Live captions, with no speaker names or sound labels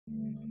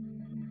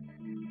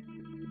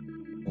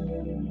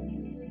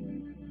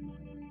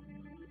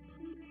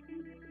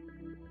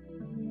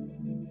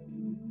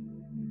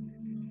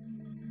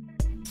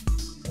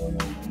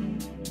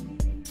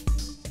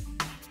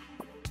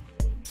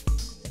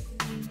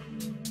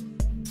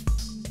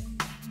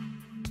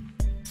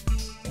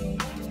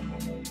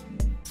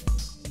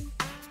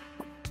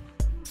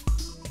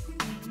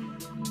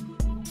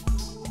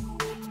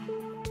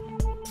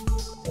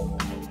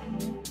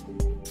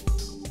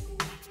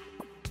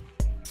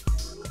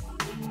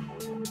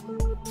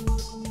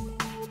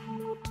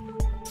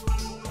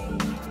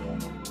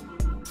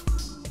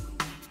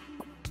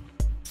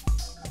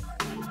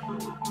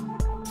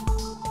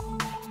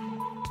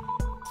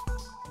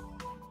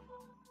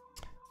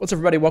What's up,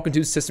 everybody? Welcome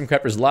to System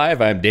Crafters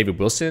Live. I'm David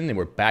Wilson, and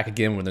we're back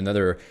again with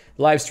another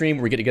live stream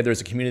where we get together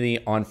as a community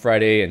on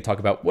Friday and talk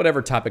about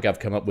whatever topic I've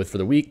come up with for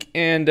the week.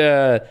 And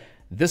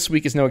this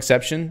week is no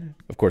exception.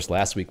 Of course,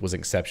 last week was an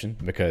exception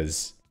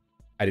because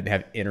I didn't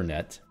have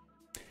internet.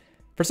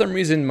 For some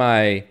reason,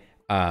 my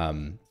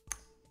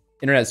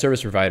internet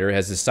service provider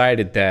has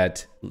decided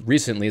that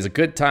recently is a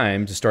good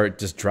time to start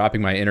just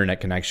dropping my internet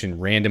connection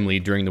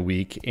randomly during the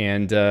week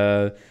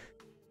and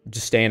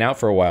just staying out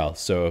for a while.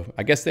 So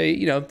I guess they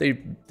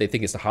think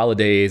it's the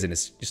holidays and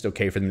it's just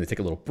okay for them to take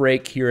a little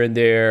break here and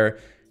there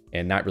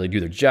and not really do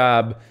their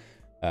job.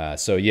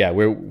 So yeah,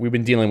 we've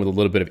been dealing with a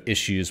little bit of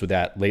issues with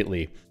that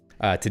lately.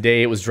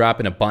 Today it was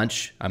dropping a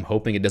bunch. I'm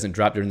hoping it doesn't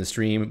drop during the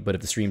stream, but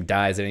if the stream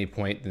dies at any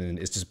point, then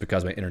it's just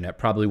because my internet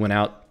probably went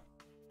out.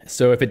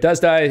 So if it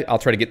does die, I'll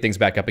try to get things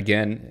back up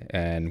again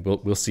and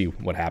we'll see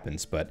what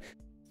happens. But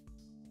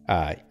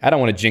I don't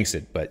want to jinx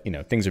it, but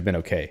things have been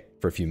okay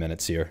for a few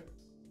minutes here.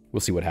 We'll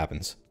see what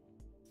happens.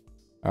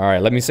 All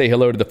right, let me say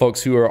hello to the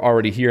folks who are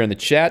already here in the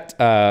chat.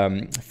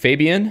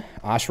 Fabian,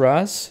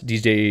 Ashraz,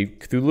 DJ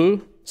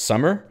Cthulhu,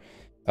 Summer,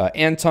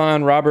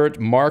 Anton, Robert,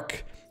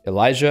 Mark,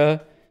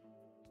 Elijah,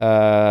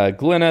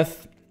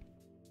 Glenneth,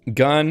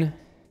 Gunn,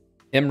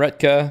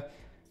 Imretka,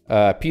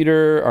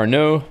 Peter,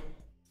 Arnaud,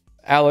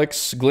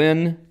 Alex,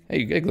 Glenn.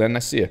 Hey Glenn,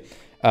 nice to see you.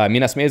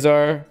 Minas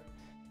Mezar.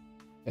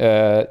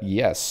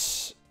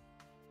 Yes.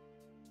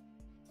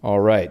 All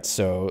right,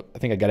 so I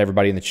think I got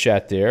everybody in the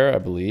chat there, I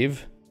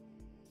believe.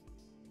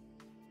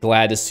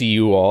 Glad to see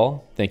you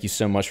all. Thank you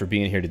so much for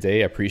being here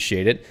today. I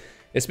appreciate it.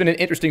 It's been an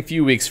interesting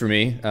few weeks for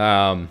me.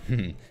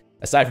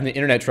 Aside from the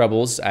internet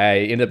troubles, I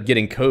ended up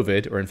getting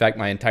COVID, or in fact,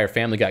 my entire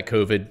family got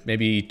COVID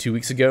maybe 2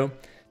 weeks ago.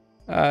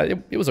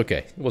 It was okay.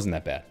 It wasn't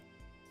that bad.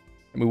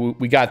 I mean,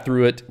 we got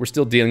through it. We're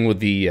still dealing with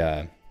the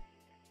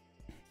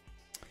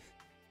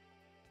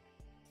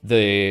what do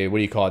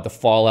you call it? The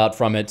fallout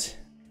from it.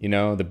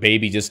 The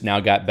baby just now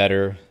got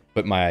better,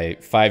 but my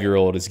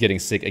 5-year-old is getting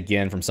sick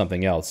again from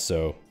something else.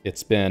 So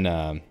it's been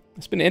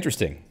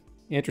interesting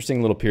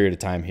little period of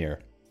time here.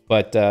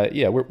 But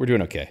yeah, we're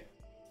doing okay.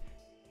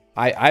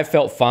 I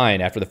felt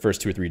fine after the first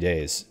 2 or 3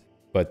 days,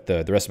 but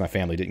the rest of my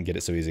family didn't get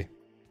it so easy.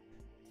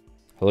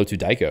 Hello to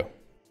Daiko.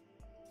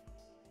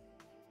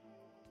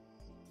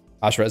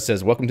 Ashrat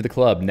says, welcome to the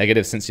club.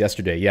 Negative since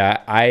yesterday.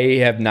 Yeah, I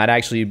have not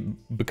actually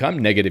become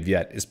negative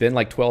yet. It's been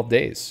like 12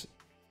 days,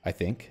 I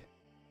think.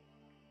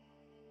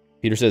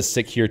 Peter says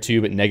sick here too,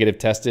 but negative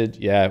tested.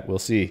 Yeah, we'll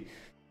see.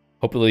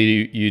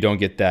 Hopefully you don't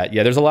get that.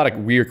 Yeah, there's a lot of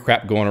weird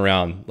crap going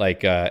around.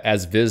 Like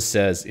as Viz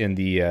says in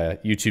the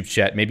YouTube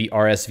chat, maybe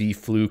RSV,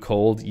 flu,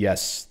 cold.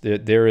 Yes,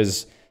 there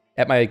is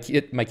at my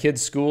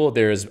kid's school.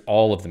 There's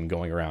all of them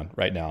going around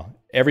right now.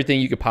 Everything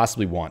you could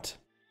possibly want.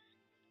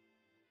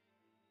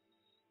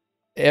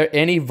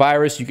 Any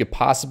virus you could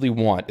possibly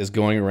want is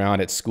going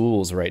around at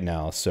schools right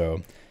now.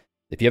 So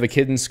if you have a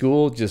kid in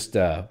school, just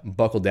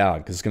buckle down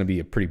because it's going to be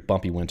a pretty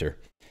bumpy winter.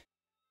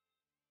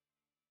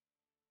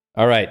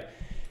 All right,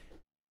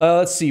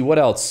 let's see, what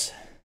else?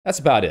 That's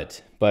about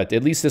it. But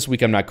at least this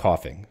week I'm not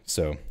coughing.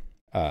 So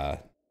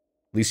at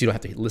least you don't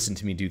have to listen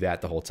to me do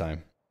that the whole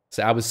time.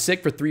 So I was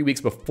sick for 3 weeks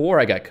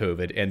before I got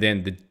COVID. And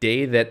then the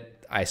day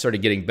that I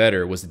started getting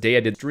better was the day I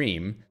did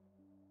stream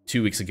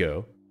 2 weeks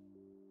ago.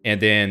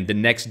 And then the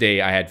next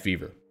day I had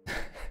fever.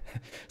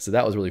 So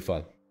that was really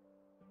fun.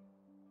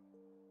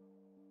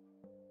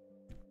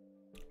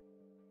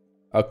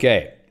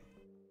 Okay.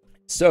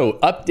 So,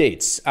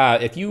 updates.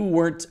 If you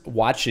weren't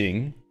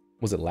watching,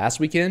 was it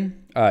last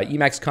weekend?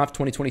 Emacs Conf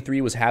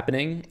 2023 was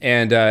happening,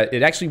 and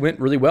it actually went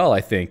really well,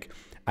 I think.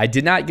 I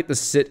did not get to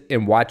sit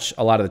and watch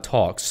a lot of the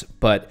talks,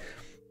 but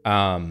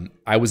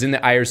I was in the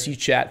IRC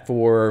chat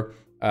for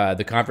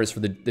the conference for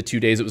the 2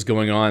 days it was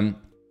going on.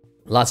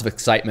 Lots of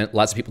excitement,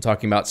 lots of people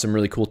talking about some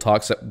really cool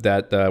talks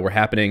that were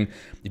happening.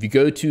 If you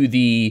go to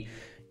the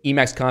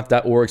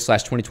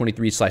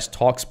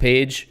emacsconf.org/2023/talks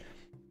page,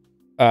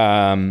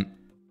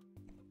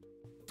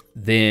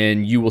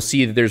 then you will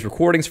see that there's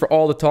recordings for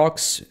all the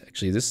talks.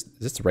 Actually, is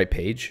this the right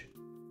page?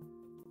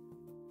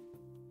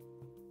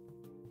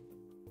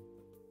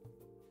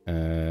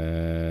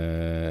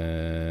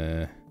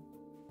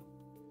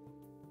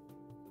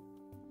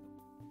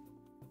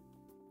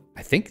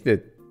 I think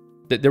that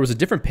there was a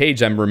different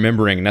page I'm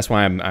remembering, and that's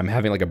why I'm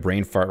having like a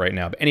brain fart right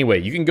now. But anyway,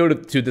 you can go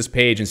to this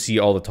page and see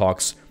all the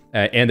talks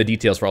and the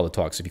details for all the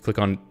talks. If you click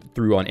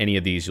through on any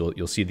of these,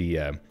 you'll see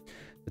the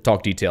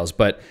talk details.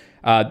 But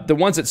the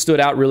ones that stood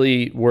out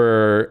really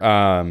were,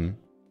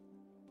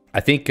 I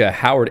think,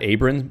 Howard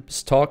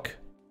Abrams' talk.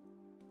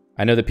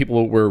 I know that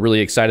people were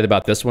really excited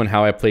about this one,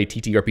 how I play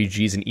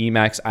TTRPGs in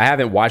Emacs. I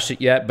haven't watched it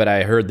yet, but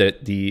I heard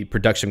that the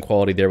production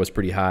quality there was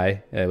pretty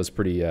high. It was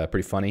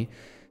pretty funny.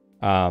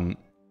 And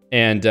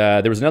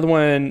there was another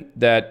one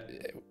that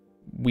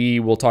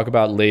we will talk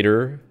about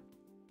later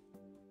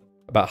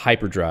about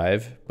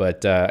Hyperdrive,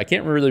 but I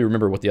can't really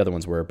remember what the other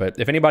ones were. But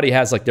if anybody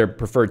has like their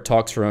preferred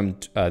talks from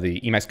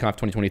the Emacs Conf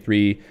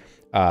 2023,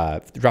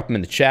 drop them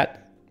in the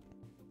chat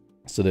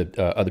so that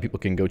other people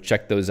can go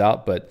check those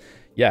out. But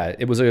yeah,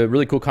 it was a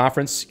really cool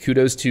conference.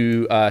 Kudos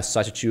to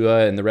Sacha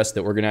Chua and the rest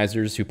of the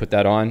organizers who put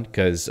that on,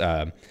 because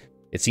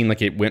it seemed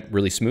like it went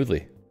really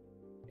smoothly.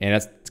 And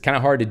it's kind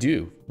of hard to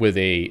do with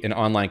an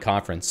online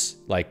conference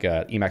like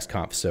Emacs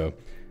Conf. So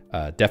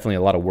definitely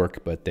a lot of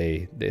work, but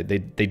they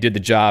did the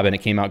job and it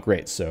came out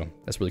great. So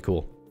that's really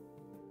cool.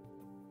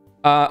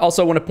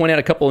 Also, I want to point out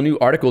a couple of new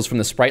articles from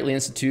the Sprightly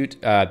Institute.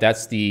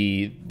 That's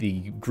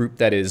the group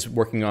that is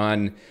working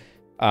on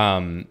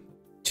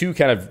two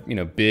kind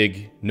of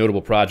big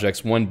notable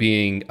projects. One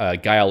being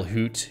Guile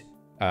Hoot,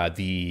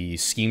 the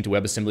scheme to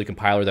WebAssembly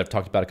compiler that I've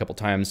talked about a couple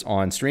times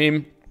on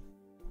stream.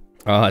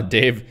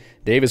 Dave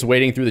is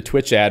waiting through the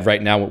Twitch ad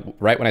right now,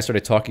 right when I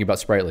started talking about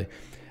Sprightly.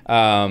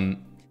 Also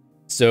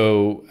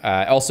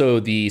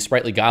the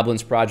Sprightly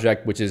Goblins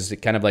project, which is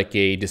kind of like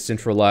a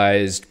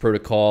decentralized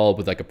protocol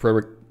with like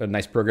a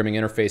nice programming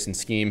interface and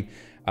scheme.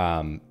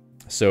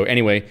 So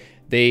anyway,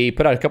 they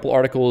put out a couple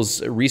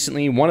articles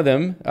recently. One of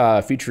them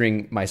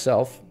featuring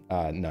myself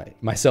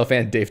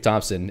and Dave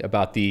Thompson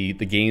about the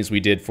games we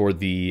did for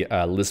the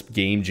Lisp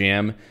Game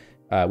Jam,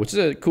 which is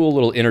a cool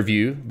little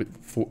interview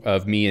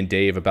of me and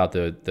Dave about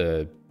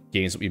the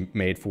games that we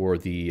made for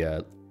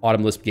the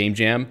Autumn Lisp Game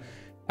Jam.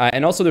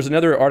 And also there's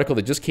another article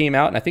that just came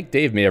out, and I think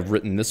Dave may have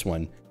written this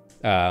one,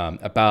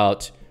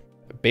 about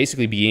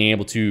basically being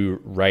able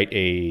to write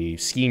a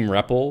scheme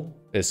REPL,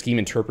 a scheme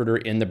interpreter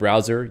in the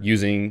browser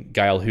using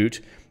Guile Hoot.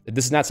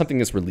 This is not something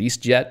that's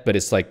released yet, but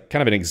it's like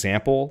kind of an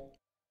example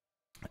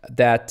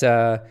that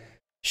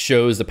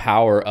shows the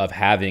power of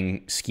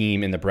having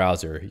Scheme in the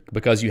browser.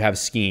 Because you have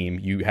Scheme,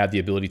 you have the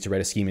ability to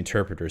write a Scheme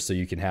interpreter, so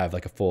you can have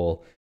like a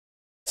full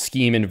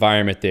Scheme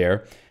environment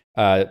there.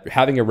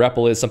 Having a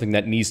REPL is something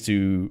that needs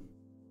to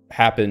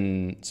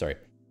happen. Sorry.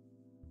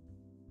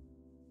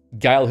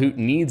 Guile Hoot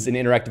needs an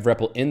interactive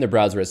REPL in the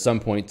browser at some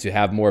point to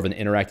have more of an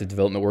interactive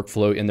development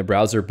workflow in the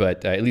browser,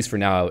 but at least for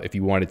now, if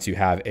you wanted to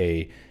have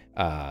a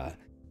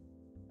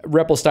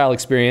REPL style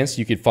experience,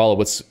 you could follow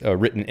what's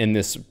written in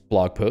this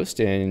blog post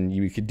and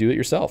you could do it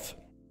yourself.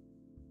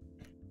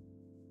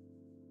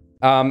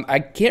 I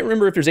can't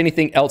remember if there's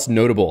anything else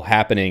notable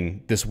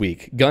happening this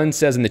week. Gunn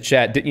says in the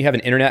chat, didn't you have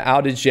an internet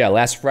outage? Yeah,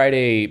 last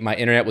Friday, my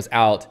internet was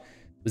out.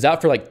 It was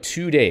out for like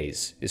 2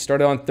 days. It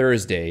started on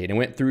Thursday and it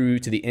went through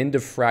to the end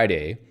of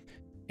Friday,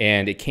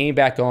 and it came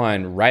back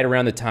on right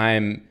around the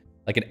time,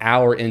 like an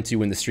hour into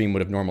when the stream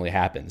would have normally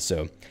happened.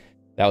 So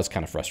that was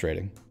kind of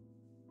frustrating.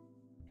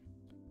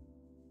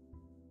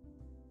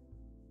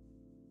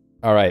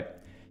 All right.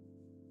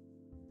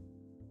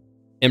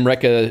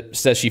 Imreka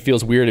says she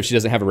feels weird if she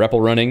doesn't have a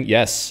REPL running.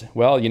 Yes.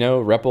 Well, you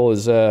know, REPL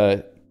is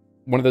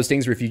one of those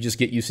things where if you just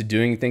get used to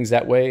doing things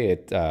that way,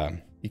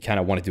 you kind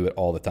of want to do it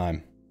all the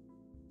time.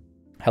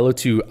 Hello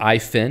to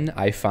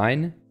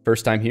iFine.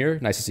 First time here.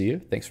 Nice to see you.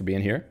 Thanks for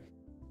being here.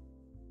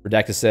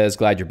 Redactus says,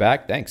 glad you're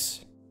back.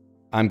 Thanks.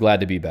 I'm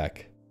glad to be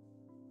back.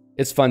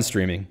 It's fun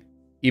streaming,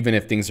 even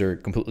if things are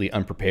completely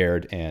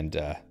unprepared and,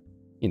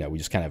 you know, we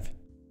just kind of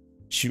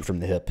shoot from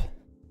the hip.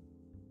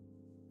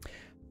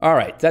 All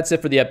right, that's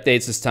it for the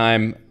updates this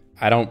time.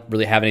 I don't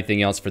really have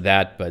anything else for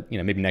that, but you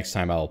know, maybe next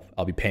time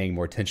I'll be paying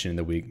more attention in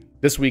the week.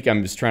 This week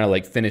I'm just trying to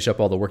like finish up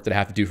all the work that I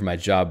have to do for my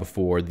job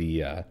before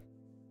the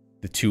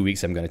 2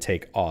 weeks I'm going to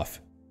take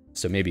off.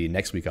 So maybe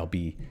next week I'll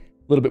be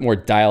a little bit more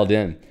dialed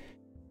in.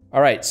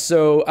 All right,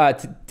 so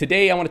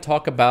today I want to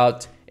talk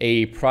about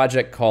a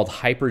project called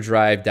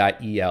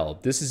Hyperdrive.el.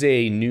 This is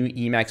a new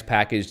Emacs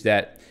package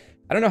that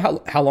I don't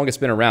know how long it's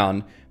been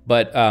around,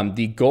 but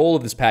the goal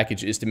of this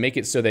package is to make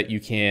it so that you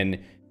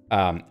can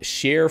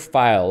share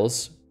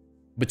files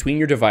between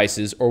your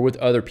devices or with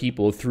other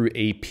people through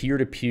a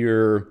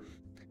peer-to-peer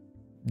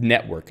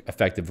network,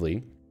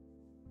 effectively.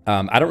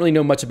 I don't really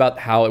know much about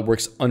how it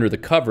works under the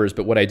covers,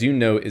 but what I do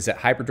know is that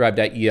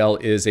Hyperdrive.el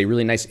is a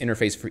really nice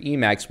interface for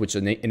Emacs, which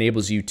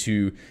enables you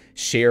to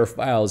share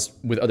files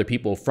with other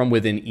people from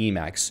within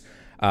Emacs.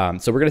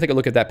 So we're going to take a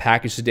look at that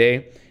package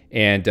today.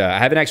 And I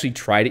haven't actually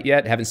tried it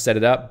yet, haven't set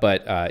it up,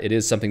 but it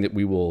is something that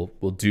we'll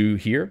do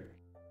here.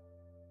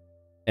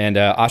 And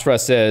Ashra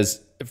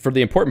says, for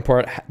the important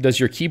part, does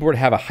your keyboard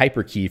have a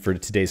hyperkey for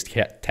today's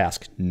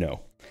task?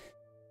 No.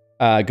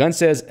 Gunn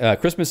says,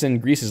 Christmas in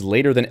Greece is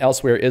later than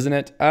elsewhere, isn't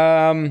it?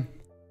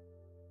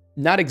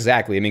 Not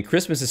exactly. I mean,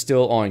 Christmas is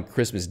still on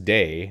Christmas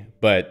Day,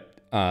 but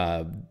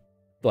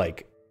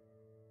like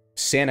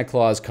Santa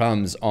Claus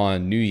comes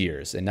on New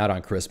Year's and not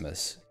on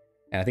Christmas.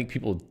 And I think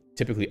people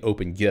typically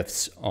open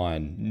gifts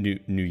on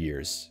New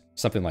Year's,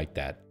 something like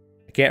that.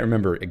 I can't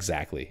remember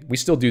exactly. We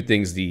still do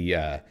things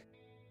the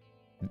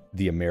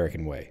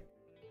American way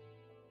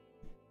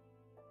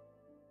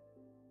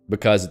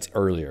because it's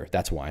earlier.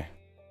 That's why.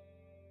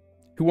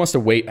 Who wants to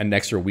wait an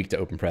extra week to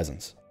open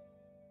presents?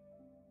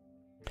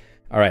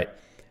 All right.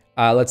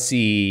 Let's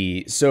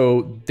see.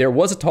 So there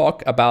was a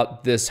talk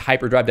about this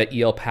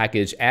Hyperdrive.el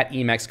package at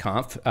Emacs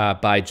Conf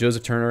by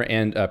Joseph Turner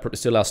and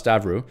Protestilaus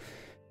Stavru.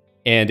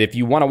 And if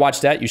you want to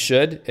watch that, you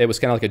should. It was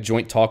kind of like a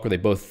joint talk where they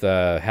both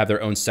have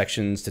their own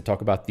sections to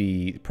talk about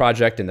the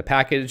project and the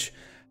package.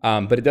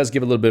 But it does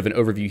give a little bit of an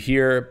overview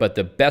here. But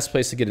the best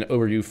place to get an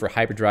overview for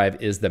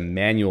Hyperdrive is the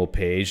manual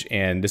page.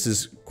 And this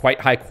is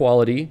quite high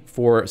quality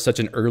for such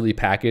an early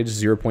package,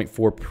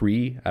 0.4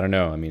 pre. I don't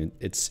know. I mean,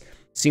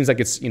 seems like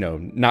it's,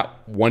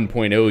 not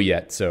 1.0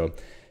 yet. So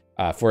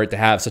for it to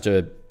have such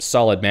a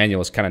solid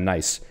manual is kind of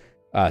nice.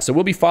 So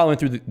we'll be following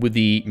through with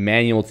the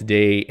manual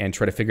today and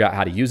try to figure out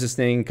how to use this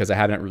thing because I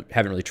haven't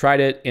really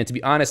tried it. And to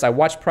be honest, I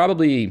watched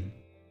probably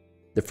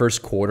the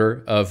first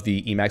quarter of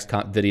the Emacs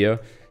Conf video.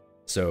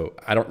 So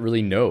I don't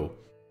really know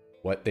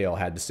what they all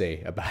had to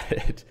say about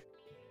it.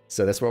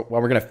 So that's why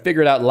we're going to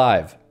figure it out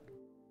live.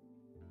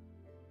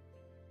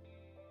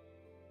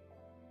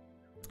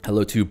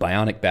 Hello to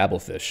Bionic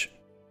Babblefish.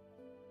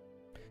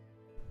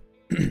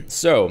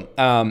 So,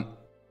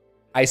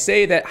 I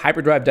say that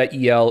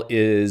Hyperdrive.el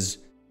is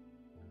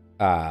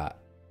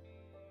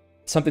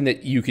something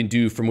that you can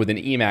do from within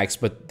Emacs,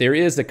 but there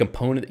is a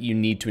component that you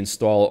need to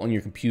install on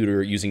your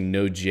computer using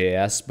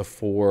Node.js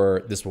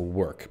before this will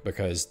work,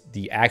 because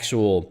the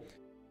actual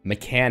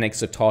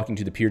mechanics of talking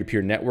to the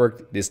peer-to-peer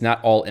network is not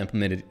all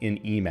implemented in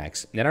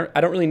Emacs. And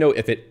I don't really know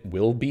if it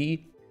will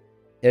be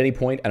at any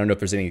point. I don't know if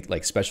there's any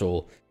like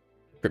special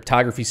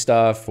cryptography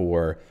stuff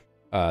or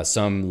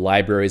some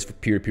libraries for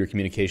peer-to-peer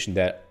communication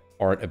that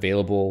aren't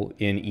available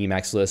in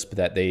Emacs Lisp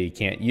that they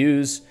can't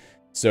use.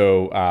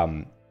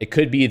 So it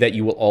could be that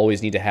you will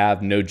always need to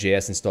have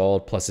Node.js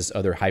installed plus this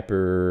other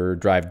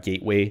Hyperdrive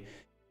gateway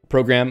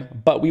program.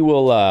 But we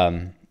will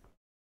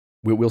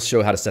we'll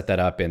show how to set that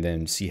up and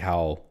then see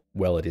how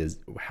well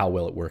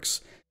it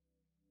works.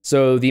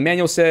 So the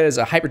manual says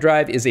a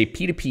Hyperdrive is a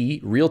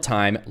P2P,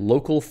 real-time,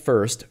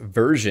 local-first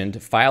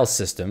versioned file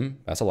system.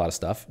 That's a lot of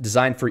stuff.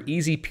 Designed for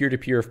easy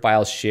peer-to-peer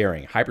file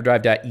sharing.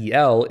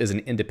 Hyperdrive.el is an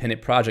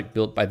independent project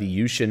built by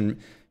Yushin,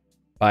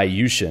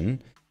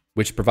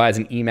 which provides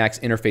an Emacs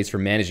interface for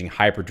managing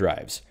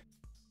hyperdrives.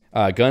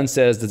 Gunn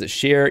says, does it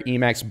share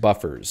Emacs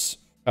buffers?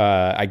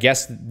 I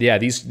guess, yeah,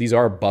 these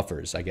are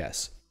buffers, I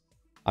guess.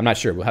 I'm not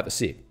sure. We'll have to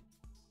see.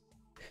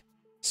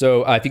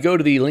 So if you go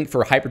to the link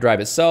for Hyperdrive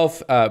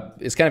itself,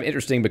 it's kind of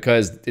interesting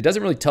because it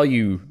doesn't really tell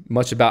you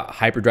much about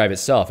Hyperdrive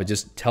itself. It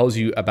just tells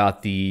you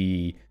about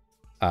the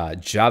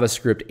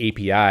JavaScript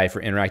API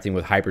for interacting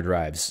with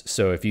hyperdrives.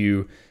 So if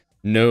you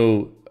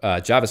know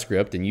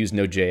JavaScript and use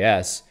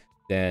Node.js,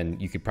 then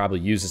you could probably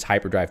use this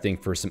Hyperdrive thing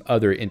for some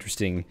other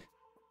interesting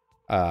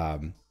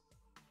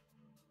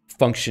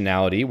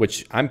functionality,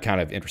 which I'm kind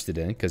of interested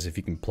in, because if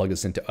you can plug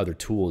this into other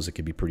tools, it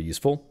could be pretty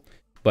useful.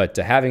 But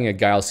having a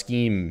Guile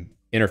scheme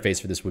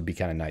interface for this would be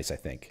kind of nice, I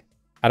think.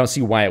 I don't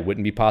see why it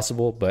wouldn't be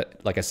possible,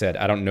 but like I said,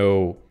 I don't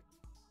know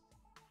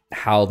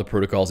how the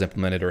protocol is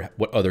implemented or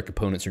what other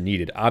components are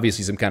needed.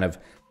 Obviously, some kind of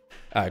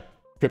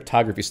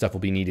cryptography stuff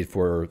will be needed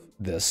for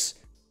this,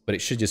 but it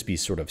should just be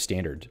sort of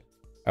standard,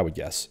 I would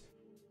guess.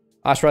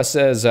 Ashra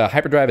says,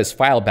 Hyperdrive is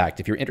file-backed.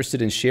 If you're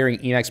interested in sharing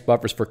Emacs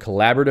buffers for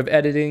collaborative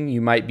editing,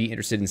 you might be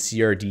interested in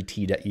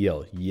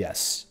crdt.el.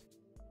 Yes.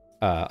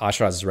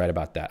 Ashra is right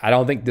about that. I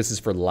don't think this is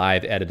for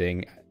live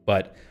editing,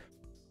 but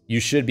you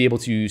should be able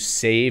to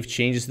save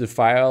changes to the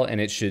file, and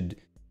it should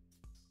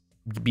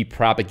be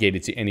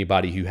propagated to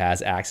anybody who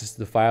has access to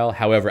the file.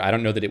 However, I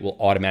don't know that it will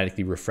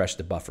automatically refresh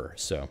the buffer.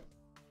 So,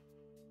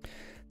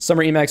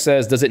 Summer Emacs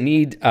says, does it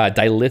need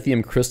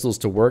dilithium crystals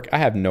to work? I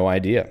have no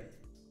idea,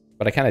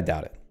 but I kind of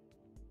doubt it.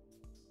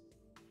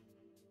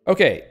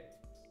 Okay,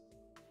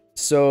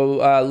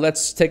 so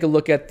let's take a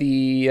look at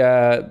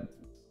the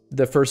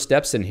first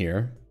steps in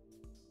here.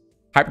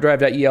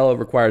 Hyperdrive.el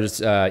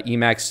requires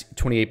Emacs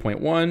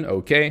 28.1,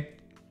 okay.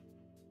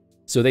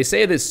 So they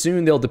say that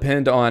soon they'll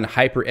depend on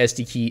Hyper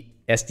SDK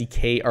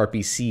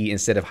RPC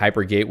instead of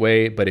Hyper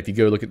Gateway, but if you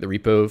go look at the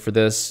repo for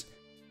this,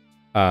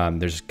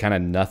 there's kind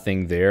of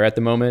nothing there at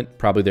the moment.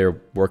 Probably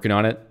they're working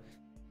on it.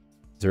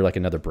 Is there like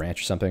another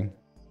branch or something?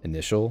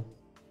 Initial?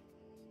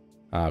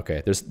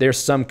 Okay, there's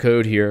some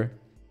code here,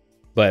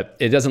 but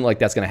it doesn't look like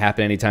that's going to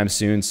happen anytime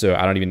soon, so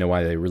I don't even know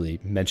why they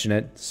really mention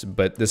it.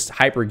 But this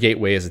Hyper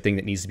Gateway is a thing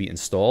that needs to be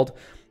installed,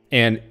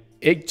 and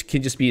it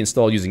can just be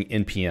installed using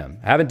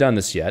npm. I haven't done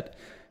this yet.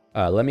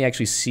 Let me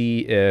actually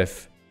see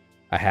if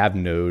I have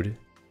Node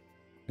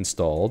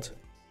installed.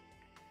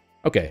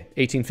 Okay,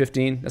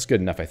 1815, that's good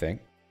enough, I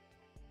think.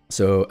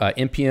 So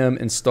npm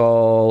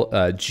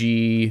install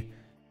g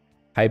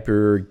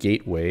Hyper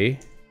Gateway.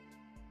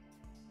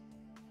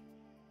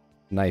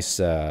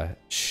 Nice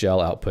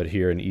shell output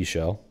here in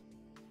eShell.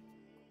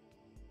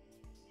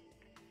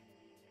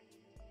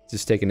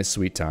 Just taking its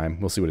sweet time.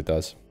 We'll see what it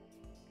does.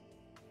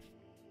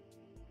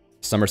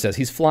 Summer says,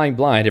 he's flying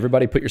blind.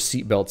 Everybody put your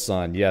seatbelts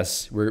on.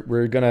 Yes,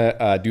 we're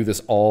gonna do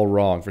this all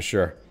wrong for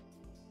sure.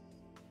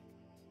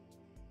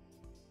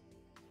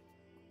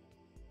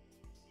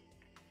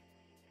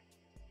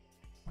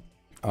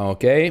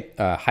 Okay,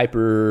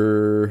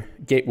 Hyper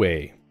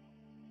Gateway.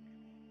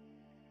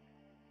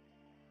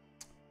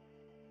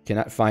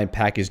 Cannot find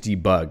package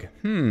debug.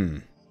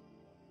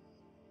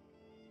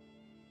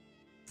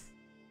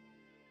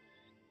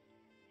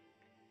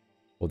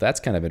 Well, that's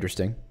kind of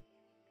interesting.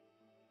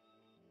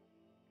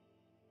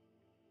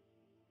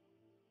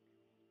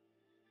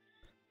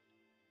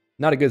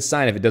 Not a good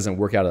sign if it doesn't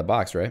work out of the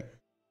box, right?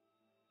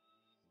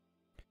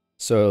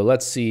 So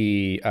let's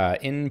see,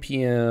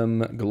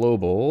 npm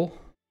global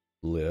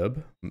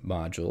lib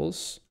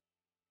modules,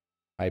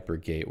 hyper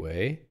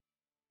gateway.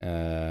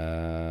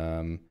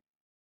 Let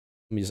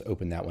me just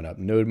open that one up.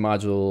 Node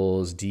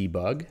modules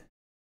debug.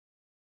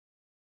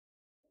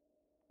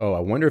 Oh, I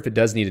wonder if it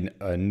does need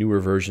a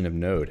newer version of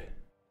Node.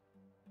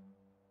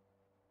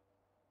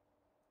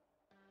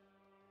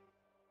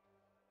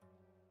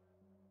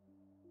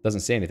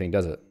 Doesn't say anything,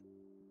 does it?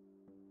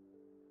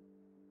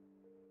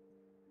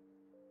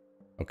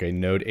 Okay,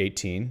 Node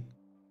 18.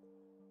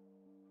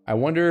 I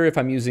wonder if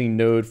I'm using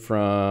Node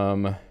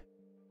from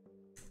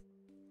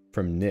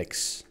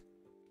Nix.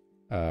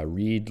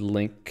 Read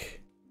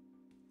link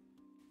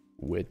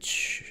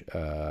which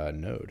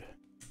node?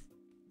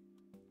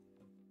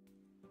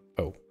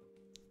 Oh,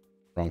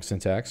 wrong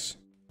syntax.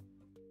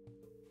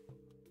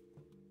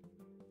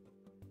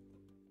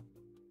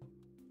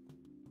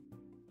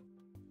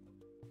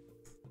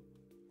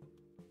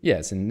 Yeah,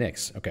 it's in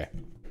Nix. Okay.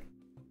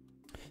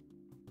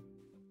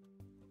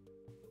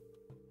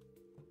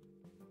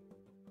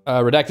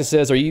 Redacta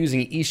says, are you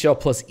using eShell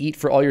plus eat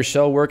for all your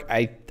shell work?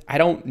 I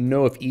don't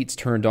know if eat's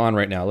turned on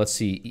right now. Let's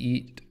see.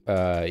 Eat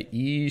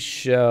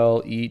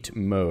eShell eat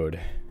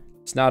mode.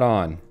 It's not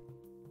on.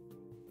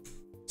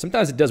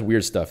 Sometimes it does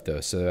weird stuff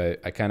though, so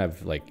I kind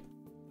of like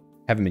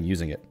haven't been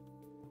using it.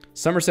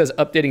 Summer says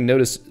updating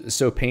Node is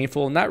so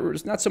painful.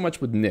 Not so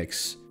much with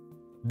Nix.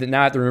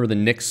 Now I have to remember the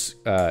Nix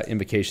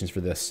invocations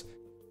for this.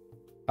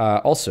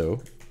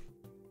 Also,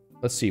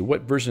 let's see,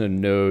 what version of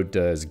Node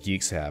does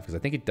Geeks have? Because I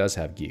think it does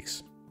have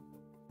Geeks.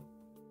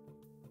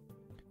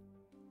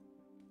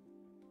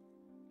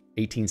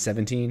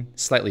 1817,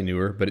 slightly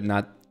newer, but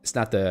it's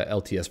not the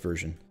LTS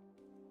version.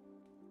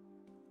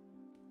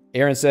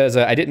 Aaron says,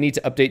 I didn't need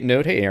to update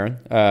Node. Hey, Aaron,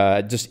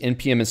 just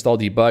npm install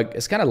debug.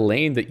 It's kind of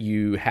lame that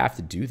you have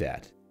to do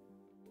that.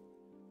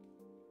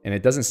 And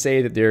it doesn't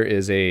say that there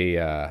is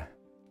a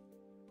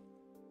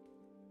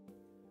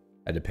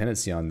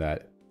dependency on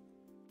that.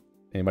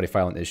 Anybody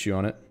file an issue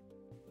on it?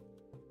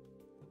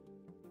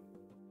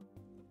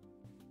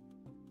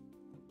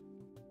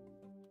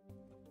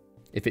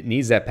 If it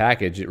needs that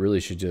package, it really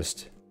should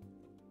just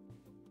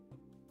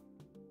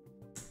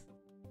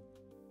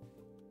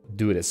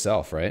do it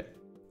itself, right?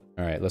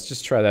 All right, let's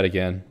just try that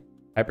again.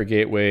 Hyper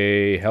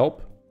Gateway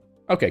help.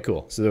 Okay,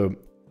 cool. So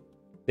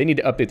they need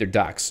to update their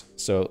docs.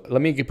 So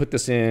let me put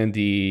this in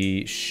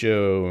the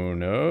show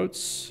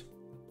notes.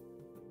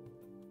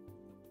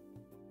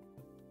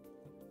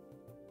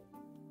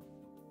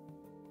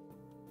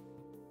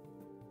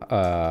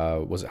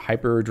 Was it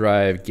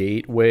Hyperdrive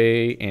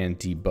Gateway and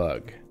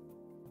debug?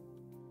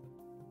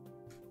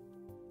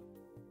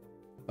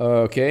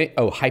 Okay.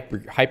 Oh,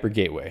 Hyper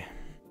Gateway.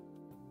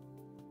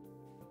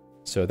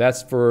 So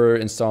that's for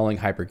installing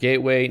Hyper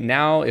Gateway.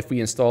 Now, if we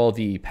install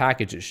the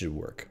package, it should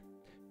work.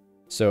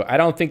 So I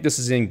don't think this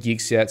is in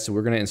Geeks yet, so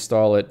we're going to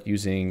install it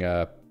using,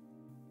 well,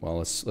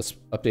 let's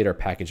update our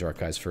package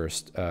archives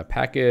first.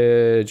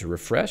 Package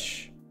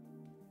refresh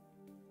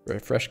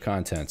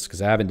contents,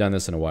 because I haven't done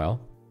this in a while.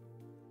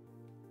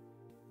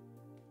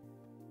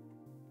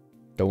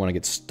 Don't want to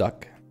get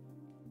stuck.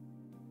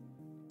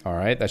 All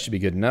right, that should be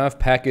good enough.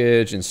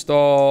 Package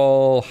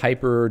install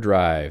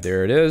Hyperdrive.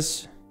 There it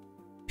is.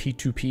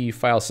 P2P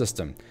file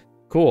system.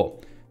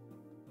 Cool.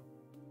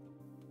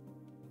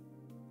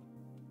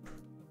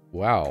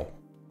 Wow.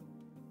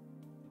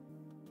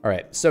 All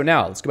right, so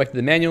now let's go back to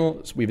the manual.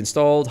 So we've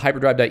installed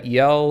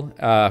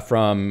Hyperdrive.el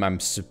from,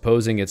 I'm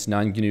supposing it's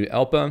non-GNU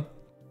ELPA.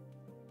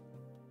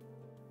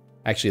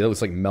 Actually, that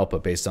looks like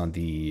Melpa based on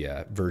the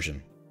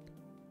version.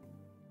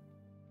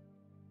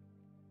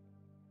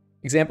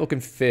 Example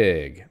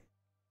config.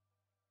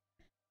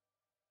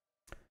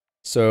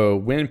 So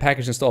when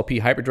package install p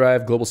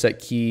hyperdrive, global set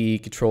key,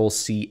 control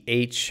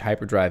ch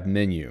hyperdrive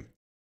menu.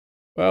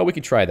 Well, we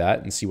can try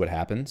that and see what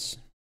happens.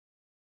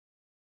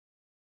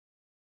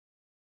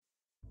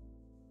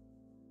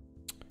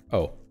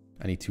 Oh,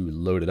 I need to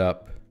load it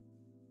up.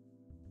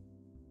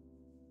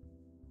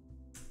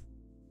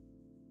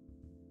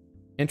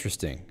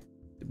 Interesting.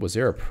 Was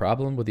there a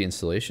problem with the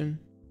installation?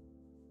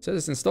 It says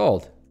it's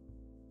installed.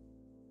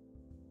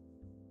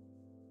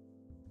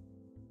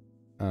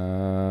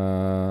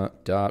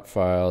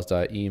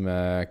 .files.emacs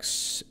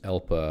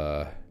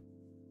elpa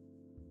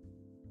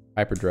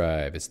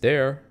hyperdrive. It's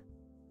there.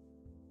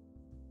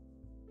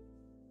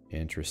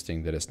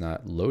 Interesting that it's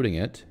not loading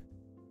it.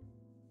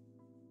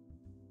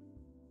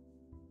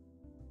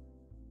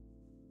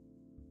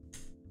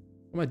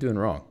 What am I doing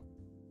wrong?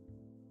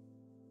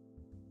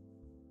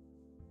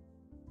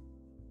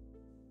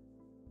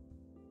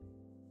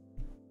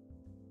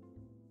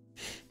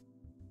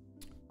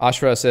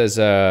 Ashra says,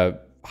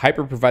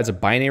 Hyper provides a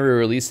binary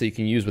release that you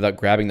can use without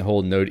grabbing the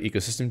whole Node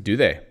ecosystem. Do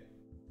they?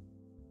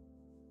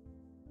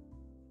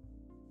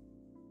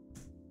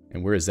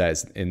 And where is that?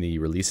 Is it in the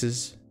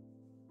releases?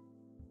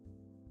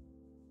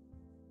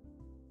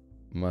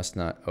 Must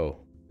not. Oh,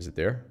 is it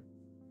there?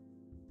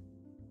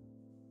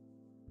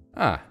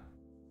 Ah,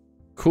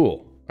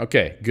 cool.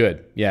 Okay,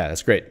 good. Yeah,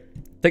 that's great.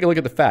 Take a look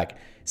at the FAQ.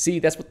 See,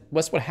 that's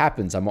what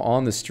happens. I'm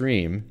on the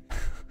stream.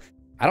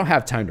 I don't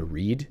have time to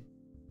read.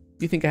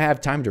 You think I have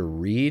time to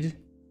read?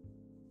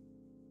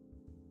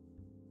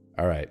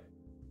 All right.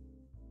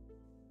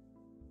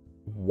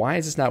 Why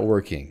is this not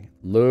working?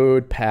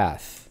 Load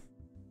path.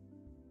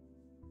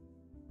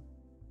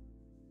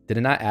 Did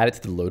it not add it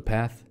to the load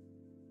path?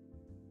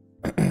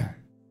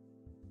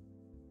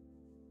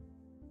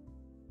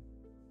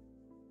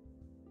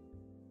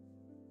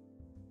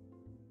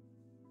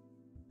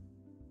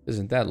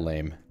 Isn't that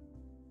lame?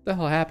 What the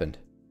hell happened?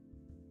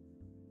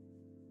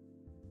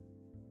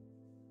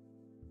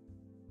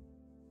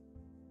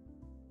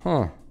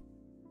 Huh.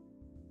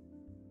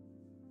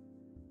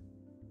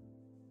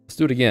 Let's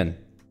do it again.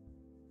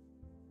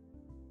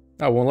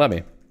 Oh, it won't let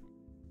me.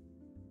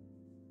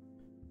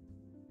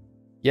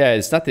 Yeah,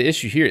 it's not the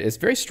issue here. It's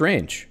very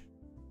strange.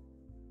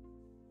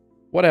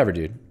 Whatever,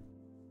 dude.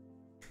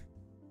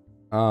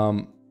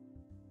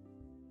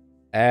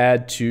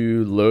 Add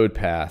to load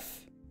path.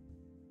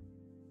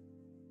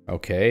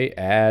 Okay,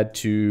 add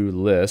to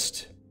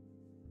list.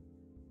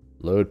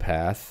 Load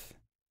path.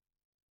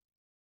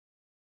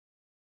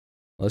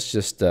 Let's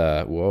just,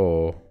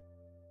 whoa.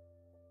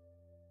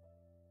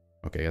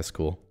 Okay, that's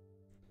cool.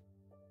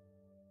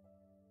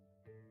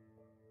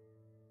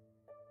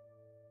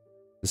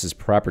 This is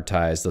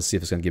propertized. Let's see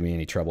if it's gonna give me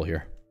any trouble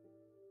here.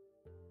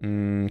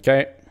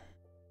 Okay.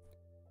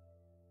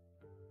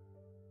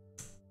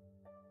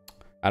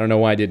 I don't know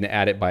why I didn't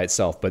add it by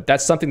itself, but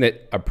that's something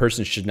that a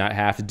person should not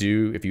have to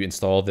do if you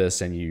install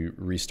this and you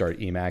restart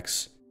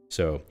Emacs.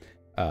 So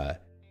the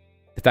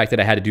fact that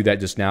I had to do that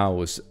just now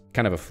was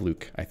kind of a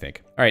fluke, I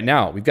think. All right,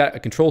 now we've got a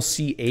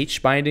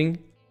Control-CH binding.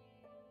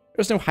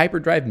 There's no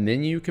Hyperdrive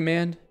menu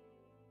command.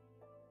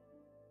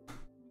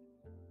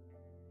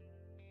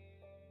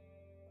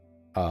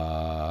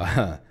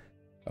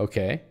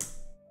 Okay.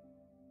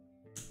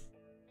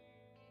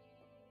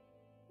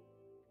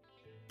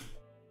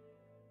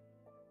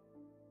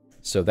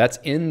 So that's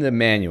in the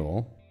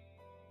manual.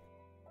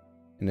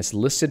 And it's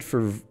listed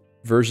for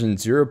version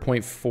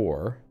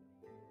 0.4.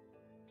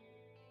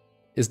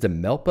 Is the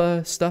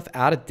Melpa stuff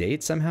out of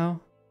date somehow?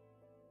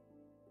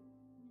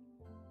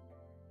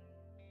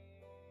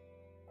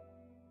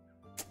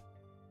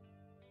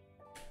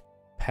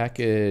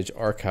 Package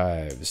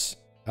archives.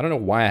 I don't know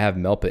why I have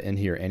Melpa in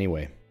here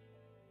anyway.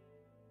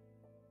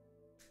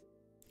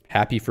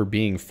 Happy for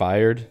being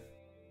fired?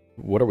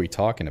 What are we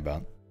talking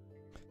about?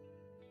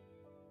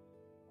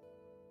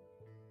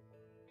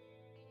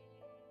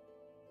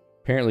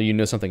 Apparently you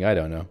know something I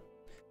don't know.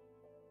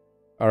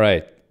 All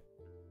right.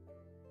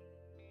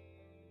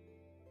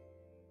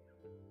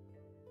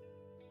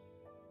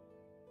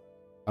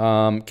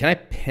 Can I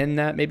pin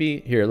that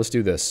maybe? Here, let's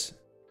do this.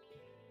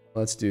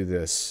 Let's do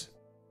this.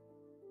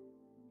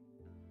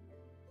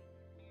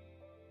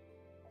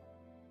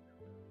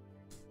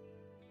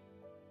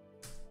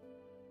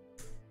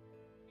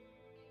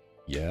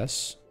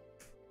 Yes.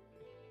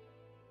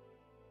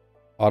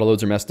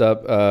 Autoloads are messed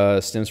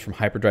up. Stems from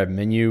Hyperdrive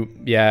menu.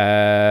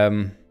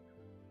 Yeah.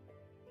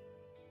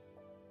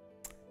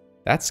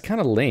 That's kind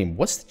of lame.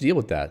 What's the deal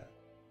with that?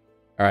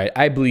 All right,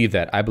 I believe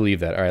that. I believe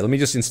that. All right, let me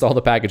just install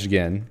the package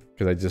again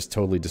because I just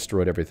totally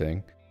destroyed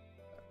everything.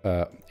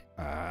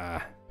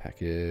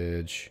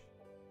 Package.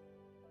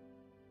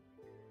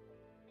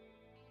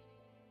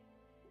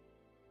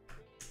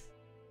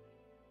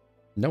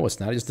 No, it's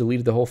not. I just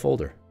deleted the whole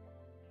folder.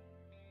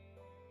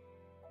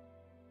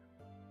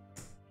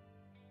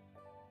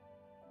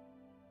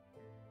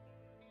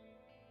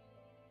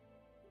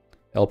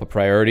 Help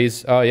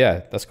priorities. Oh,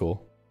 yeah, that's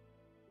cool.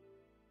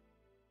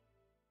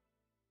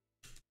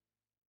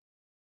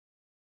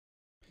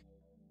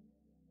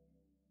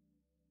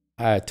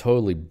 I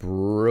totally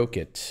broke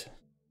it.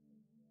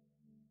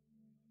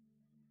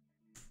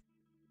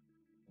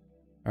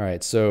 All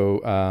right,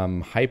 so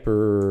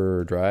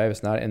Hyperdrive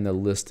is not in the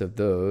list of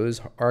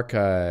those.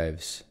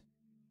 Archives.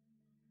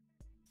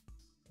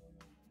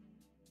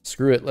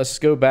 Screw it, let's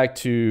go back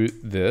to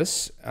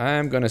this.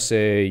 I'm gonna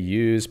say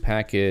use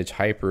package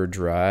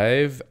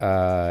Hyperdrive,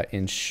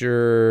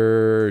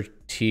 ensure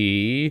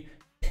T,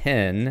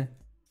 pin.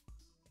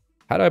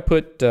 How do I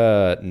put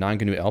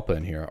non-GNU ELPA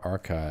in here?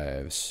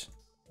 Archives.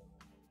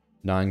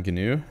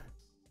 Non-GNU.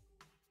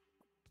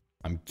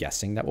 I'm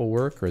guessing that will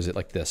work, or is it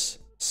like this?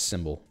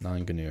 Symbol,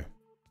 non-GNU.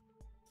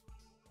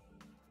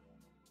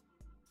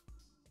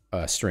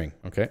 String,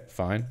 okay,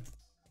 fine.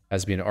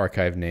 Has to be an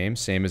archive name,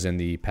 same as in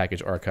the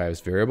package archives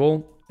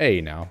variable.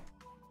 Hey, now.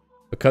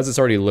 Because it's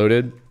already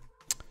loaded,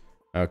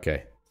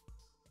 Okay.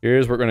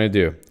 Here's what we're going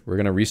to do. We're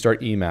going to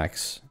restart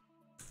Emacs.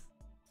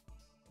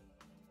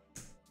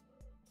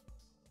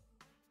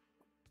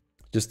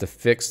 Just to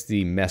fix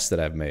the mess that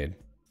I've made.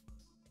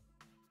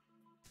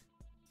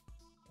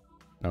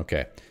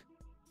 Okay.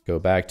 Go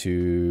back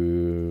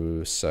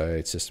to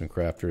site, system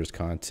crafters,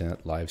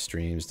 content, live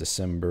streams,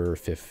 December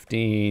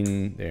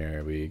 15.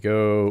 There we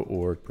go.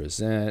 Org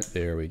present.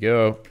 There we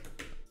go.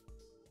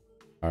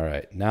 All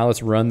right. Now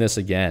let's run this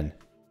again.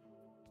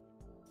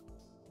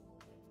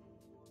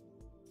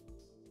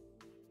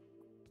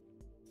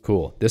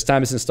 Cool. This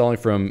time it's installing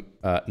from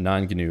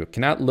non-GNU.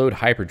 Cannot load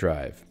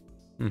Hyperdrive.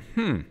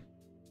 Is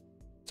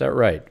that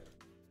right?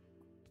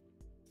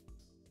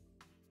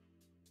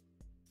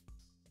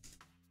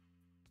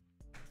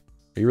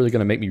 Are you really going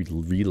to make me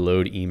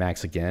reload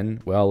Emacs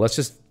again? Well, let's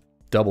just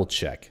double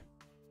check.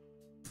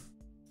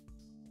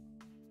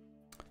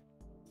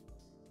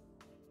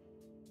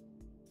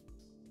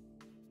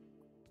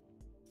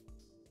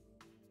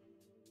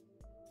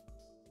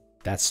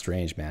 That's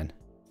strange, man.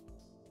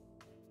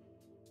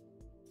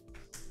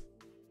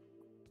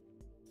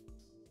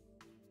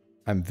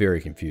 I'm very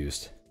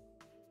confused.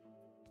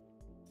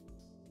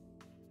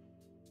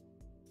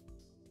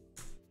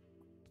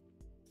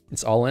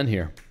 It's all in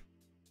here.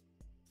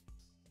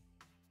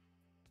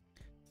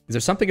 Is there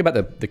something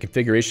about the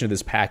configuration of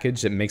this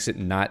package that makes it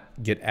not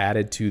get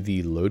added to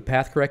the load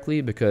path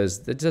correctly?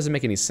 Because that doesn't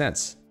make any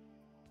sense.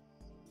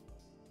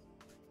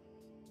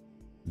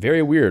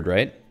 Very weird,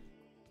 right?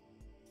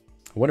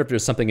 I wonder if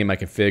there's something in my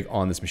config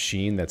on this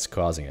machine that's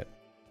causing it.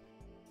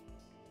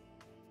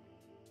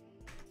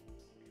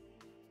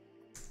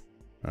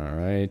 All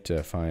right,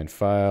 find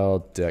file,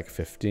 deck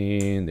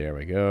 15, there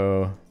we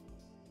go.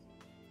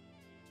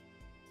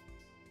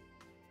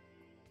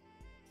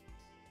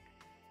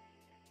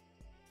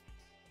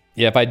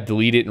 Yeah, if I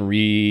delete it and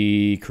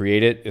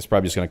recreate it, it's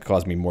probably just going to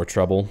cause me more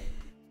trouble.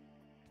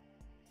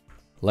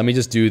 Let me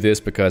just do this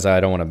because I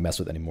don't want to mess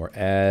with it anymore.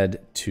 Add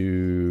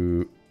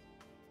to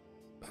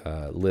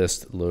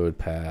list load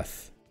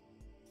path.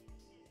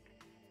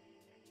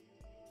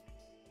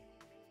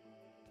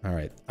 All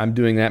right, I'm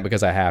doing that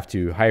because I have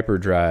to.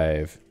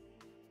 Hyperdrive.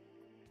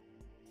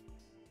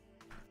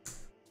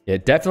 Yeah,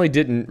 it definitely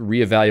didn't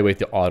reevaluate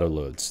the auto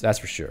loads, that's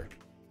for sure.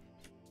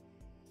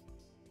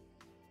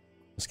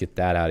 Let's get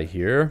that out of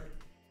here.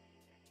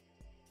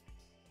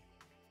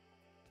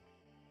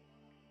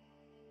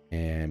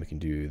 And we can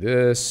do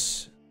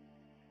this.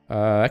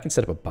 I can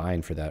set up a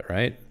bind for that,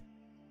 right?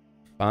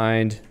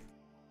 Bind.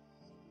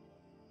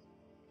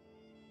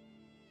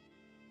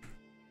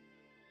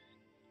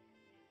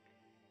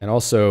 And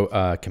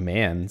also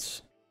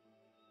commands.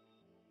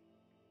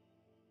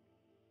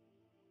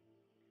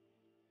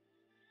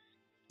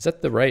 Is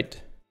that the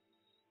right?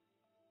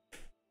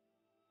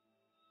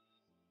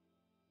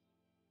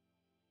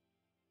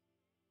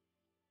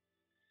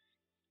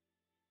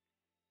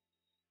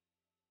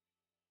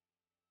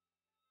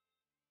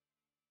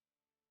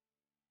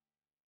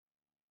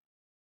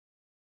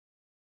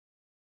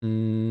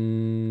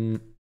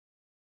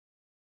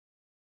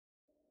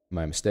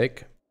 My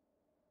mistake.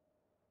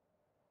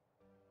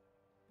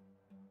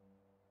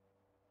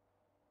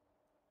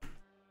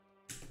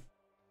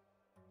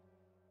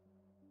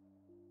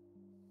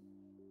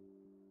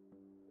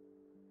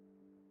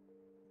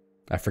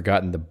 I've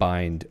forgotten the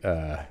bind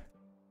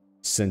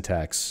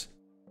syntax.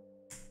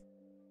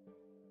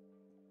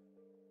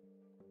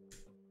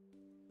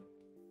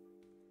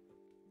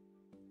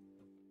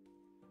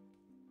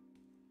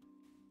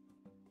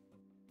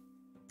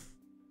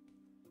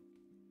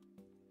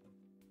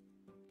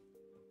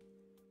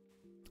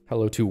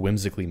 Hello to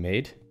Whimsically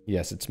Made.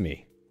 Yes, it's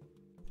me.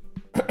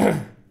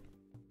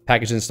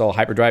 Package install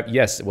Hyperdrive.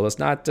 Yes, well, it's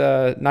not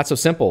not so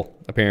simple,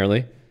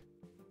 apparently.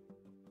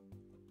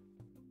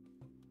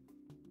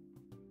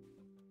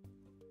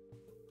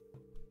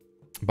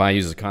 Bind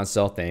uses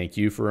console. Thank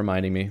you for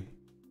reminding me.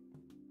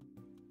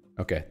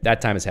 Okay, that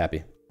time is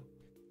happy.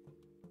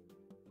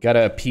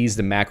 Gotta appease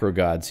the macro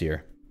gods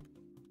here.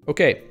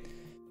 Okay.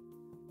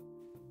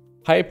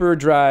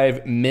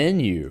 Hyperdrive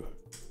menu.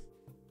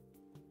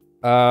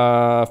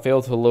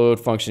 Failed to load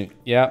function.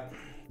 Yep.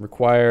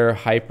 Require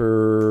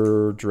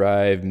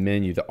hyperdrive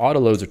menu. The auto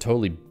loads are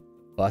totally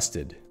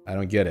busted. I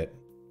don't get it.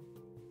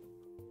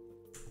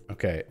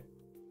 Okay.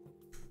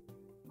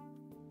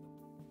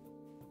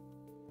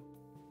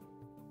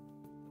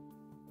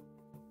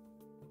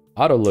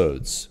 Auto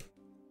loads.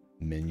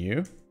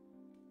 Menu.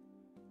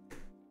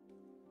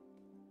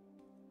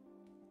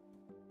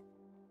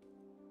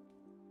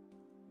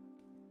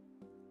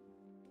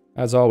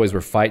 As always,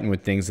 we're fighting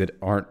with things that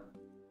aren't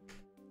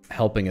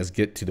helping us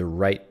get to the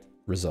right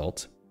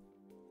result.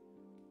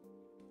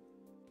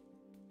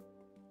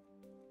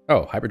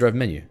 Oh, hyperdrive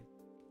menu.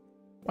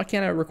 Why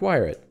can't I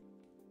require it?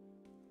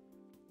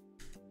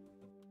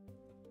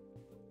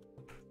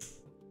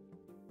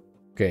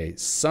 Okay,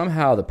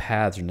 somehow the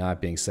paths are not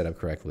being set up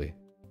correctly.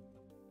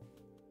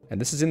 And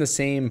this is in the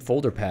same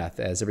folder path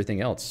as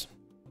everything else.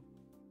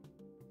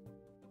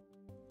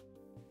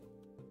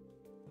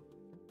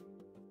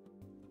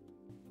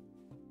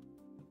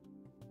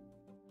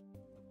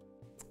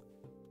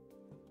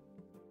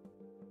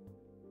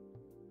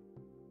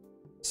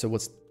 So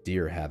what's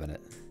deer having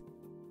it?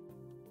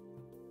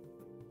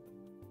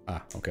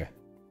 Ah, okay.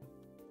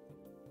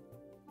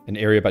 An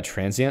area about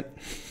transient?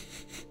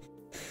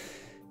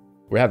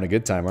 We're having a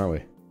good time, aren't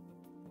we?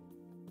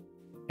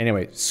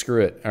 Anyway,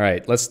 screw it. All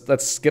right,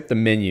 let's skip the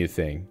menu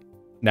thing.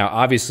 Now,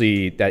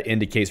 obviously, that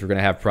indicates we're going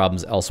to have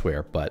problems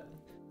elsewhere, but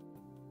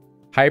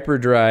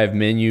Hyperdrive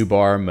menu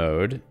bar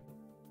mode.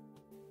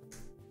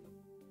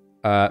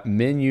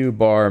 Menu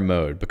bar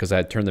mode, because I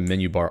had turned the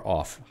menu bar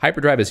off.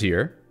 Hyperdrive is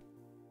here.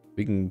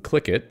 We can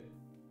click it.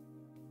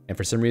 And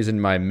for some reason,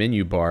 my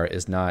menu bar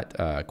is not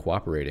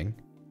cooperating.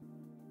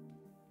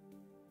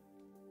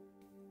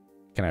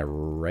 Can I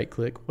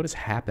right-click? What is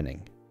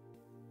happening?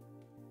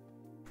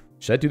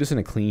 Should I do this in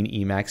a clean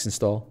Emacs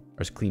install?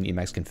 Or a clean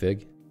Emacs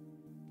config?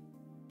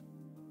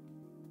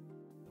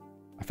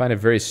 I find it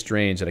very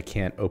strange that I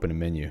can't open a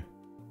menu.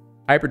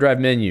 Hyperdrive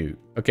menu.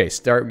 Okay,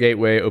 start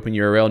gateway, open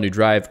URL, new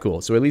drive.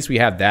 Cool. So at least we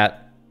have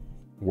that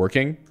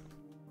working.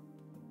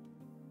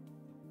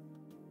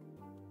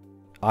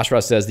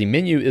 Ashra says the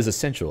menu is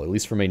essential, at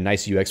least from a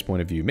nice UX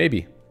point of view.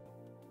 Maybe.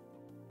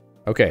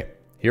 Okay,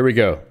 here we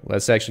go.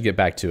 Let's actually get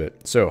back to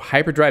it. So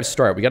Hyperdrive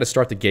start. We got to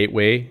start the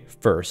gateway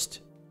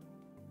first.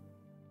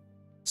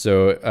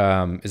 So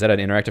is that an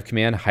interactive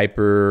command?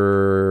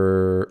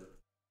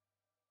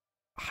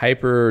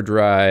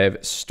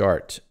 Hyperdrive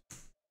start.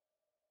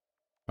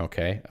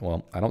 Okay,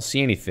 well, I don't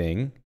see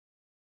anything.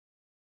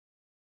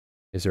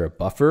 Is there a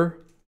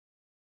buffer?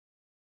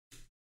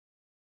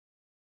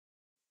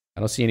 I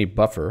don't see any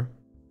buffer.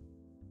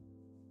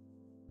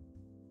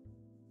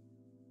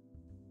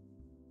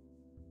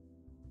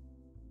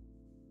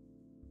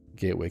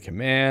 Gateway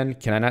command.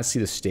 Can I not see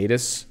the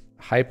status?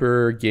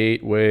 Hyper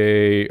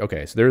gateway.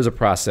 Okay, so there is a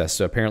process.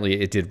 So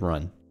apparently it did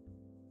run.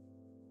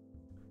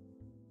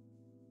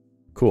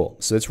 Cool.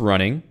 So it's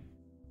running.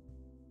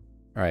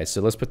 All right, so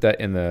let's put that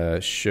in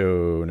the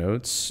show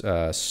notes.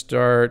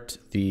 Start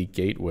the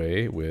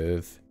gateway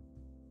with...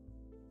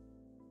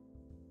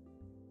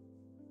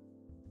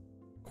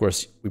 Of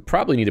course, we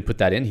probably need to put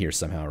that in here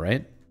somehow,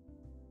 right?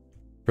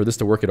 For this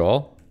to work at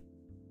all.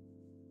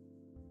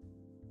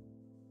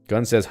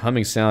 Gun says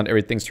humming sound,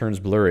 everything turns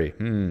blurry.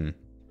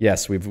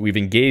 Yes, we've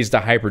engaged a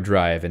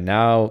hyperdrive, and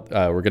now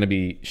we're going to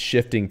be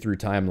shifting through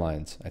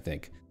timelines, I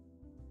think.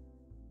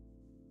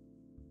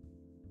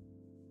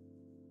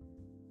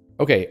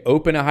 Okay,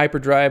 open a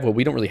hyperdrive. Well,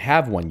 we don't really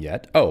have one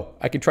yet. Oh,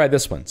 I can try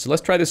this one. So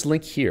let's try this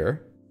link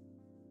here.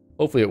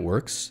 Hopefully it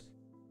works.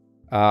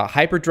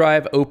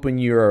 Hyperdrive open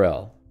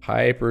URL.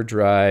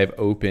 Hyperdrive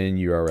open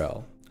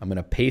URL. I'm going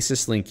to paste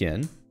this link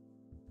in.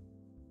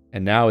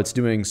 And now it's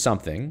doing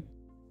something.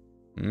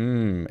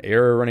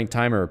 Error running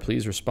timer.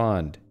 Please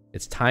respond.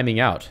 It's timing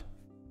out.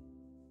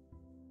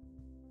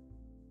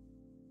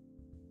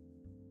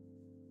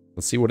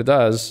 Let's see what it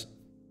does.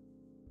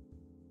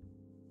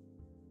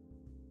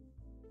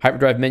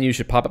 Hyperdrive menu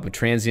should pop up a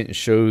transient and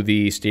show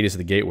the status of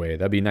the gateway.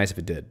 That'd be nice if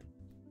it did.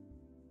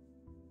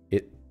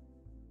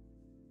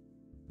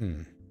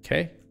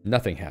 Okay,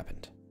 nothing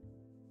happened.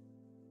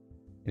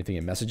 Anything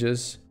in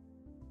messages?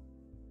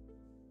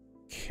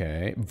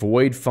 Okay,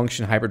 void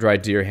function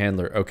hyperdrive dir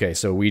handler. Okay,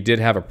 so we did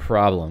have a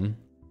problem.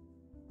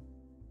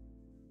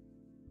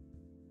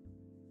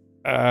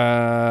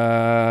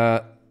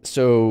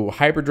 So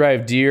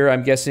hyperdrive dir,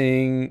 I'm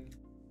guessing...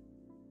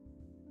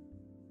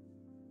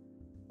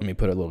 Let me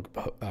put a little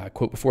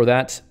quote before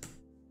that.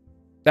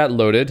 That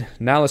loaded.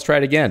 Now let's try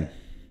it again.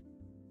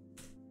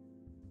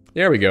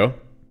 There we go.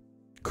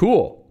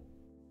 Cool.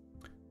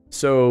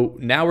 So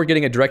now we're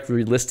getting a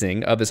directory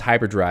listing of this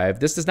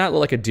hyperdrive. This does not look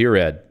like a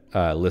dir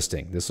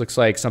listing. This looks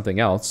like something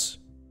else.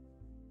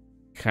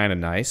 Kind of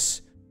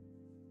nice.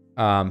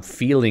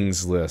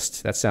 Feelings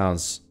list. That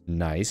sounds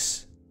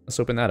nice.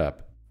 Let's open that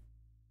up.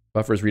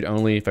 Buffers read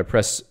only. If I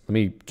press... Let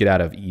me get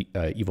out of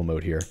evil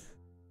mode here.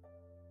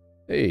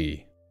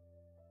 Hey.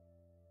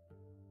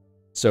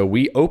 So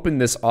we opened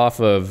this off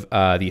of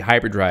the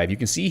hyperdrive. You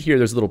can see here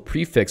there's a little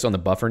prefix on the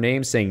buffer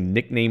name saying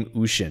nickname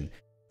Ushin.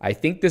 I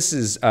think this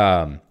is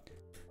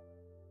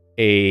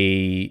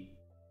a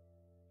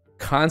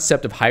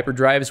concept of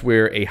hyperdrives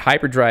where a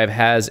hyperdrive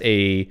has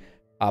a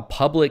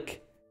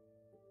public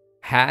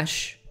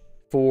hash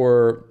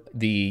for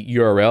the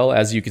URL.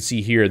 As you can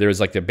see here, there's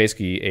like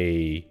basically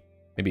a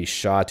maybe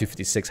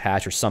SHA-256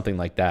 hash or something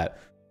like that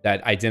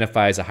that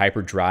identifies a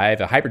hyperdrive.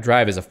 A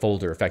hyperdrive is a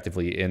folder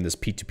effectively in this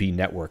P2P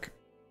network.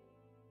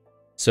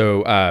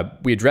 So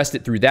we addressed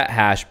it through that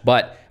hash,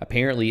 but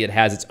apparently it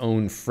has its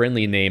own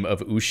friendly name of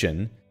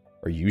Ushin,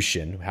 or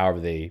Yushin, however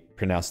they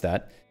pronounce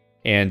that.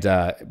 And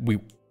we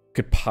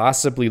could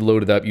possibly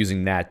load it up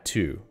using that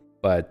too.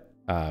 But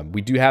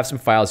we do have some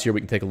files here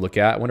we can take a look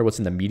at. I wonder what's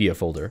in the media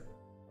folder.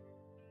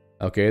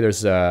 Okay,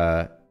 there's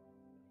a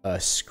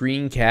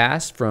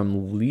screencast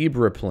from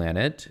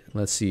LibraPlanet.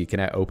 Let's see, can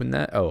I open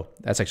that? Oh,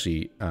 that's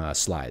actually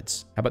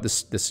slides. How about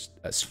this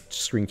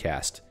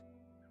screencast?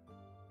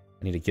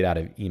 I need to get out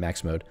of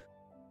Emacs mode.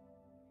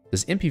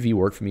 Does MPV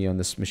work for me on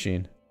this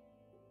machine?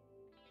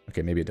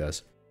 Okay, maybe it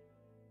does.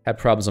 Had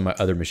problems on my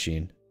other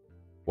machine.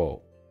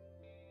 Whoa.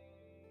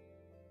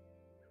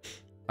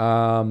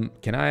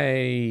 Can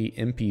I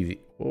MPV?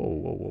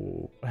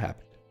 Whoa. What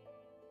happened?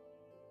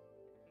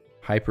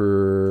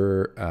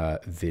 Hyper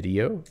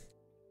video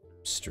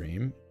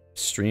stream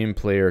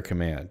player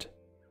command.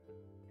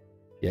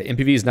 Yeah,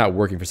 MPV is not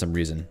working for some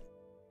reason.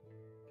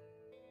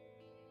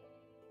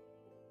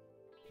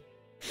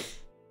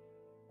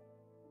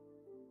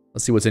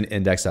 Let's see what's in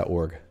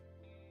index.org.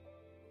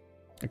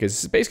 Okay,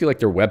 this is basically like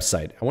their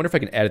website. I wonder if I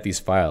can edit these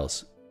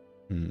files.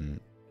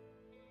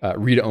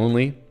 Read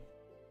only.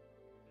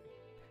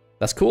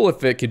 That's cool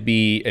if it could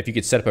be, if you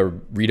could set up a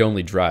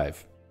read-only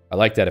drive. I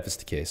like that if it's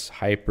the case.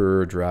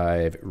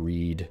 Hyperdrive,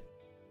 read,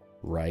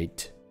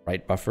 write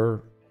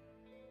buffer.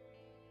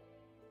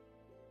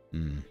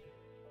 All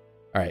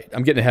right,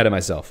 I'm getting ahead of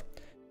myself.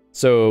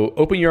 So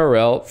open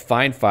URL,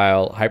 find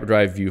file,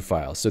 Hyperdrive view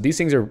file. So these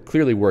things are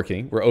clearly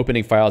working. We're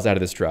opening files out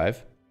of this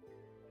drive.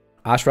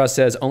 Ashra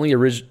says only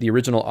the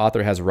original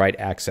author has write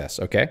access.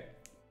 Okay.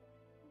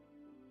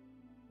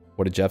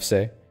 What did Jeff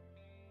say?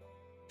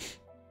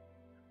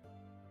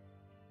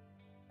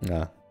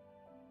 Nah.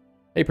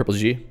 Hey, Purple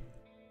G.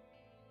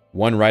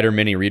 One writer,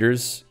 many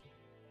readers.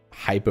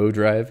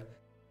 Hyperdrive.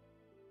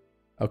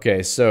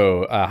 Okay,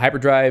 so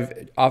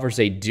Hyperdrive offers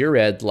a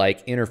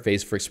Dired-like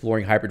interface for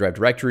exploring Hyperdrive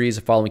directories.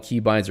 The following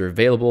keybinds are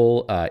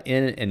available.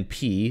 N and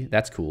P.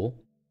 That's cool.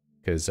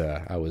 Because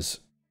I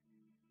was...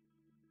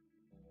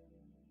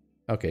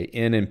 Okay,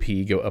 N and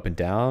P go up and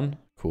down.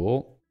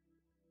 Cool.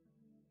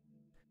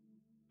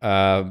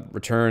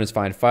 Return is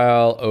find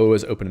file. O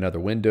is open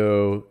another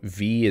window.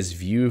 V is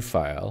view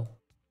file.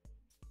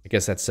 I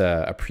guess that's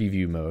a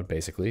preview mode,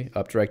 basically.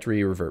 Up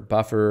directory, revert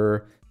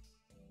buffer.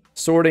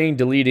 Sorting,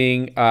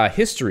 deleting.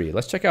 History.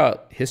 Let's check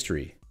out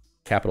history.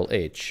 Capital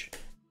H.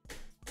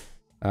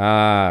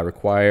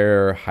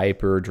 Require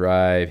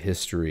hyperdrive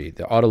history.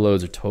 The auto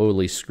loads are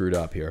totally screwed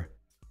up here.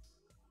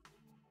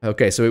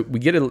 Okay, so we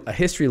get a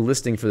history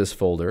listing for this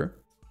folder.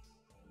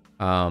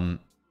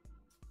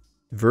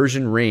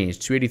 Version range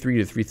 283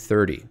 to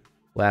 330.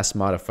 Last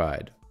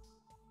modified.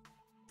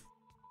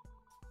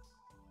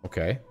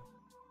 Okay.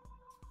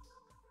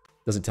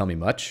 Doesn't tell me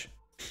much.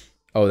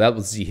 Oh, that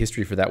was the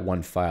history for that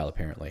one file,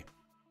 apparently.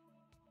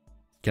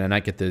 Can I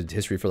not get the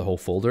history for the whole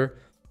folder?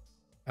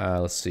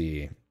 Let's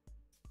see.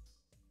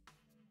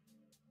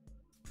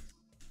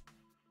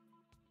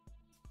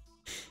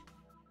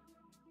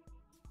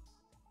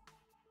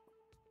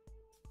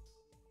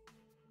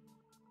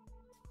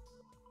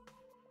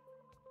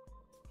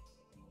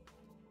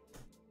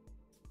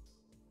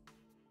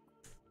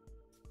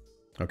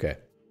 Okay.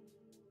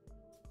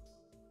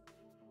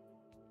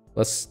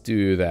 Let's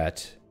do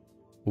that.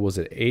 What was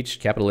it? H,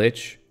 capital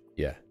H?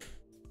 Yeah.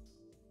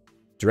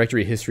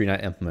 Directory history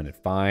not implemented.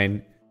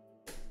 Fine.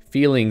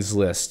 Feelings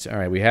list. All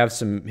right, we have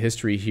some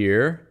history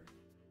here.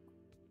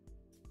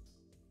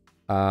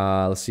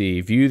 Let's see.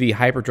 View the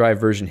Hyperdrive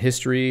version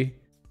history.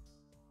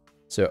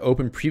 So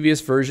open previous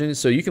versions.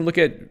 So you can look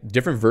at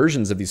different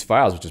versions of these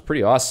files, which is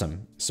pretty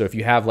awesome. So if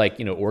you have like,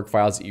 you know, org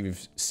files that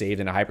you've saved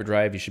in a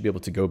Hyperdrive, you should be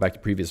able to go back to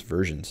previous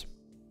versions.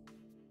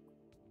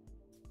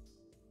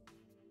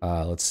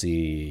 Let's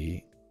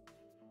see.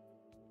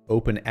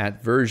 Open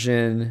at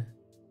version.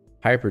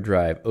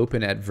 Hyperdrive.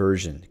 Open at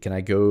version. Can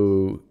I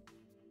go...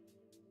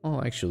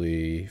 Oh,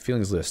 actually,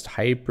 feelings list.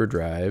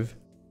 Hyperdrive.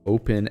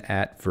 Open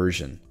at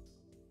version.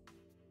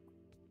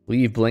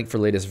 Leave blank for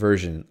latest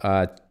version.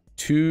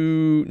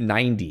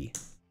 290.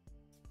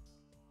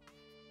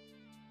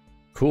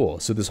 Cool.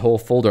 So this whole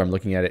folder, I'm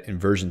looking at it in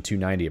version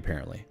 290,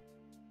 apparently.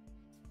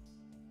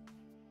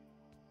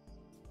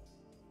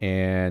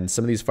 And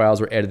some of these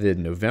files were edited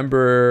in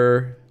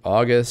November,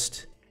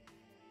 August.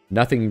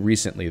 Nothing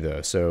recently,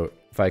 though. So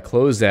if I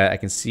close that, I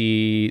can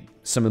see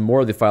some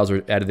more of the files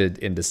were edited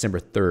in December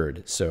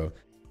 3rd. So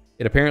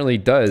it apparently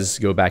does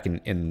go back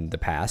in the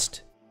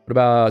past. What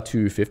about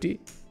 250?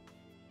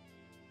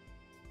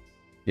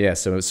 Yeah,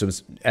 so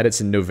it's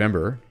edits in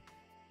November.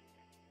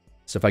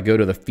 So if I go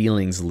to the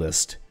feelings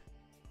list,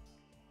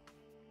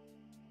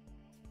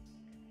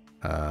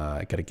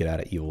 I gotta get out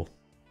of evil.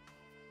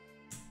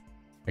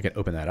 I can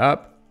open that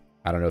up.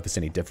 I don't know if it's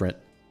any different.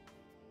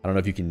 I don't know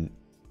if you can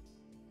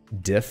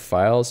diff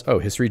files. Oh,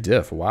 history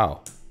diff.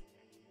 Wow.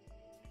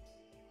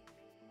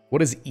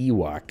 What is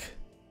Ewok?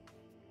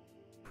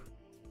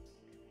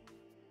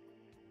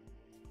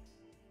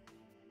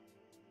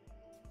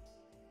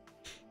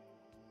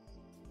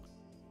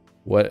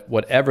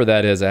 Whatever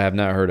that is, I have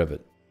not heard of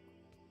it.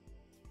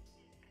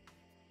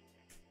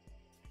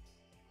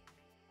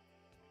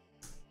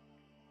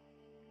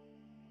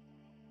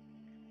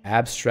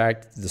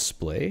 Abstract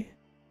display?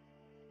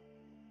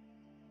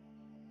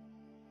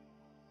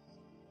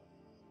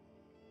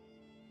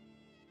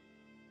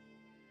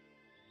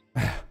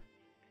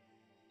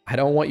 I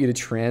don't want you to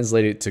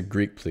translate it to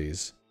Greek,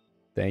 please.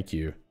 Thank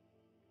you.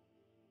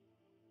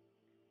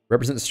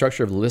 Represent the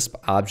structure of Lisp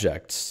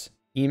objects.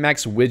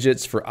 Emacs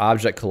widgets for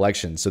object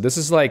collection. So this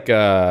is like,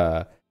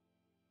 what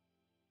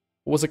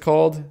was it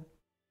called?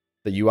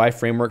 The UI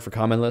framework for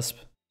Common Lisp?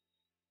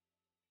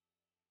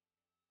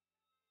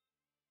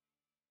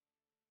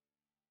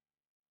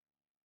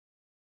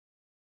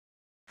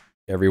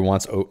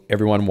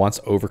 Everyone wants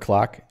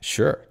overclock?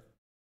 Sure.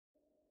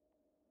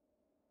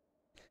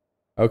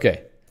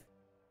 Okay.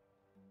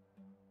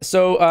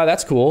 So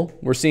that's cool.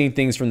 We're seeing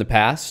things from the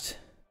past.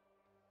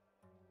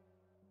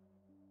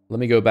 Let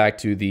me go back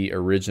to the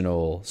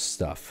original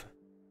stuff.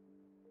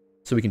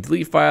 So we can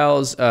delete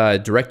files,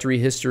 directory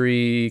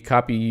history,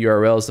 copy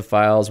URLs to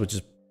files, which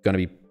is going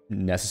to be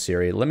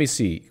necessary. Let me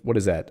see. What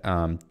is that?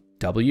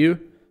 W?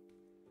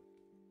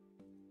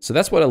 So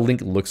that's what a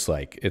link looks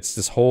like. It's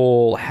this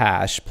whole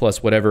hash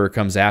plus whatever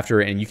comes after,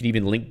 and you can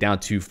even link down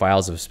to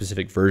files of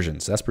specific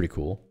versions. So that's pretty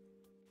cool.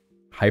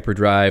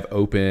 Hyperdrive,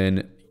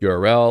 open,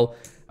 URL.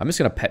 I'm just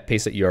going to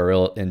paste that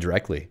URL in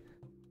directly.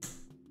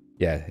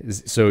 Yeah,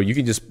 so you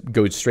can just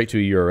go straight to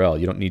a URL.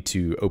 You don't need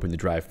to open the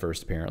drive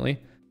first,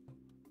 apparently.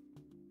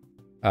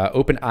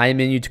 Open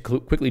iMenu to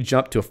quickly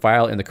jump to a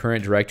file in the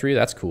current directory.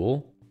 That's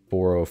cool.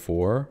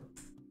 404.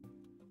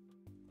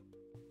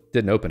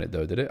 Didn't open it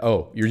though, did it?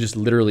 Oh, you're just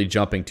literally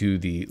jumping to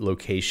the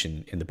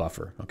location in the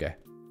buffer. Okay,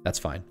 that's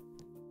fine.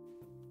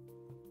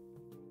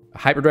 A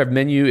Hyperdrive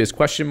menu is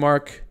question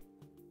mark.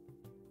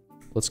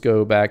 Let's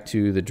go back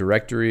to the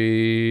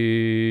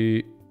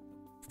directory.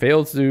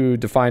 Failed to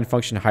define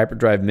function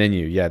Hyperdrive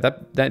menu. Yeah,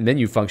 that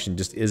menu function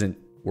just isn't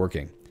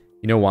working.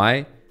 You know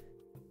why?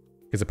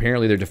 Because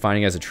apparently they're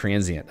defining it as a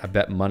transient. I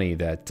bet money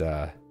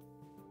that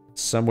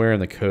somewhere in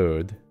the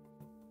code,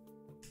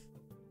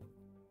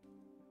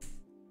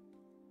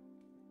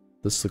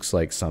 this looks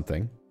like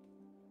something.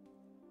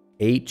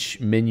 H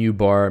menu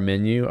bar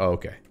menu. Oh,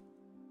 okay.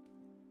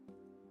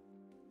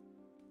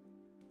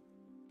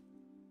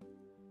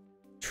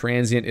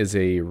 Transient is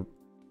a...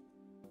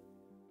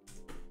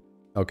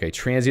 Okay,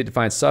 transient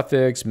defines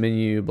suffix,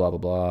 menu, blah, blah,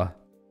 blah.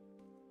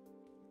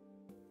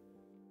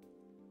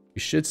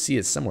 You should see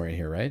it somewhere in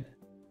here, right?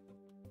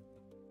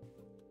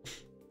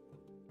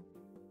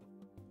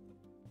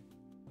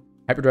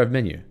 Hyperdrive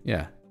menu,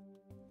 yeah.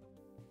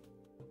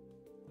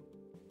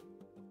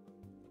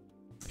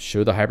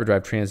 Show the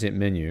Hyperdrive transient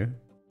menu.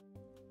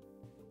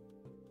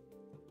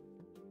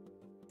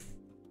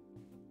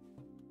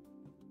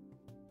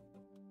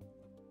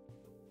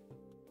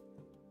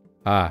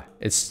 Ah,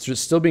 it's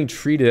just still being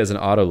treated as an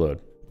autoload.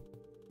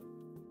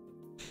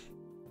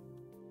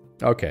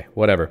 Okay,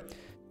 whatever.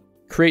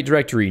 Create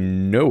directory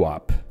no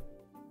op.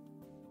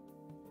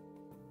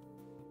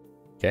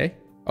 Okay.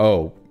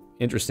 Oh,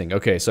 interesting.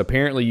 Okay, so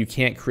apparently you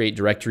can't create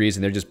directories,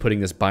 and they're just putting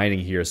this binding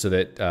here so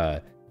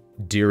that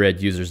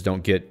DRED users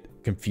don't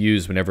get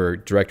confused whenever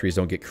directories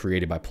don't get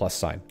created by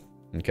 +.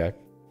 Okay.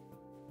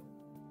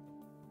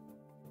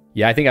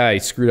 Yeah, I think I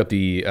screwed up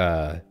the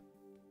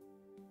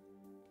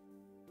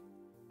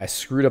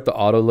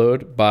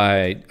autoload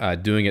by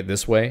doing it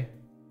this way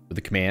with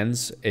the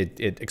commands. It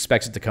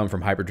expects it to come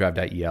from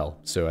Hyperdrive.el,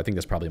 so I think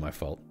that's probably my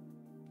fault.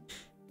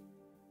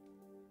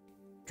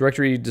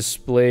 Directory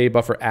display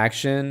buffer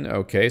action.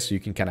 Okay, so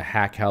you can kind of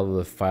hack how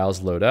the files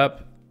load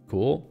up.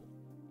 Cool.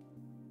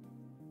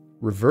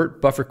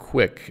 Revert buffer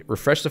quick.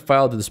 Refresh the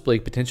file to display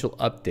potential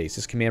updates.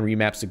 This command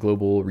remaps the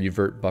global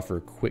revert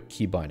buffer quick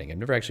key binding. I've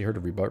never actually heard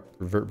of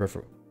revert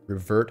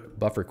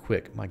buffer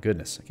quick. My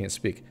goodness, I can't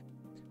speak.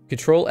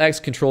 Control X,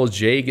 Control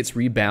J gets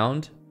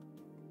rebound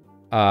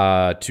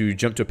to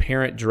jump to a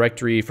parent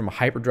directory from a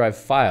Hyperdrive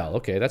file.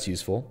 Okay, that's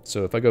useful.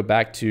 So if I go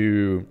back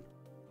to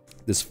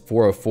this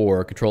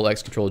 404, Control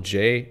X, Control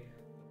J,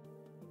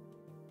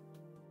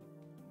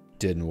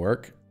 didn't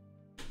work.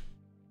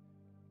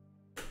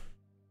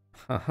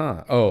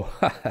 Oh,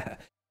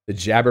 the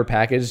Jabber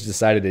package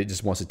decided it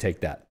just wants to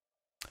take that.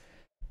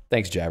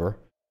 Thanks, Jabber.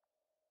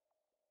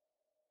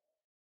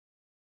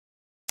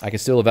 I can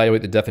still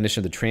evaluate the definition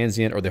of the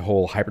transient or the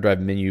whole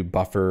Hyperdrive menu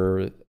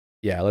buffer.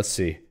 Yeah, let's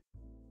see.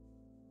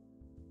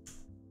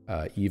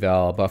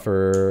 Eval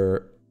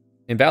buffer.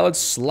 Invalid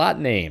slot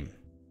name.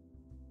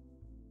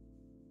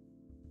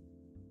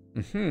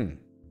 Things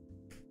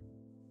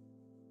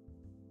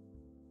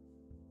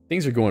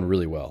are going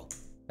really well,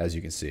 as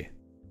you can see.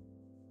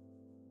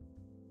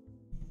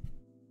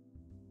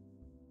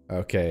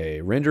 Okay,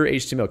 render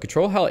HTML.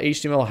 Control how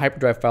HTML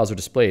Hyperdrive files are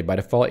displayed. By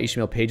default,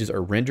 HTML pages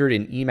are rendered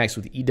in Emacs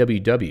with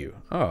EWW.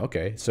 Oh,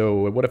 okay.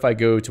 So what if I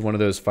go to one of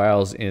those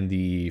files in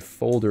the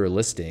folder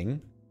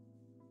listing?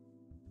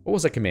 What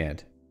was that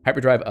command?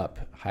 Hyperdrive up.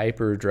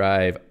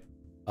 Hyperdrive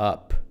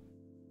up.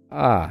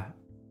 Ah.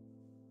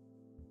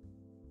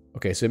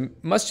 Okay, so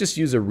it must just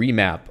use a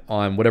remap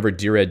on whatever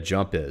DRED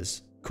jump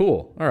is.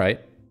 Cool. All right.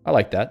 I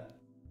like that.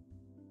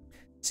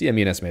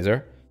 CMENS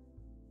Mazer.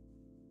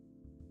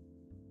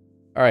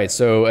 All right,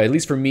 so at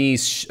least for me,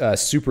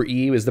 super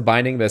E is the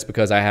binding. That's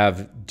because I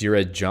have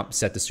DRED jump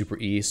set to super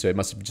E, so it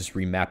must have just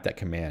remapped that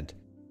command.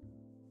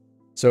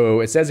 So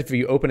it says if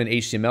you open an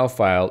HTML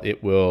file,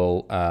 it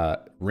will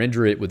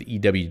render it with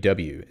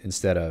EWW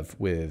instead of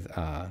with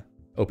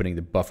opening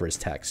the buffer as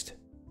text.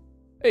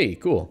 Hey,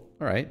 cool.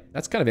 All right,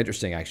 that's kind of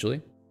interesting,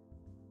 actually.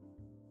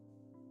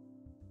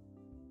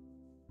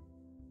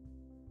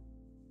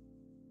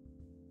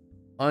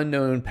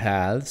 Unknown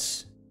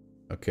paths.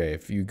 Okay,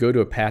 if you go to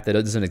a path that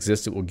doesn't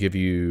exist, it will give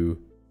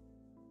you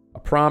a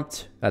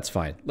prompt. That's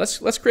fine.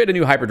 Let's create a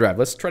new hyperdrive.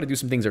 Let's try to do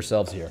some things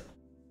ourselves here.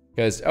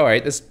 Because, all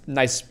right, it's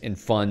nice and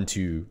fun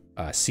to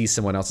see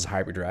someone else's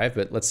hyperdrive,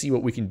 but let's see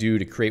what we can do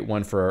to create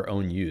one for our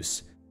own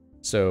use.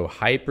 So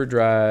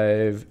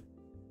hyperdrive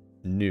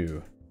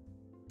new.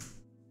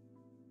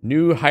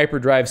 New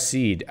hyperdrive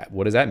seed.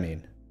 What does that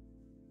mean?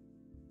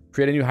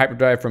 Create a new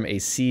hyperdrive from a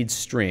seed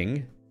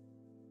string.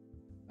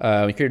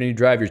 When you create a new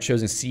drive, your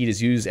chosen seed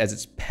is used as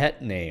its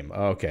pet name.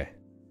 Okay.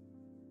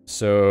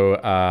 So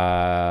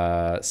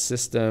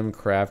system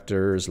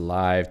crafters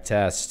live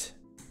test.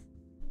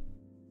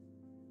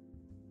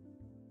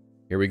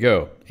 Here we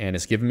go. And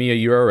it's giving me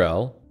a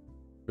URL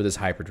for this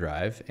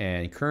hyperdrive,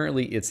 and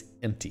currently it's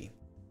empty.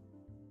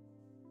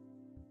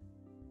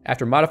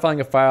 After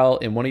modifying a file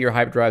in one of your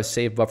hyperdrives,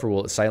 save buffer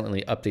will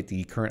silently update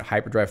the current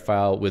hyperdrive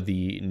file with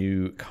the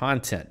new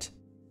content.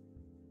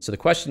 So the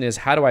question is,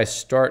 how do I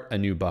start a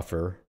new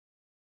buffer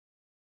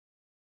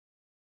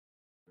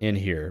in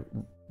here?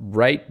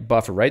 Write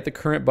buffer. Write the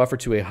current buffer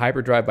to a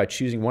hyperdrive by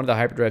choosing one of the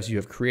hyperdrives you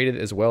have created,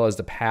 as well as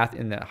the path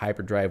in that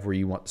hyperdrive where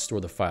you want to store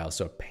the file.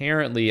 So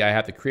apparently I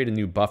have to create a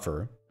new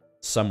buffer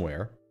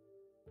somewhere.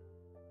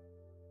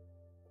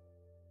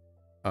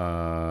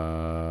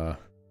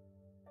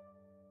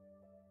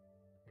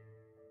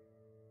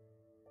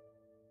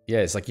 Yeah,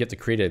 it's like you have to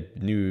create a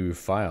new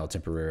file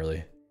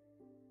temporarily.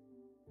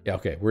 Yeah,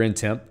 okay, we're in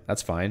temp.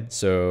 That's fine.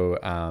 So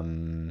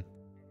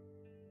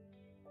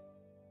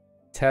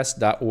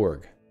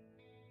test.org.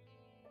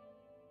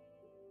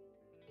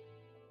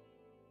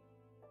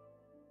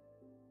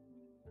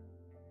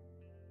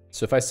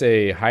 So if I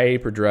say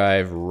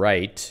hyperdrive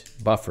write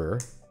buffer,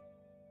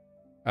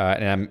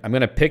 and I'm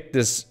going to pick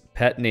this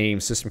pet name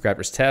system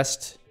crafters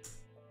test.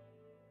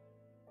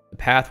 The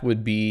path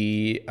would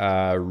be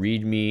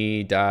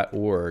readme.org.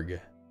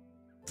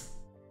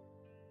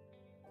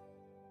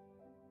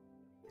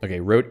 Okay,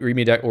 wrote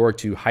readme.org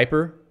to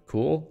hyper.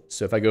 Cool.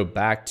 So if I go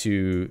back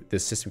to the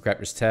system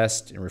crafters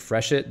test and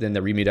refresh it, then the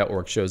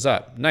readme.org shows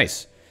up.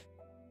 Nice.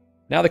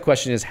 Now the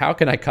question is, how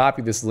can I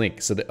copy this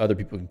link so that other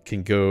people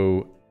can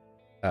go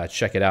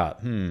check it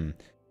out?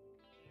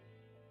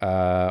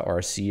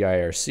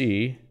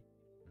 IRC.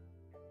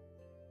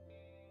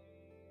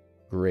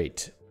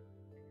 Great.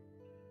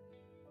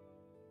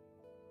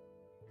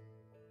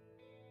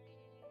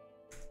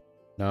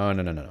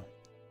 No.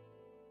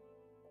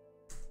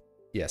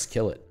 Yes,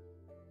 kill it.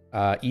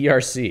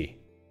 ERC.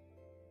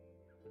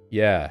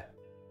 Yeah.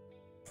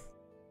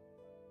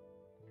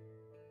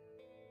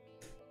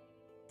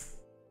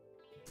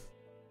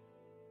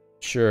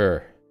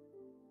 Sure.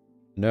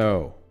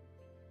 No.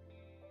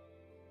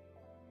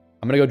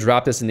 I'm going to go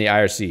drop this in the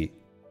IRC.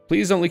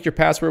 Please don't leak your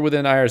password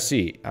within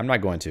IRC. I'm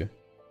not going to.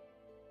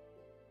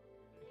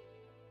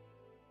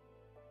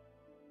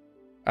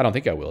 I don't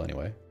think I will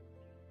anyway.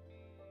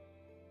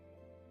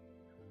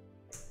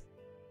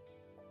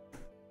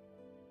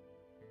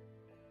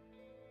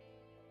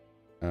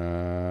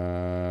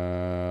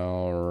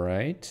 All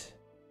right.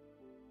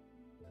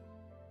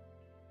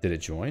 Did it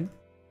join?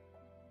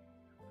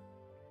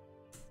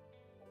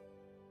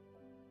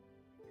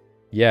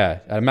 Yeah,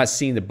 I'm not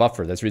seeing the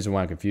buffer. That's the reason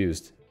why I'm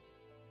confused.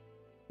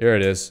 There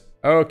it is.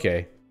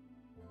 Okay.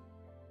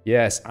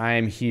 Yes,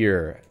 I'm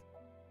here.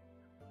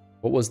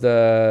 What was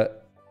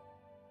the...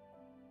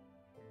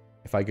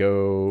 If I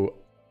go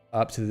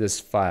up to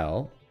this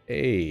file,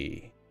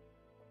 A.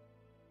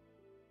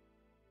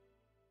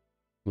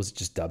 Was it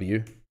just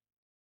W?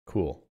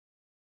 Cool.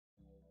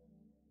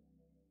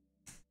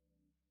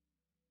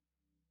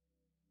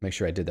 Make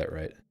sure I did that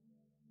right.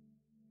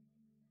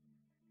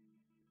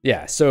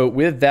 Yeah, so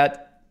with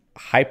that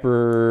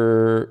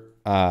hyper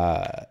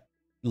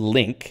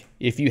link,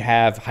 if you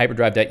have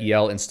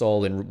Hyperdrive.el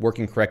installed and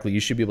working correctly, you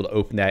should be able to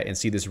open that and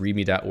see this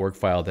readme.org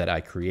file that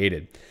I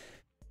created.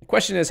 The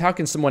question is, how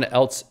can someone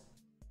else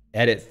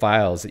edit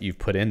files that you've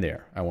put in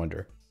there, I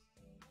wonder?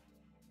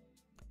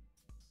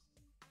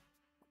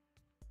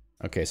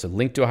 Okay, so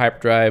link to a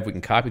hyperdrive. We can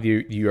copy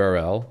the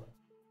URL.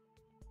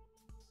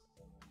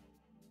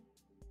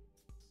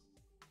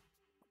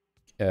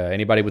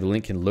 Anybody with a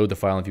link can load the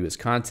file and view its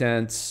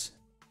contents.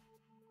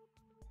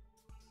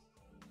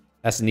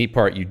 That's the neat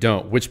part. You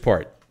don't. Which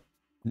part?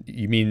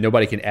 You mean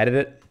nobody can edit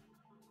it?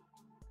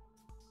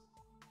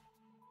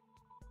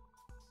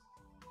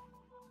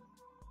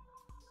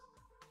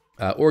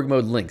 Org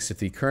mode links. If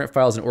the current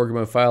file is an org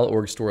mode file,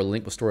 org store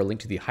link will store a link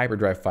to the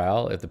hyperdrive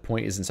file. If the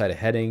point is inside a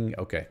heading,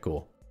 okay,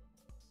 cool.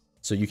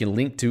 So you can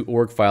link to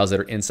org files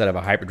that are inside of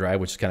a hyperdrive,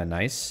 which is kind of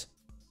nice.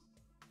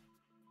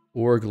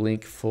 Org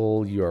link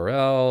full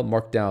URL,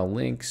 markdown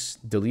links,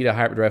 delete a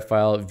hyperdrive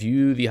file,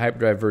 view the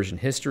hyperdrive version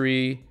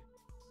history,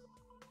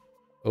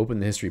 open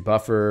the history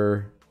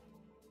buffer,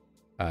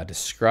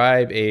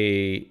 describe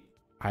a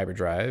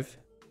hyperdrive.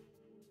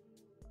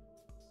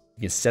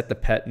 You can set the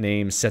pet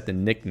name, set the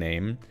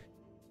nickname.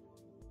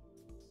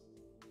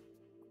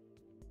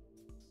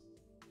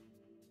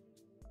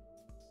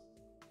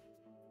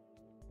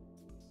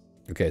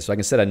 Okay, so I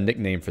can set a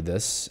nickname for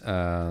this.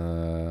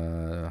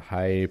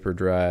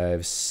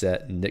 Hyperdrive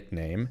set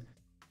nickname.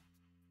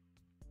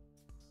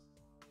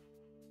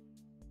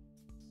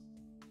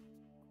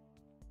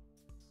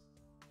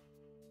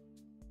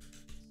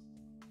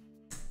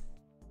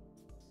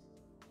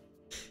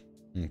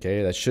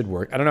 Okay, that should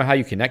work. I don't know how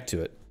you connect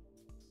to it.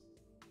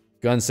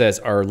 Gun says,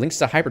 are links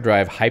to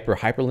Hyperdrive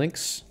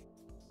hyperlinks?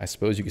 I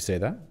suppose you could say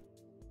that.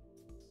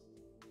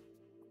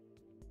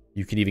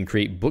 You can even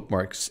create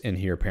bookmarks in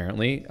here,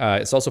 apparently.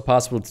 It's also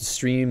possible to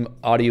stream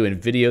audio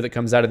and video that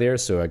comes out of there.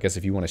 So I guess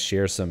if you want to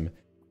share some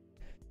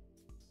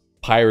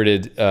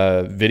pirated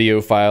video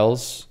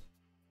files,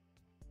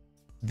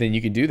 then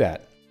you can do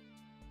that.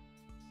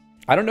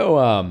 I don't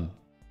know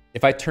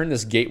if I turn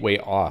this gateway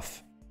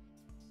off,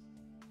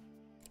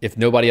 if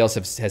nobody else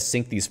has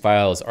synced these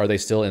files, are they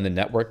still in the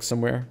network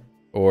somewhere?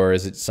 Or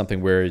is it something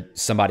where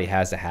somebody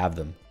has to have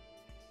them?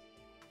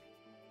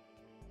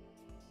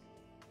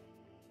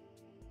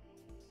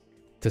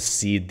 To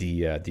seed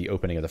the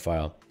opening of the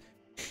file.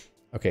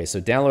 Okay, so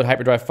download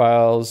Hyperdrive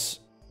files.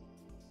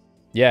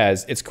 Yeah,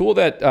 it's cool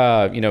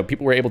that you know,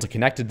 people were able to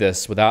connect to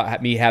this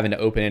without me having to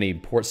open any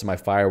ports to my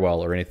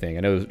firewall or anything.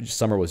 I know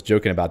Summer was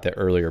joking about that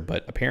earlier,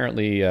 but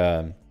apparently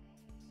it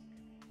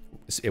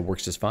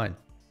works just fine.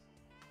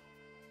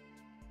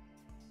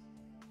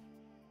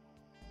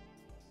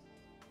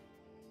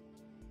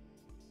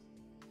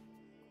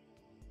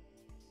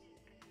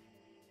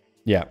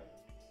 Yeah.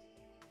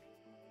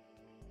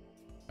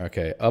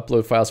 Okay,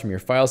 upload files from your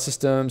file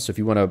system. So if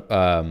you want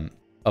to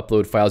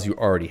upload files you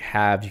already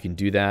have, you can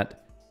do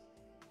that.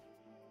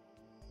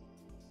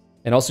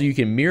 And also you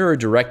can mirror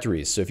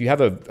directories. So if you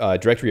have a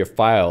directory of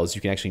files, you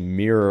can actually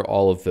mirror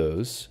all of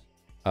those.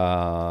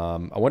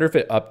 I wonder if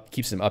it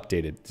keeps them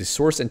updated. The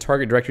source and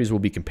target directories will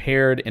be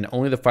compared, and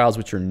only the files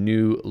which are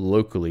new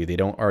locally, they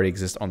don't already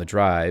exist on the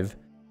drive,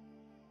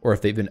 or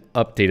if they've been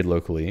updated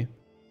locally,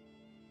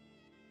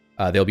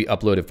 they'll be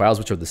uploaded. Files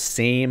which are the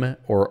same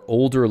or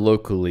older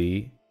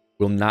locally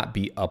will not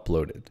be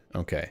uploaded.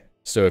 Okay,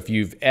 so if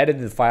you've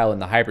edited the file in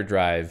the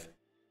hyperdrive,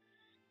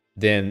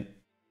 then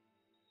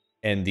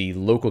and the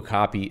local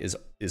copy is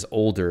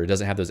older, it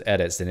doesn't have those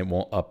edits, then it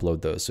won't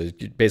upload those. So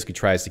it basically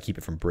tries to keep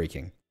it from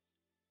breaking.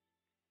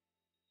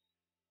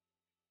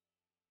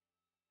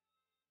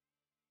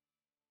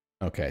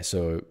 Okay,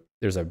 so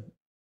there's a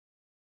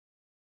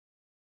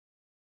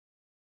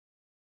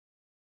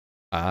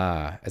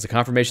as a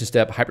confirmation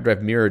step,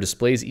 Hyperdrive Mirror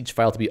displays each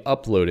file to be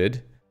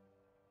uploaded.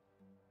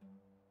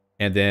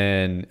 And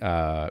then,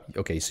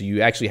 okay, so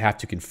you actually have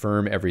to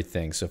confirm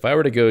everything. So if I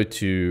were to go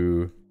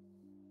to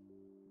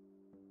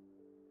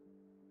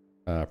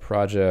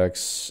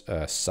projects,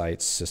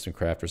 sites,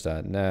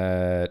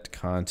 systemcrafters.net,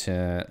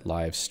 content,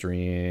 live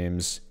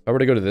streams. If I were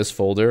to go to this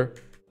folder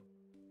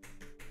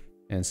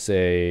and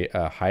say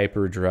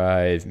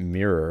Hyperdrive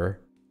Mirror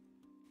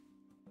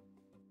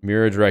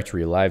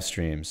directory, live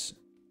streams.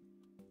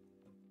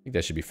 I think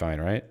that should be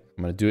fine, right?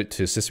 I'm going to do it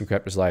to System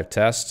Crafters Live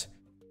Test.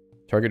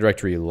 Target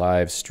directory,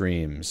 live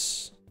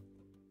streams.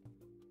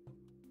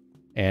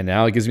 And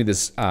now it gives me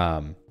this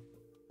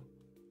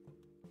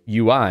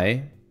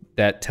UI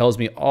that tells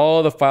me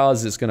all the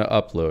files it's going to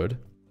upload.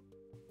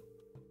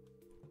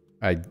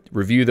 I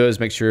review those,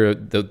 make sure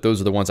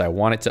those are the ones I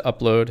want it to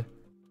upload. I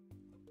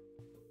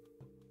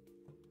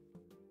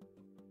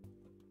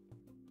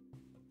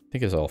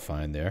think it's all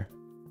fine there.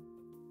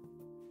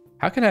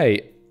 How can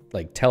I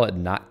like tell it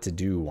not to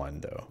do one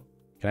though?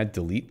 Can I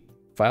delete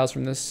files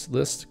from this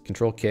list?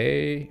 Control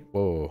K.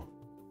 Whoa.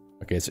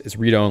 Okay, it's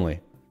read only.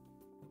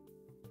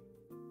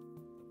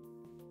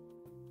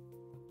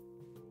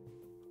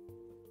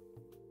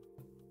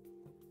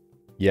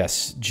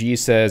 Yes, G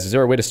says, is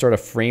there a way to start a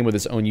frame with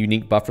its own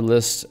unique buffer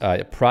list?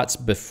 Prot's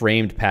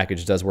beframed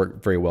package does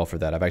work very well for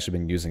that. I've actually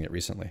been using it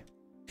recently.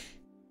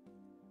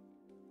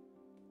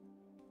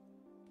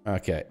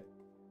 Okay.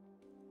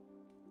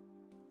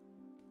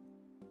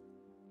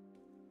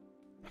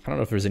 I don't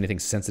know if there's anything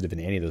sensitive in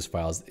any of those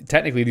files.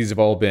 Technically, these have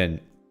all been...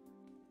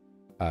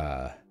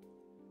 yeah,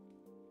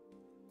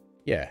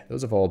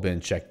 those have all been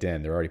checked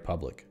in. They're already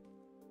public.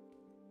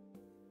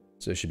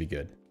 So it should be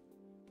good.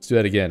 Let's do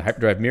that again.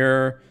 Hyperdrive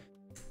Mirror,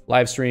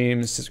 live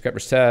streams, System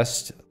Crafters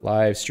Test,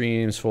 live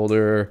streams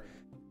folder.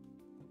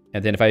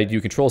 And then if I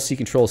do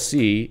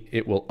Control-C,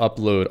 it will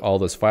upload all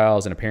those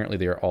files, and apparently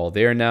they are all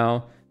there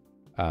now.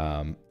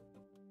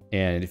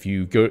 And if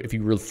you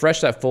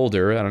refresh that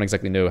folder, I don't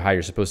exactly know how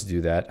you're supposed to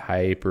do that.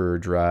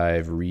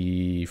 Hyperdrive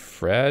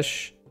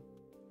refresh.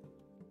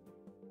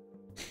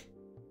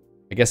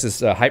 I guess it's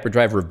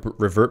Hyperdrive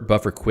revert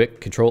buffer quick,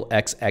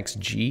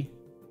 Control-XXG.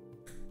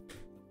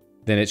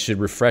 Then it should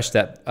refresh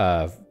that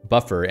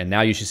buffer, and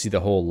now you should see the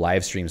whole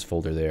live streams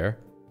folder there.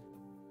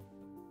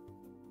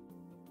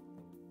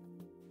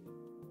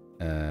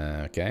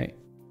 Okay.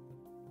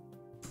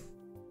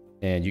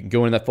 And you can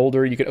go in that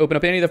folder, you can open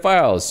up any of the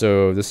files.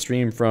 So this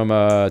stream from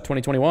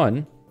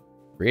 2021,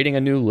 creating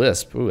a new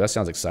Lisp. Ooh, that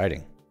sounds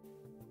exciting.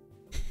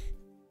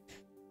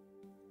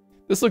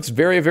 This looks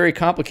very, very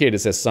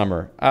complicated, says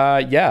Summer.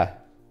 Yeah.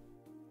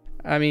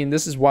 I mean,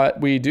 this is what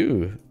we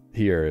do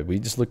here. We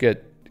just look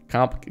at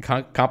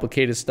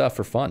complicated stuff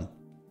for fun.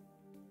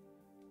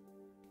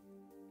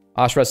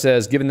 Ashra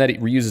says, given that it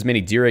reuses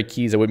many DRA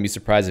keys, I wouldn't be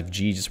surprised if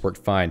G just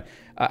worked fine.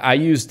 I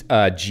used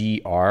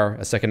GR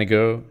a second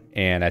ago,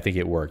 and I think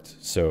it worked.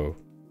 So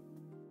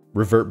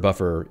revert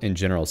buffer in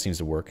general seems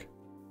to work.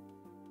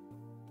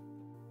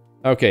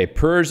 Okay,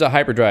 purge the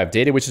hyperdrive.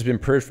 Data which has been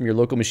purged from your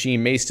local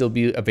machine may still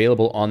be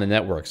available on the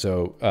network.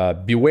 So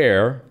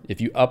beware, if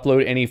you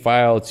upload any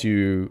file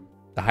to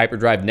the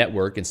hyperdrive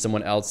network and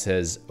someone else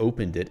has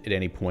opened it at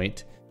any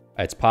point,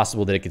 it's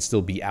possible that it could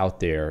still be out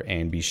there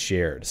and be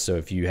shared. So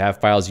if you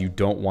have files you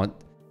don't want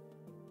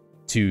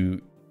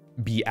to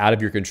be out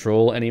of your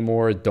control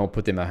anymore, don't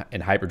put them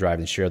in hyperdrive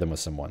and share them with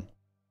someone.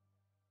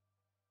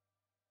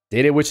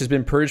 Data which has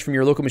been purged from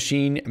your local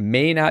machine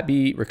may not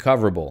be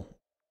recoverable.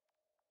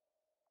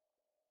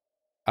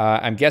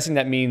 I'm guessing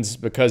that means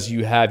because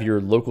you have your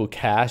local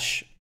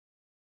cache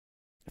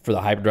for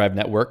the hyperdrive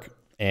network,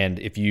 and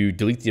if you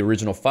delete the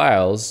original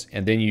files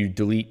and then you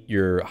delete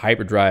your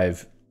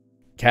hyperdrive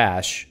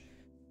cache,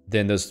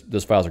 then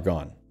those files are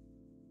gone.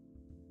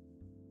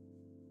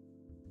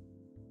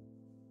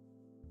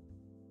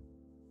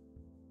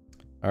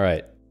 All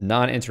right,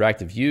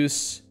 non-interactive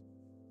use.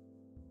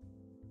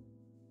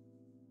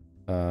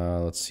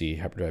 Let's see,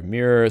 hyperdrive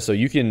mirror. So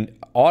you can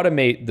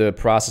automate the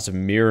process of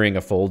mirroring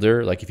a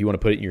folder. Like if you want to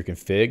put it in your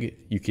config,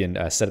 you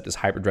can set up this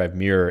hyperdrive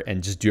mirror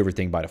and just do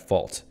everything by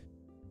default.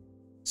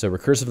 So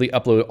recursively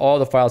upload all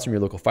the files from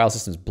your local file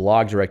system's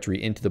blog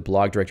directory into the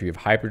blog directory of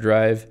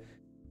hyperdrive.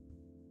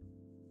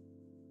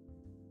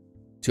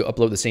 To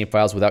upload the same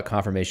files without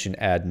confirmation,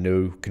 add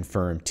no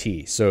confirm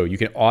T. So you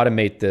can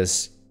automate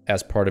this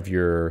as part of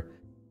your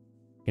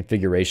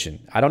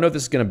configuration. I don't know if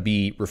this is going to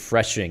be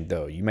refreshing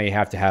though. You may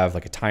have to have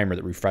like a timer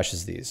that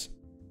refreshes these.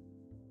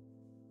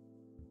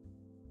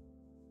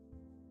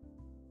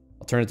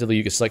 Alternatively,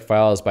 you can select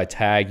files by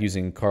tag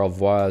using Carl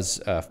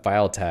Voi's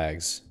file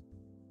tags.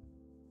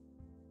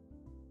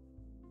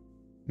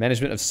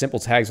 Management of simple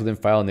tags within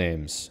file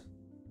names.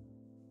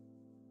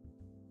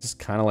 This is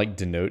kind of like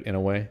denote in a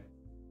way.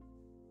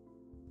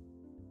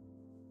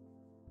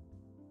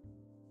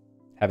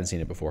 Haven't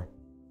seen it before.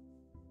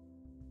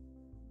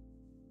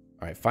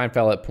 All right, find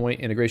file at point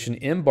integration,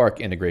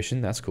 embark integration,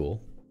 that's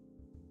cool.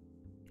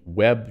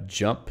 Web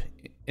jump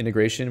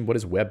integration, what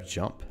is web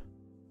jump?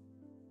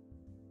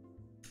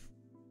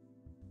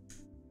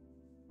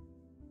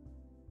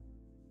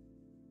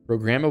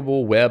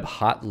 Programmable web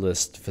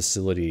hotlist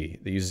facility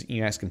that uses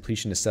Emacs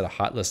completion to set a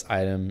hotlist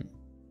item.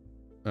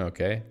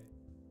 Okay.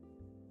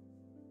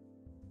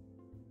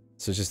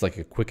 So it's just like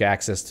a quick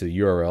access to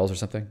URLs or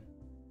something?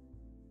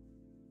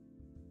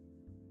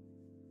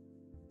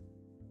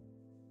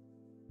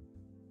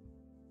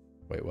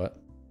 Wait,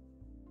 what?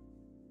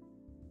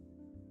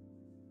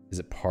 Is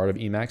it part of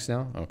Emacs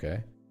now?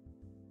 Okay.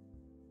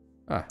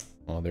 Ah,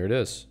 well, there it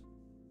is.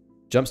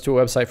 Jumps to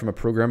a website from a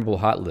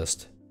programmable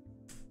hotlist.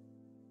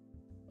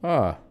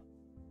 Ah,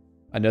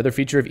 another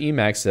feature of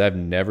Emacs that I've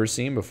never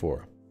seen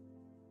before.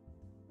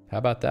 How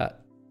about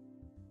that?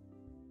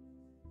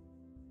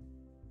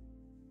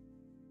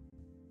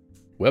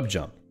 Web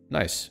jump,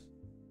 nice.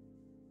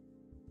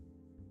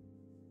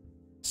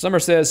 Summer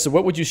says, so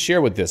what would you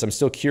share with this? I'm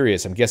still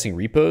curious. I'm guessing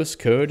repos,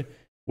 code.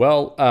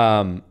 Well,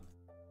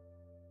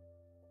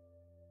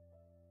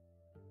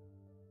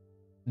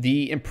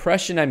 the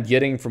impression I'm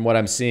getting from what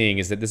I'm seeing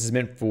is that this is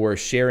meant for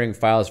sharing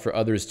files for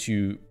others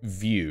to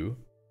view,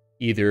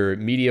 either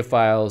media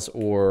files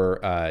or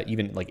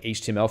even like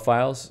HTML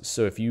files.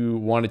 So if you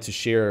wanted to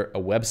share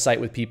a website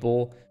with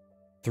people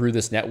through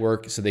this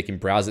network so they can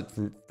browse it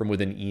from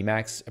within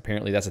Emacs,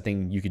 apparently that's a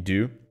thing you could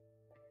do.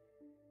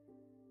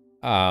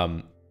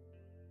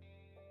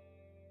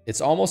 It's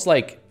almost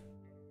like,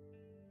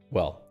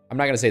 well, I'm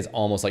not going to say it's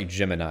almost like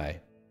Gemini,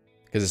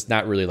 because it's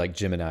not really like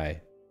Gemini.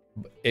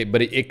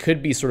 But it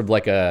could be sort of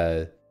like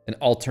an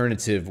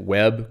alternative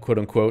web, quote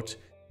unquote,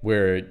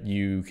 where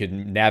you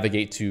can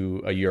navigate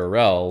to a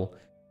URL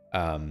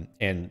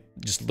and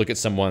just look at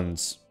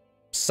someone's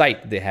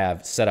site they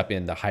have set up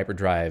in the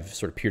Hyperdrive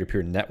sort of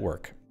peer-to-peer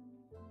network.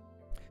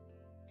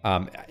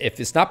 If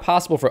it's not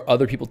possible for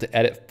other people to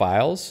edit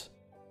files,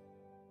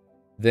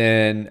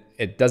 then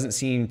it doesn't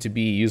seem to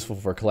be useful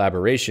for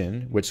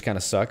collaboration, which kind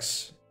of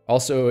sucks.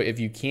 Also, if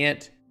you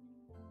can't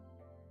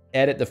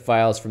edit the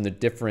files from the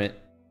different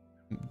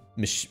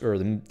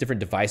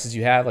devices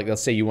you have, like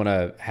let's say you want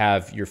to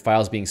have your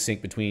files being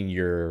synced between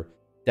your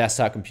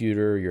desktop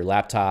computer, your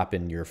laptop,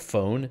 and your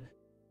phone.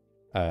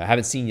 I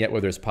haven't seen yet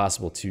whether it's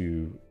possible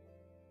to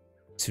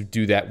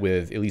do that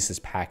with at least this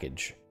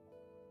package.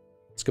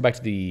 Let's go back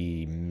to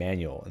the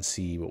manual and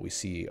see what we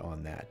see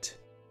on that.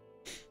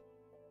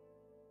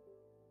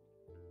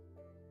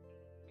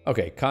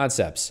 Okay,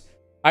 concepts.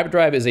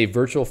 Hyperdrive is a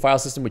virtual file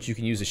system which you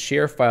can use to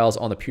share files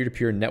on the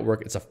peer-to-peer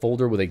network. It's a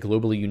folder with a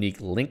globally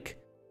unique link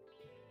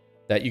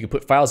that you can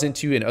put files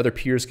into, and other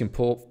peers can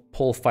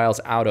pull files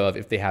out of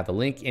if they have the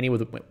link. Anyone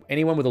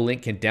with a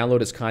link can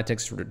download its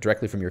contents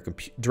directly from your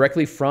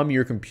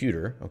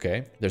computer.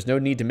 Okay, there's no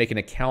need to make an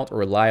account or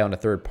rely on a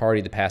third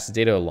party to pass the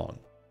data along.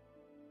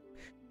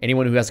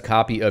 Anyone who has a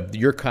copy of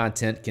your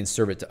content can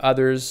serve it to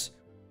others,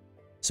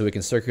 so it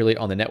can circulate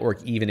on the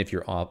network even if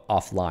you're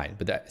offline.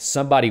 But that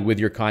somebody with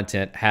your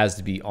content has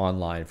to be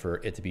online for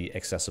it to be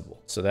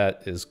accessible. So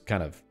that is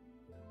kind of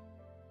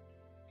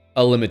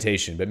a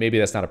limitation, but maybe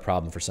that's not a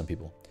problem for some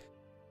people.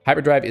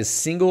 Hyperdrive is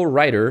single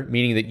writer,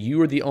 meaning that you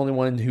are the only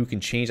one who can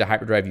change a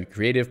hyperdrive you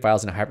created.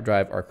 Files in a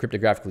hyperdrive are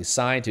cryptographically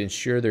signed to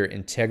ensure their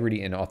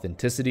integrity and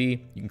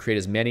authenticity. You can create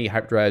as many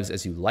hyperdrives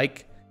as you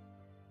like.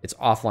 It's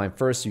offline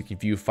first, so you can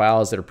view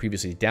files that are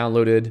previously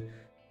downloaded.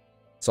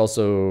 It's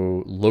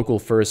also local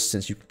first,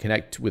 since you can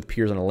connect with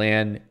peers on a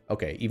LAN.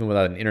 Okay, even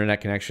without an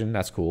internet connection,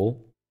 that's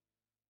cool.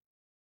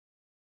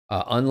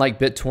 Unlike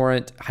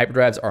BitTorrent,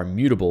 hyperdrives are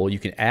mutable. You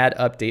can add,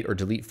 update, or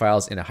delete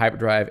files in a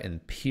hyperdrive,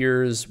 and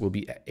peers will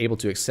be able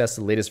to access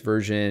the latest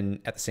version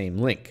at the same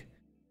link.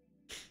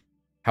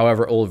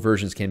 However, old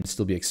versions can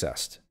still be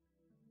accessed.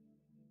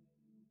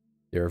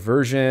 They're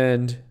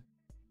versioned.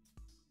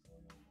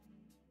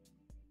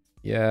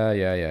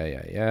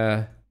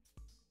 Yeah.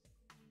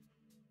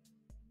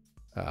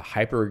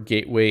 Hyper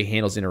Gateway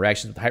handles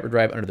interactions with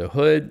hyperdrive under the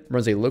hood.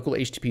 Runs a local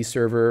HTTP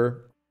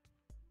server.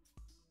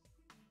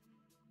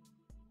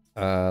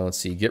 Let's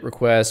see, get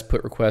requests,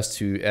 put requests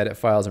to edit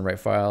files and write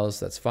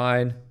files. That's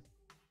fine.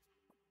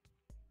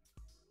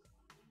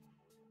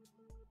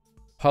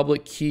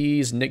 Public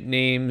keys,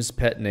 nicknames,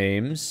 pet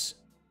names.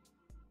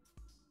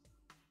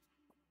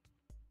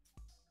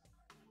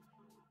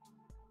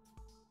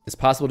 It's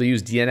possible to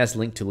use DNS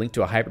link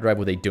to a hyperdrive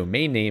with a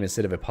domain name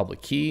instead of a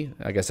public key.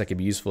 I guess that could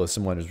be useful if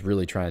someone is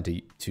really trying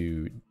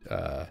to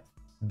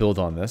build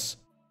on this.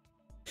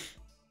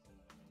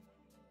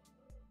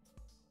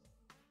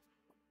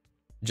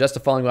 Just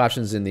the following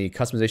options in the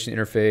customization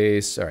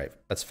interface. All right,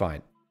 that's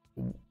fine.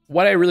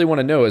 What I really want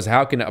to know is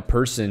how can a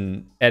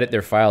person edit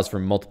their files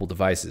from multiple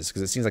devices?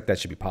 Because it seems like that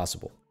should be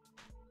possible.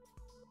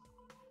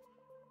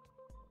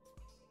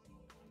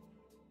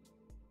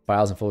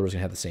 Files and folders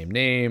can have the same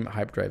name.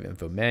 Hyperdrive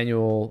info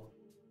manual.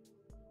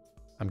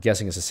 I'm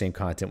guessing it's the same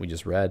content we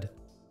just read.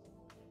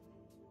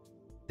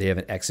 They have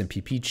an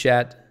XMPP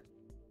chat.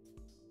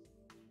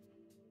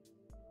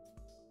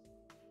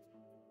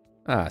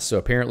 So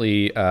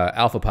apparently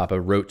Alpha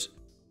Papa wrote,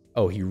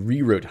 he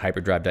rewrote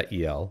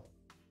Hyperdrive.el.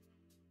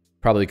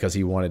 Probably because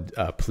he wanted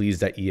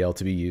please.el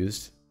to be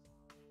used.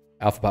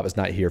 Alpha Papa's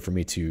not here for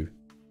me to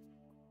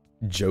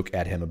joke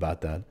at him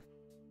about that.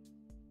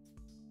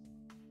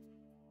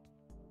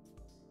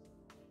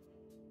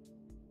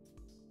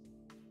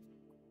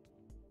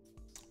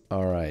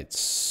 All right,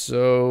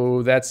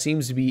 so that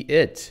seems to be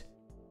it.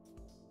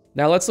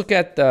 Now let's look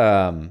at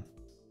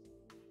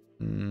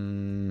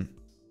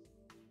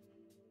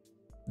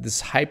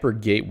this Hyper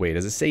Gateway.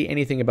 Does it say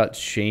anything about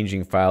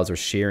changing files or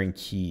sharing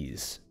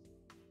keys?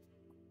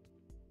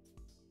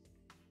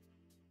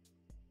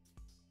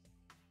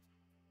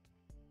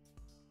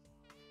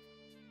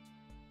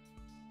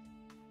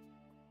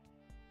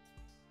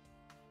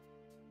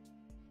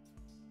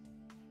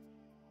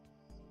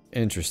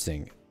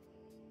 Interesting.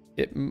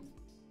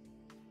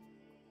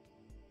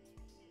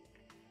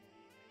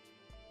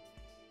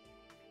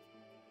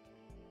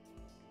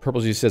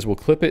 Purple G says, we'll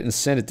clip it and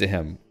send it to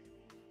him.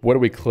 What are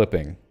we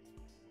clipping?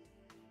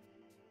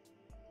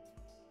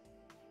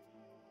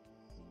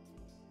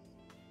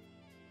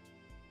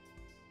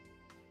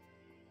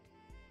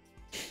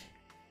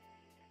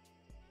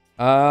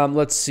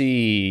 Let's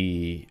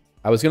see.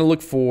 I was going to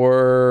look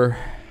for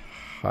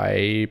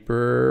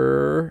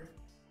hyper.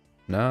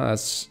 No,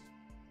 that's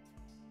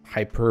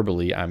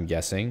hyperbole, I'm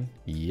guessing.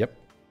 Yep.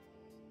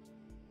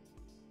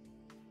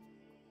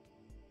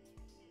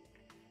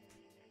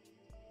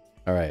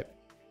 All right.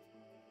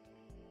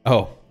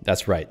 Oh,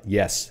 that's right.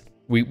 Yes.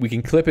 We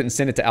can clip it and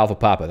send it to Alpha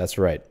Papa. That's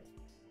right.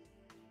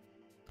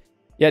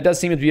 Yeah, it does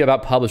seem to be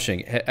about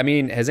publishing. I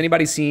mean, has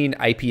anybody seen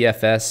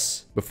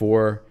IPFS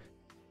before?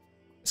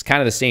 It's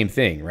kind of the same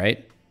thing,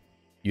 right?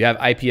 You have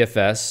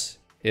IPFS.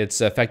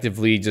 It's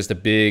effectively just a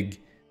big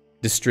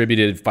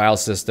distributed file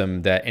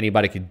system that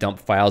anybody could dump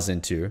files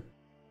into.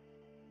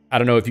 I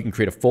don't know if you can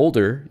create a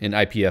folder in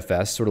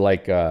IPFS, sort of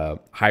like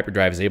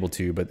Hyperdrive is able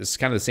to, but it's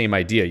kind of the same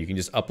idea. You can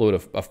just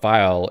upload a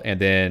file and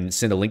then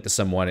send a link to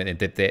someone,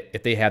 and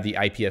if they have the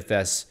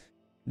IPFS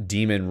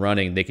daemon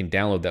running, they can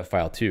download that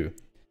file too.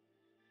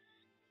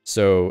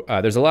 So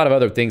there's a lot of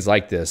other things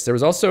like this. There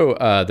was also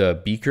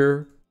the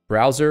Beaker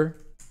browser.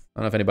 I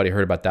don't know if anybody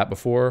heard about that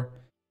before.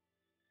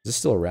 Is this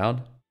still around?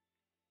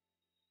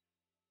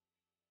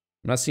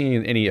 I'm not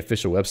seeing any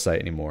official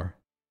website anymore.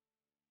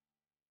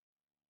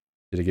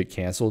 Did it get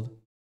canceled?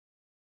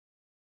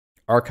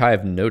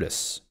 Archive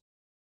notice.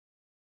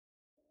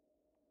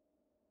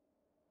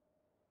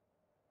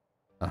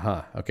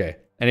 Okay.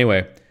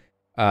 Anyway,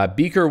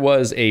 Beaker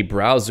was a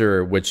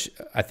browser which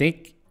I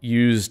think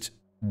used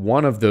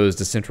one of those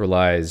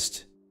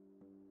decentralized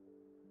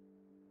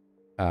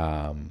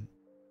file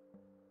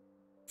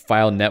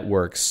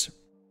networks.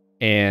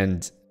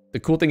 And the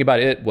cool thing about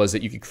it was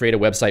that you could create a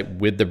website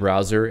with the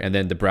browser, and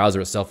then the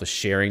browser itself is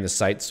sharing the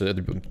site so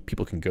other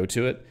people can go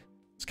to it.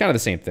 It's kind of the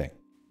same thing.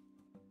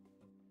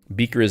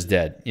 Beaker is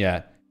dead.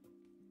 Yeah.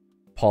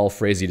 Paul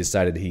Frazee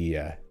decided he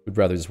would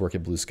rather just work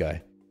at Blue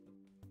Sky.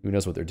 Who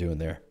knows what they're doing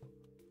there?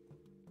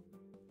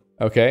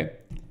 Okay.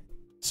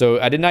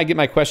 So I did not get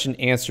my question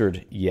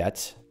answered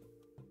yet.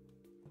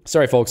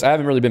 Sorry, folks. I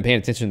haven't really been paying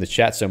attention to the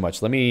chat so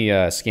much. Let me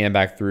scan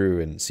back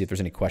through and see if there's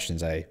any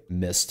questions I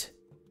missed.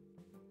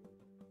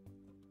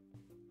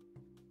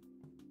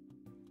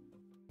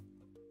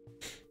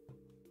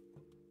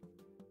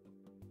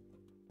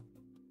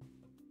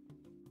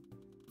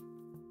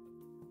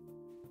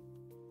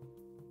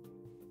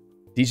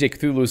 DJ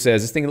Cthulhu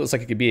says, this thing looks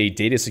like it could be a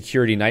data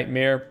security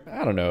nightmare.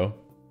 I don't know.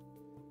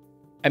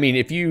 I mean,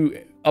 if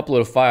you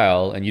upload a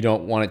file and you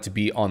don't want it to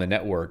be on the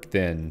network,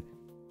 then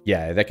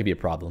yeah, that could be a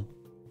problem.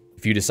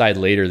 If you decide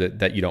later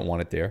that you don't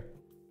want it there.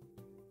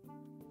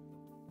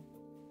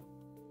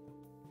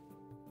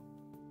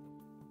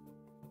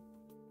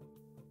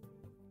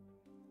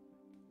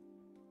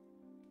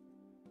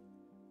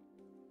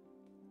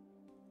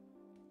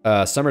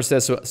 Summer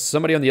says, so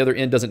somebody on the other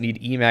end doesn't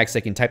need Emacs. They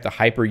can type the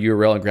hyper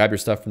URL and grab your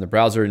stuff from the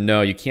browser.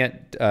 No, you can't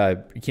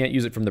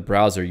use it from the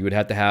browser. You would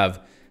have to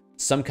have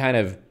some kind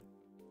of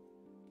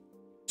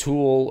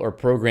tool or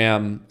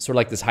program, sort of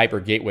like this hyper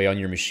gateway on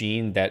your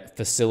machine that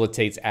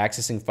facilitates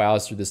accessing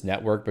files through this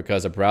network,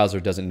 because a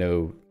browser doesn't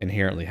know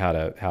inherently how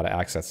to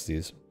access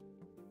these.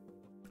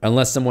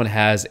 Unless someone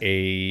has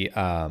a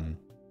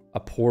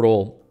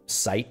portal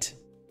site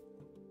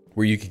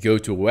where you could go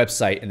to a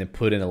website and then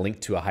put in a link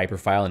to a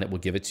hyperfile and it will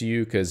give it to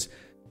you, because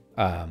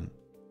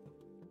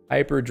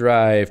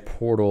Hyperdrive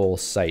portal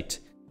site.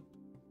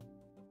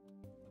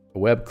 A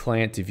web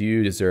client to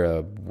view. Is there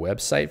a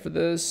website for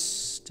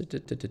this?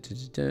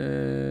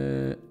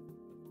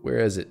 Where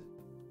is it?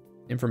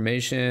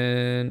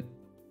 Information.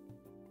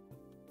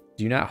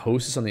 Do you not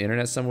host this on the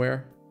internet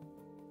somewhere?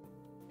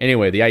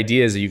 Anyway, the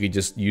idea is that you could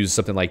just use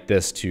something like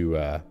this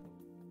to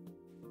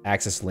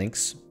access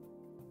links.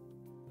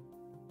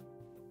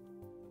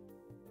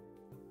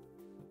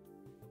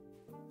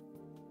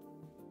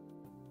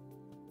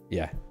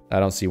 Yeah, I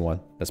don't see one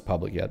that's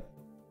public yet.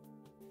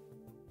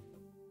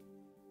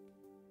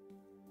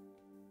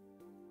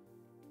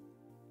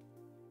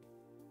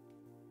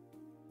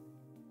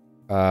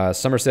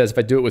 Summer says, if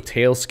I do it with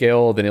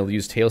Tailscale, then it'll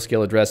use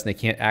Tailscale address and they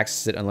can't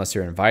access it unless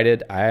they're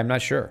invited. I am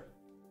not sure.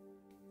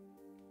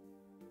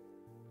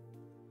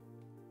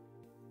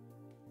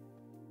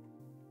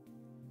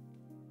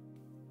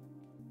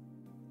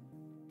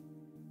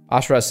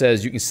 Ashra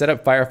says, you can set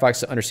up Firefox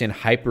to understand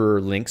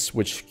hyperlinks,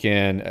 which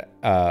can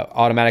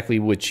automatically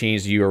would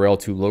change the URL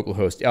to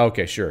localhost.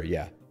 Okay, sure,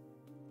 yeah.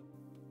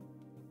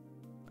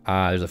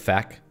 There's a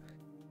FAQ.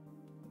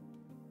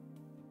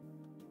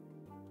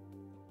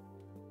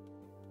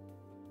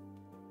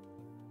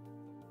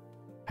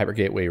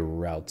 Hypergateway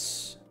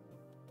routes.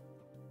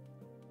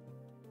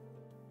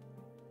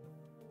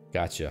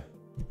 Gotcha.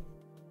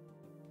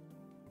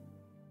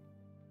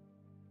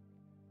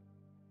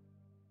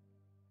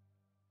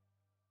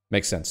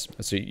 Makes sense.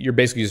 So you're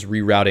basically just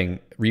rewriting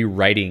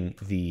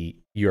the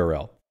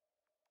URL.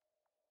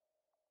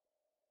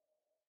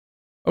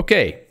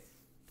 Okay.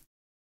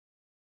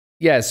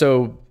 Yeah,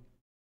 so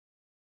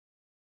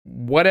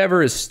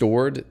whatever is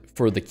stored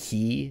for the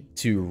key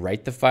to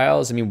write the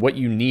files, I mean, what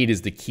you need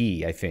is the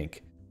key, I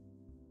think.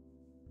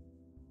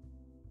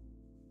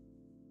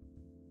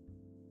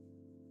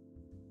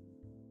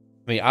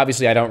 I mean,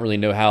 obviously, I don't really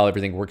know how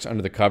everything works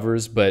under the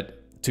covers,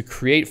 but to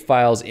create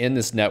files in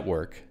this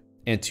network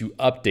and to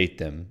update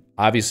them,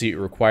 obviously it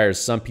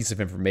requires some piece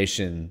of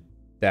information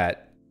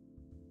that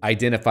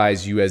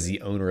identifies you as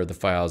the owner of the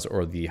files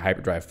or the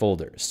Hyperdrive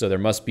folder. So there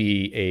must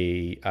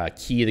be a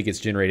key that gets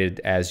generated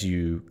as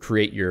you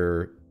create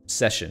your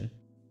session.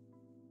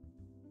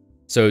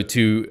 So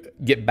to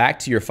get back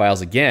to your files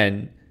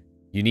again,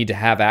 you need to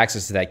have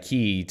access to that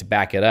key to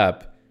back it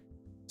up,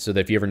 so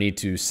that if you ever need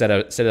to set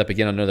it up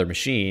again on another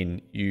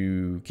machine,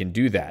 you can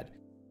do that.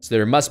 So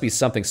there must be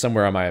something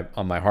somewhere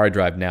on my hard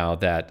drive now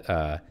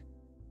that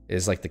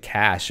is like the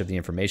cache of the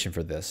information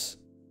for this.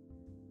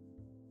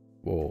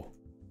 Whoa.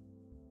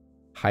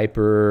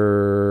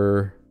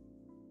 Hyper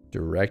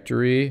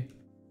directory,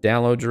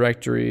 download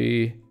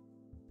directory,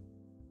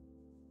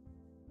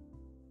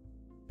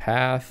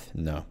 path.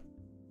 No.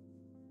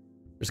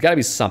 There's got to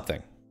be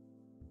something.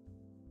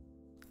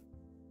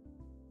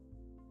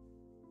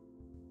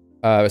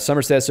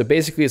 Summer says, so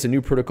basically it's a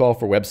new protocol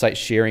for website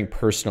sharing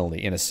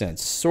personally, in a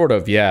sense. Sort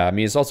of, yeah. I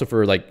mean, it's also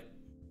for like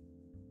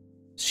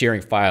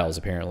sharing files,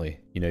 apparently.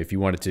 You know, if you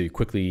wanted to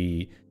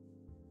quickly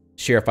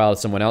share a file with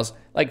someone else.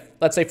 Like,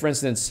 let's say, for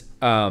instance,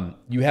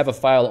 you have a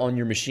file on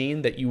your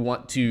machine that you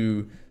want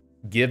to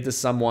give to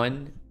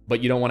someone, but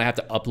you don't want to have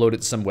to upload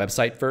it to some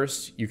website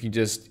first. You can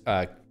just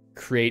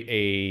create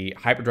a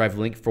Hyperdrive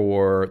link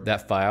for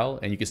that file,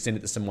 and you can send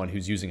it to someone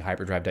who's using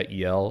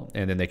Hyperdrive.el,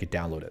 and then they could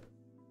download it.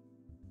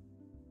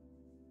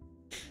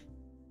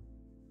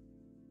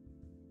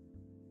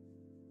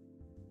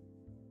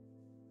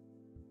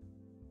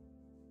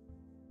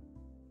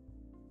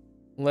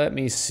 Let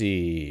me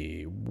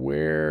see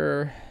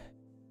where.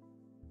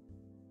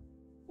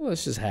 Well,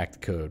 let's just hack the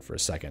code for a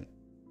second.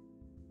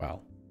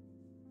 Wow.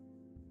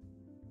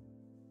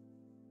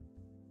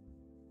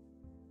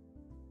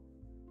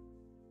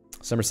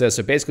 Summer says,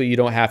 so basically you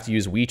don't have to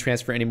use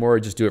WeTransfer anymore,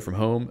 just do it from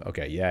home.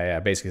 Okay, yeah,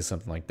 basically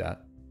something like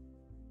that.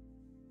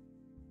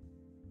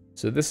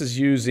 So this is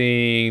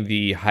using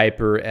the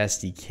Hyper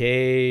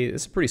SDK.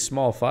 It's a pretty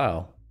small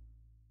file.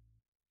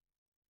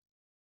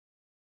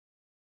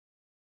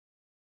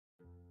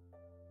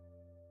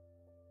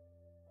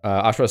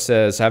 Ashra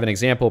says, I have an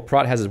example.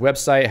 Prot has his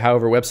website.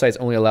 However, websites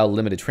only allow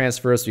limited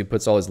transfers, so he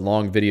puts all his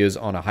long videos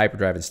on a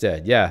hyperdrive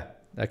instead. Yeah,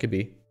 that could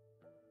be.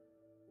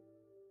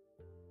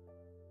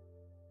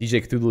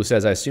 DJ Cthulhu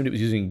says, I assumed it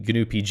was using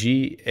GNU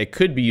PG. It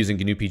could be using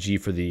GNU PG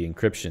for the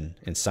encryption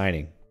and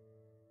signing.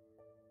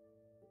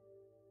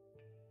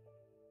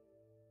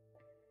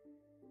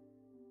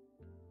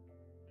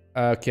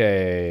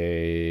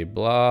 Okay,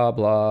 blah,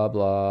 blah,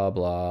 blah,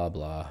 blah,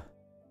 blah.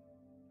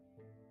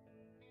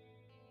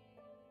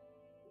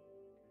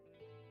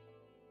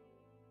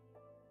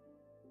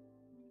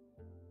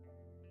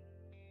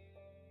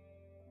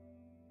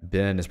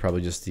 Bin is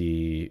probably just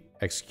the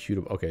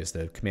executable. Okay, it's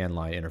the command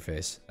line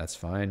interface. That's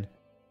fine.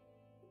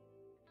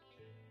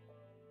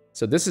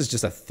 So this is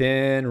just a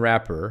thin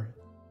wrapper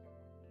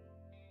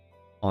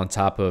on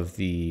top of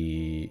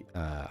the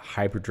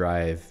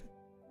Hyperdrive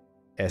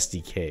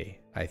SDK,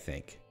 I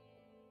think.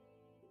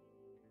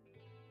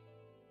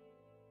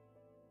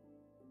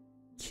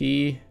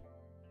 Key.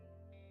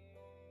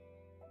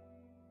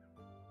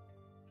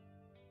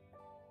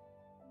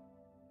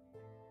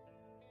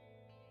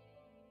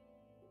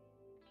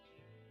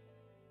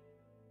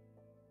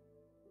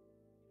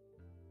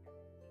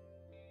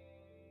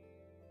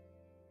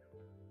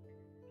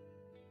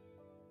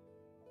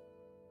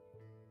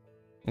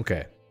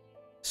 Okay,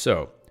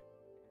 so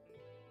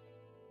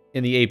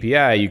in the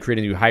API, you create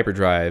a new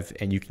hyperdrive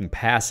and you can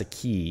pass a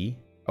key.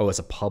 Oh, it's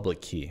a public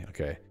key.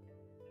 Okay.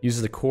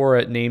 Uses the core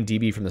at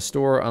named.db from the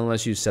store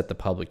unless you set the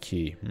public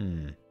key.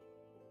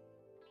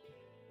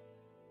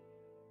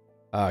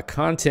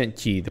 Content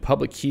key, the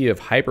public key of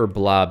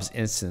HyperBlob's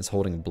instance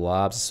holding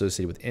blobs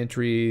associated with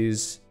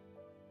entries.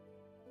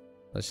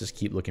 Let's just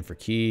keep looking for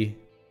key.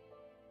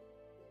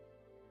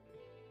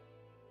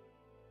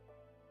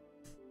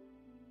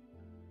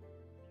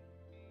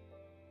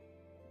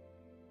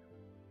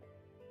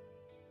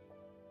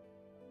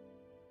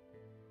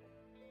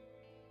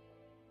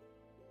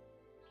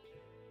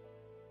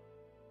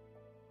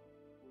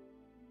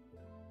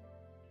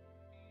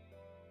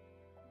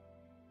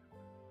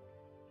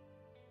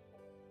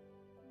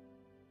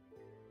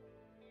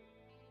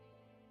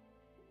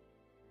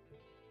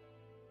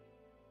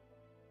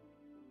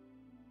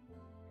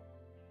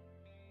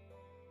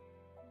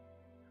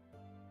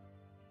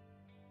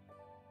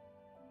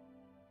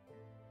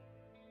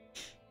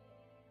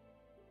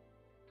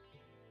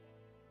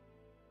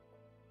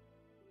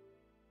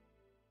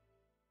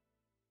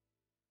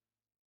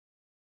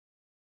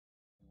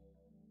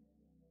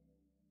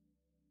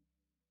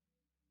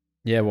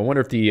 Yeah, well, I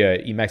wonder if the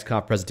Emacs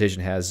Conf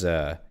presentation has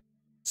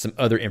some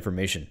other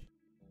information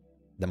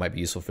that might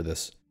be useful for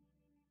this.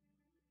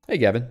 Hey,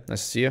 Gavin.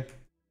 Nice to see you.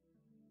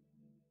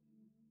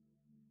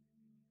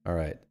 All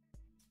right.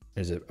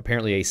 There's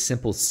apparently a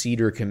simple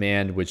seeder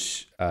command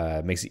which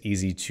makes it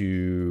easy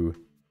to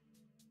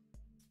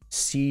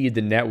seed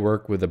the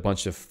network with a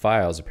bunch of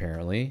files,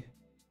 apparently.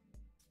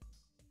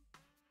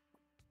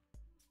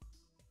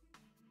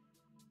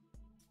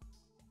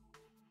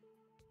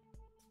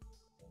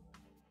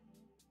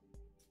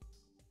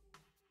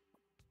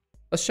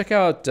 Let's check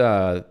out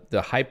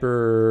the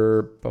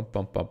hyper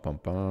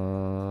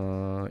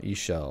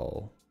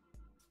eShell.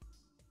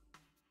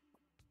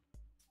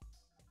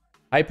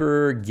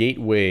 Hyper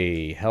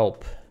gateway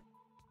help.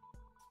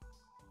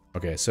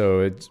 Okay,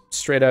 so it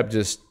straight up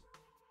just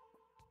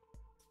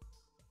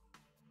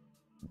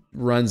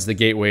runs the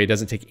gateway,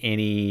 doesn't take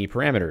any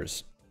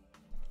parameters.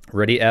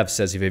 Ready F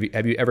says,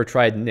 have you ever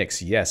tried Nix?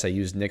 Yes, I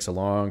used Nix a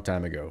long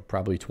time ago.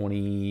 Probably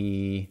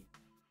 20...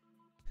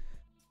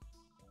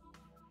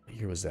 What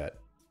year was that?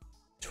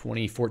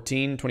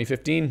 2014,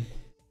 2015?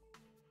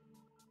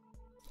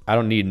 I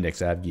don't need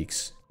Nix, I have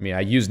Geeks. I mean, I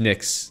use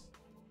Nix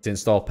to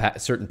install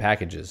certain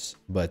packages,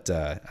 but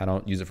I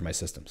don't use it for my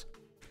systems.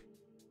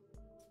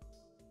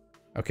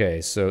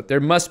 Okay, so there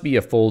must be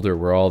a folder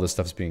where all this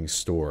stuff's being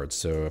stored.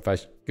 So if I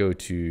go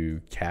to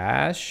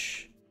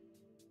cache,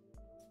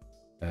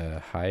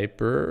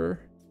 hyper,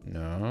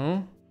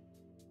 no.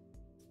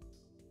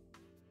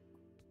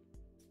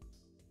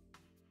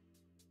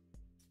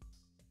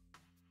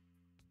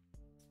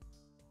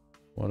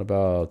 What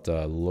about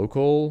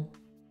local?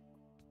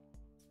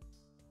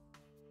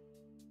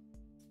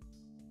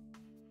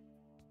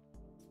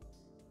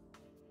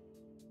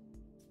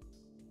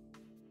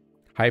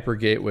 Hyper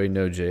Gateway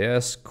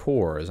Node.js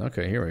cores.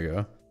 Okay, here we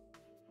go.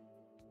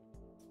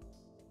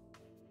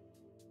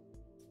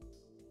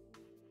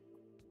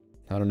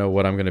 I don't know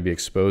what I'm going to be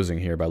exposing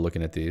here by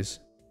looking at these.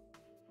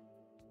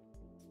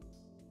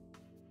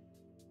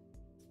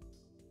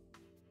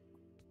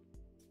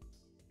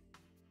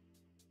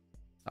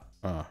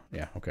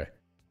 Yeah, okay.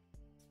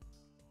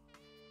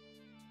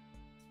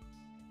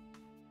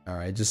 All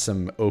right, just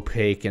some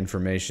opaque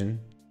information.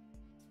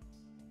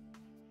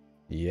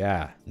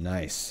 Yeah,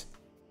 nice.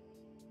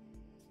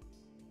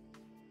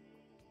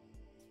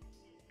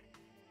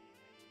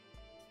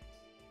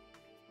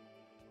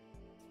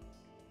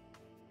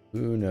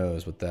 Who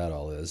knows what that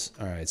all is?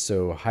 All right,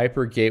 so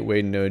Hyper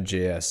Gateway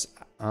Node.js.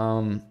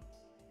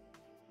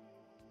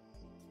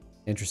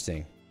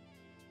 Interesting.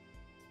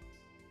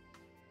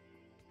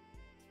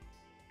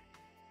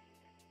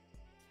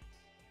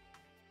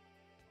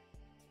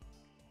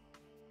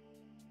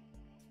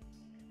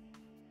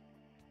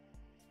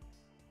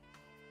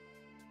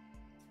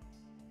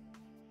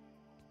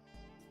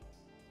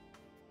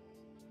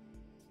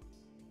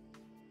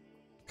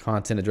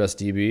 Content address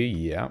DB,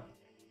 yeah.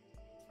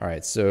 All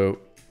right, so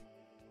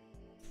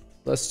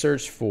let's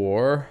search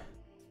for.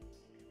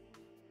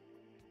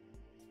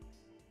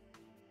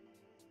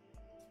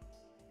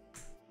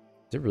 Is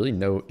there really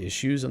no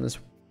issues on this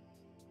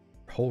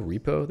whole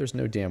repo? There's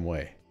no damn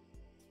way.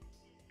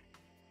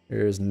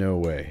 There's no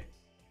way.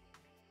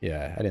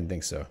 Yeah, I didn't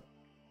think so.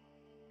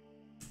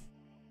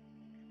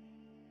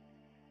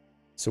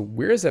 So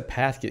where is that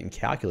path getting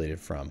calculated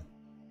from?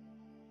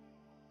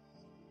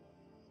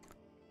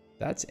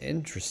 That's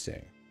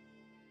interesting.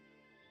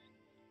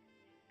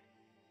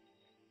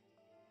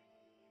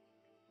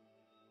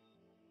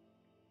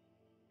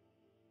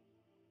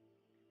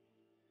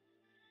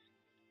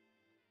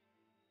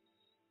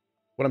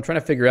 What I'm trying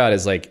to figure out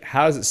is like,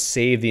 how does it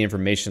save the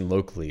information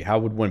locally? How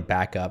would one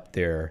back up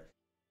their...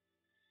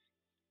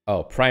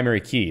 Oh,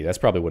 primary key. That's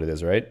probably what it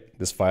is, right?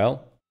 This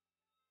file.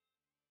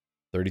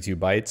 32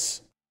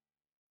 bytes.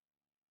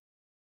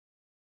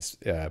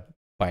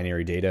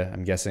 Binary data,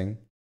 I'm guessing.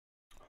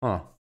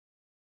 Huh.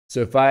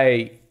 So if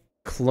I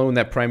clone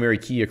that primary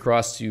key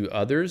across to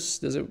others,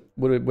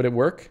 would it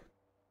work?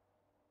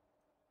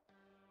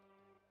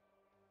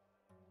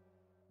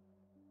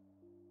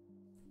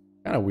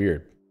 Kind of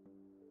weird.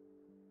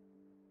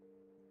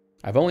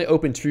 I've only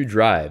opened 2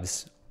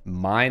 drives,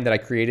 mine that I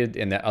created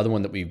and that other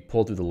one that we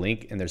pulled through the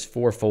link, and there's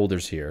 4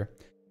 folders here.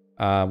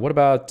 What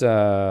about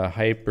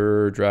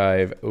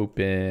Hyperdrive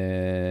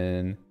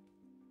open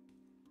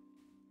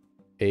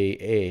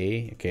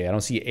AA? Okay, I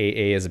don't see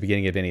AA as the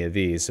beginning of any of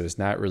these, so it's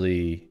not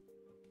really...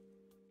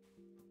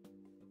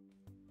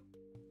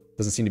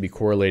 Doesn't seem to be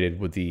correlated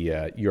with the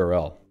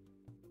URL.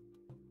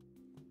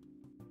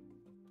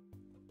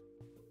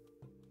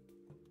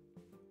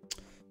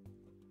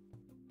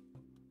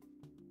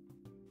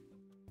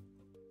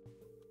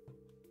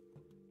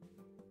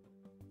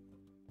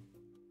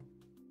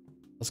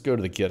 Let's go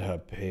to the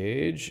GitHub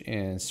page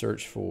and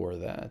search for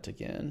that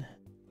again.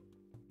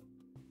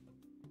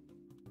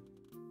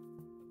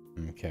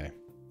 Okay.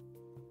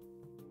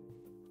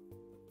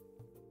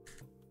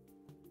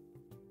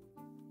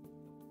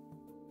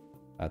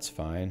 That's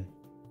fine.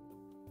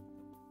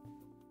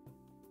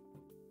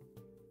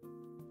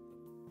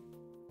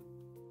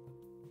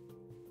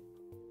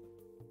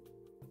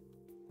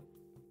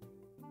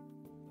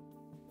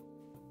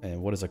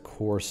 And what is a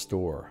core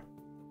store?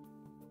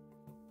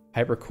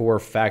 Hypercore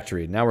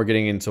factory. Now we're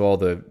getting into all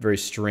the very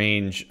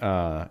strange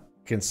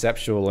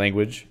conceptual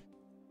language.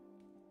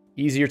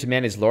 Easier to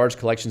manage large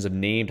collections of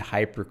named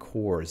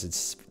hypercores.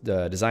 It's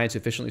designed to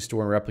efficiently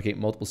store and replicate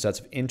multiple sets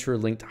of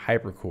interlinked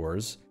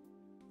hypercores,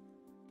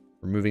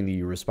 removing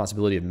the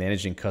responsibility of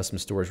managing custom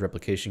storage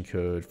replication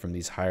code from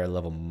these higher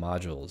level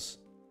modules.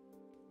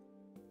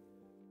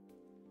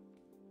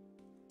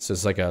 So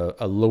it's like a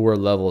lower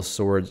level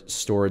storage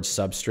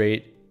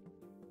substrate,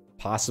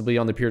 possibly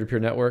on the peer-to-peer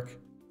network.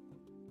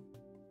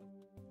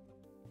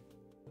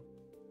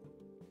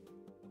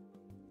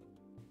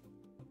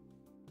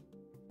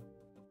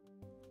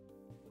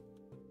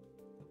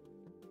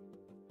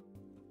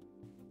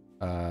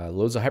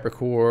 Loads of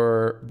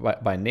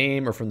hypercore by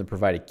name or from the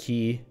provided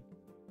key.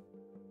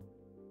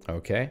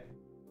 Okay.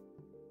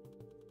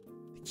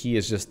 The key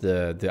is just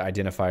the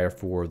identifier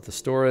for the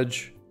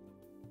storage.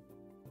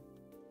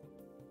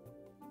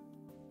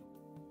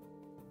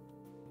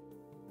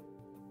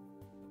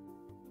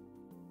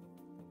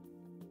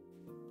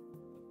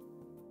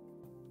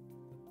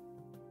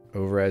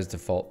 Overrides the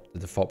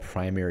default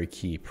primary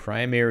key.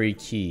 Primary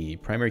key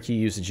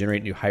used to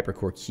generate new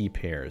hypercore key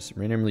pairs.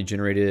 Randomly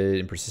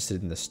generated and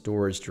persisted in the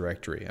storage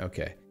directory.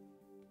 Okay.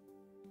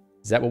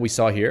 Is that what we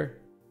saw here?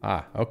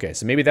 Ah, okay.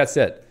 So maybe that's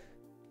it.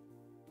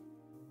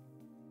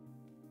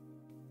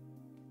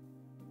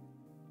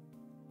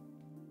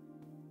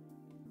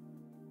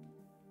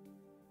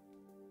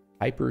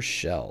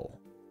 Hypershell.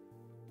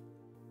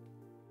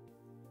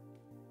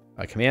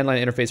 A command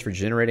line interface for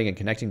generating and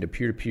connecting to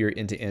peer-to-peer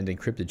end-to-end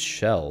encrypted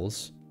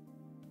shells.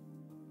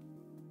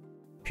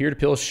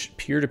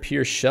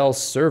 Peer-to-peer shell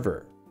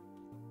server.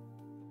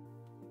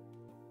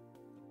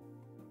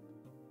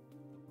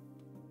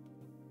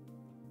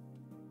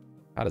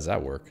 How does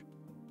that work?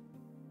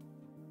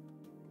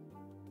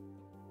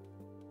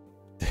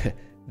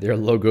 Their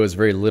logo is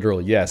very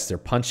literal. Yes, they're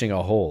punching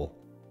a hole.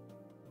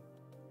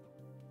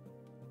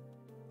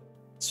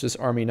 It's just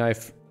Army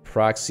Knife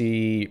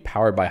proxy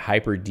powered by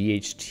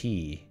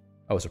Hyper-DHT.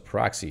 Oh, it's a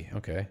proxy.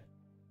 Okay.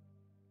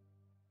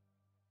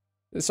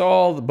 It's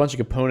all a bunch of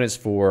components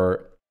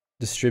for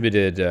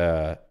distributed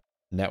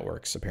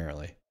networks,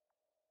 apparently.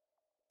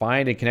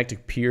 Find and connect to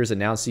peers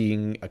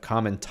announcing a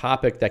common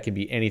topic. That can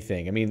be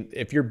anything. I mean,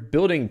 if you're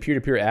building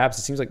peer-to-peer apps,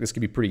 it seems like this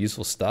could be pretty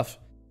useful stuff,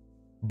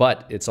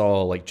 but it's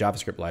all like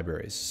JavaScript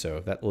libraries, so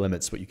that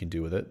limits what you can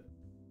do with it.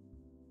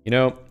 You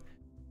know,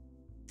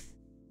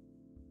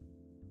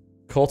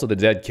 Cult of the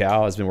Dead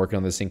Cow has been working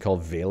on this thing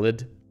called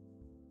Veiled,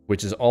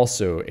 which is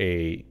also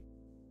a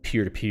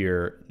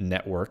peer-to-peer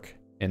network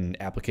and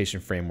application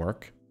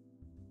framework.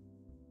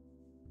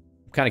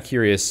 I'm kind of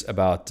curious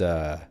about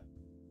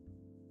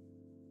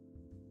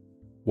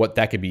what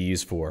that could be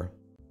used for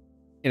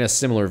in a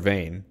similar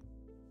vein.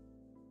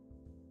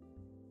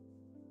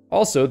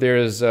 Also,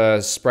 there's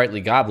Sprightly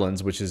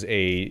Goblins, which is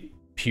a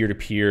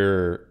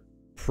peer-to-peer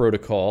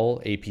protocol,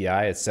 API,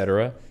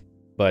 etc.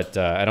 But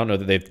I don't know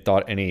that they've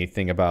thought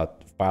anything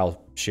about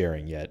file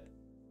sharing yet.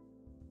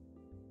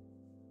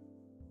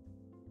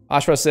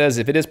 Ashra says,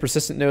 if it is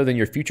persistent node, then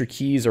your future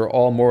keys are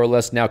all more or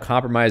less now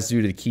compromised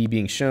due to the key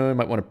being shown.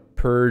 Might want to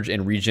purge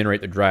and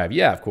regenerate the drive.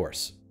 Yeah, of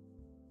course.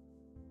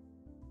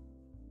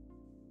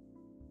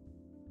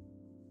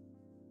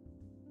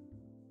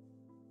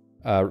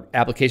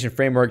 Application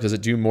framework, does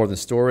it do more than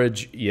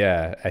storage?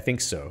 Yeah, I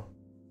think so.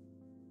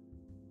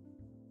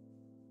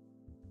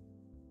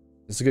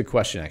 It's a good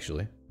question,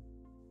 actually.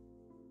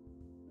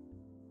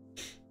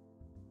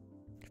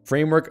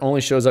 Framework only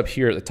shows up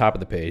here at the top of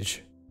the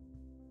page.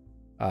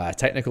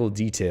 Technical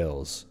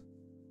details.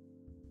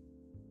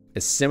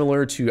 It's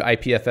similar to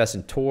IPFS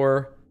and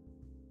Tor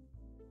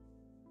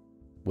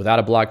without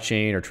a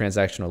blockchain or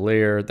transactional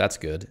layer. That's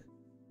good.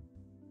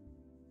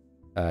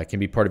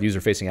 Can be part of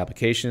user-facing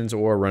applications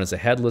or run as a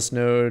headless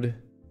node.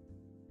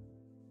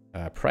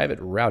 Private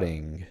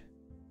routing.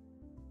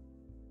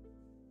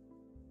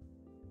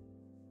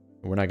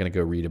 We're not going to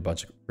go read a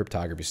bunch of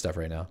cryptography stuff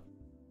right now.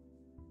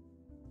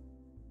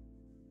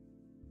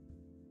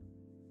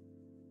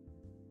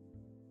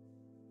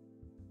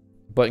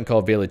 Button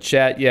called Veiled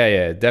Chat.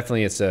 Yeah,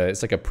 definitely. It's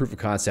like a proof of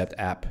concept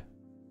app.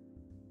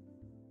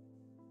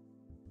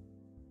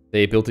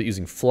 They built it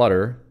using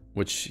Flutter,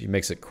 which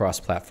makes it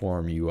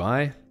cross-platform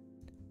UI.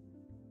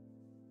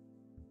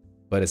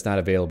 But it's not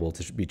available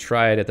to be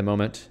tried at the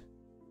moment.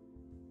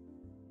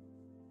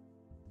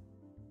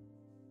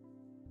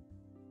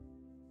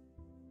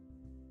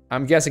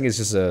 I'm guessing it's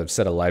just a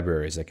set of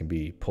libraries that can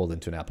be pulled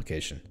into an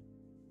application.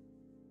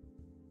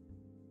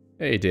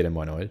 Hey, Data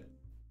Monoid.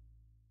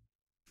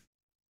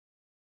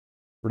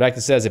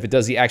 Redacted says, if it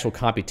does the actual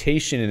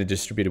computation in a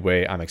distributed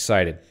way, I'm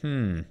excited.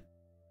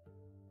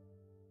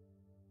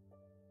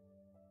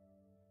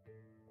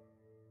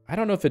 I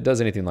don't know if it does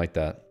anything like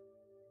that.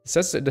 It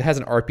says it has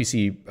an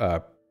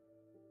RPC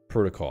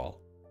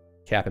protocol,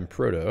 Cap and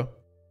Proto.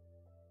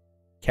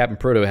 Cap and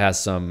Proto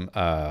has some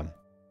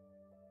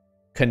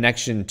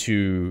connection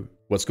to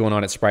what's going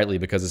on at Sprightly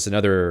because it's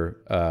another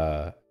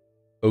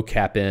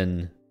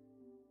OCAPN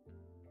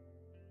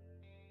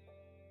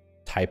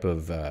type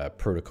of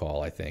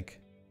protocol, I think.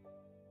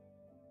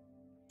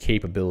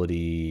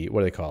 Capability,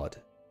 what do they call it?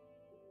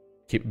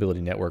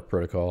 Capability Network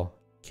Protocol.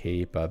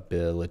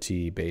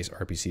 Capability-based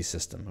RPC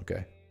system,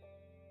 okay.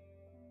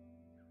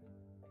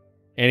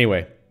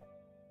 Anyway.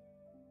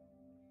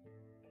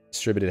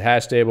 Distributed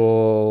hash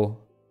table.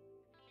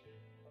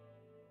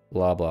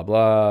 Blah, blah,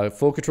 blah.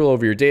 Full control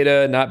over your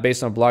data, not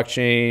based on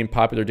blockchain.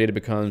 Popular data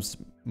becomes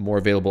more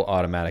available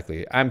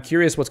automatically. I'm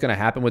curious what's going to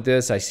happen with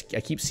this. I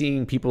keep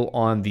seeing people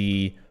on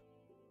the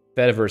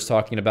Fediverse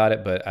talking about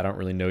it, but I don't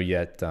really know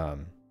yet.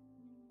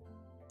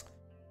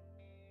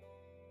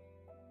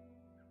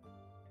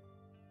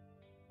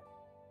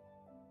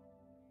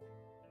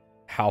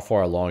 How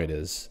far along it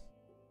is.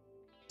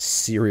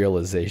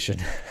 Serialization.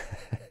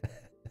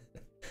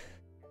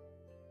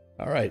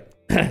 All right.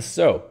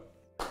 So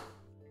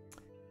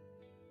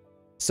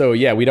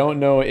yeah, we don't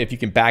know if you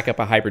can back up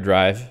a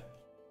hyperdrive.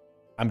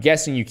 I'm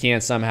guessing you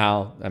can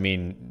somehow. I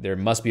mean, there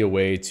must be a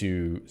way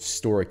to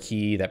store a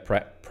key, that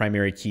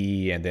primary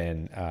key, and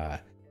then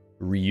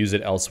reuse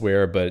it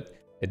elsewhere, but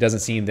it doesn't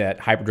seem that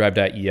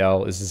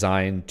Hyperdrive.el is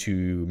designed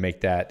to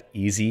make that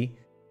easy,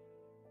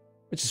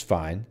 which is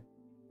fine.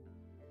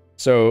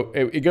 So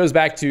it goes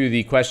back to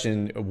the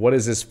question, what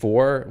is this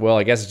for? Well,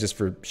 I guess it's just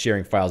for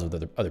sharing files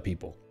with other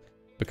people.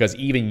 Because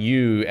even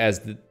you,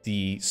 as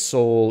the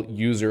sole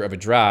user of a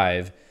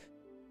drive,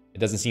 it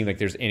doesn't seem like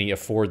there's any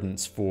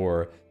affordance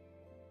for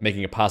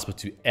making it possible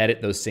to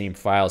edit those same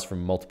files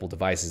from multiple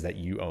devices that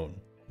you own.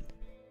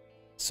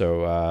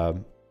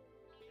 So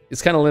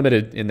it's kind of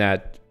limited in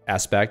that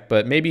aspect,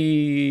 but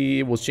maybe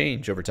it will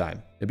change over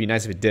time. It'd be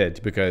nice if it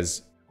did,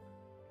 because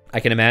I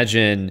can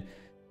imagine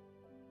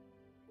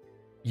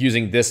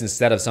using this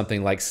instead of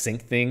something like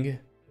SyncThing.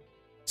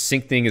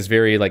 SyncThing is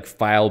very like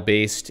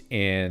file-based,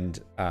 and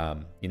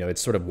you know,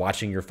 it's sort of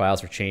watching your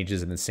files for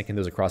changes and then syncing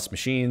those across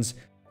machines,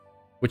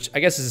 which I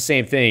guess is the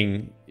same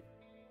thing.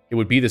 It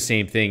would be the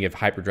same thing if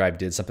Hyperdrive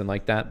did something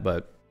like that,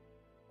 but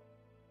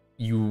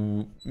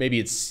maybe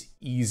it's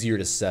easier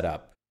to set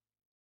up.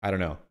 I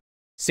don't know.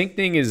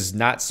 SyncThing is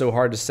not so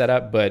hard to set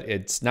up, but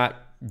it's not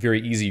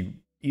very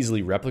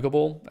easily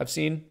replicable, I've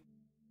seen.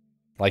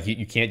 Like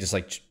you can't just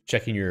like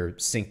checking your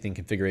sync thing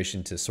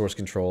configuration to source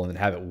control and then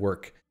have it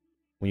work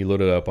when you load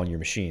it up on your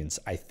machines,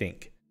 I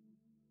think.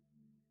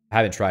 I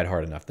haven't tried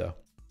hard enough though.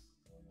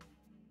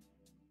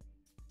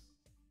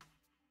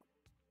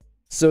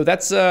 So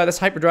that's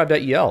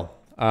Hyperdrive.el.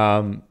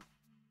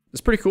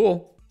 It's pretty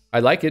cool. I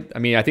like it. I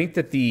mean, I think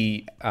that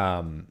the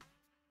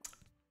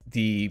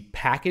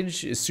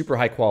package is super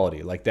high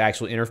quality. Like the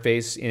actual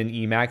interface in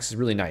Emacs is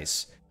really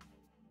nice.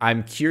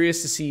 I'm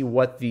curious to see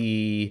what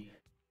the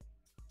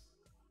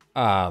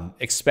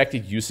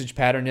expected usage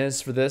pattern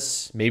is for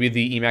this. Maybe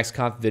the Emacs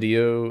conf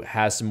video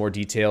has some more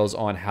details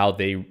on how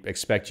they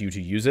expect you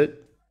to use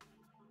it.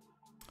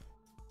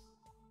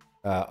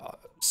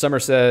 Summer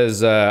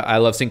says, I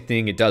love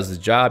SyncThing. It does the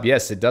job.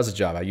 Yes, it does the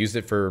job. I used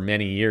it for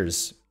many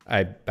years.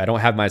 I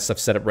don't have my stuff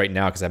set up right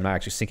now because I'm not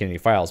actually syncing any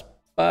files,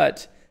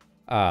 but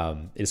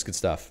it is good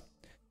stuff.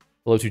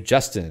 Hello to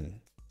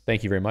Justin.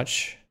 Thank you very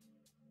much.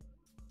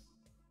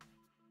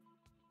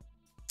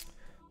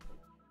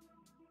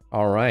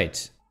 All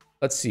right.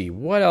 Let's see.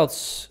 What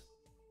else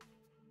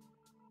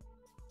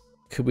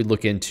could we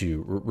look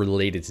into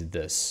related to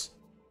this?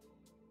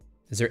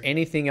 Is there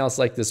anything else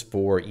like this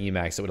for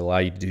Emacs that would allow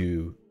you to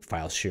do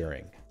file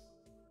sharing?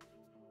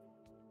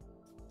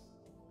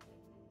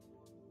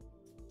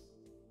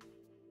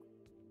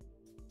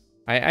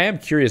 I am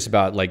curious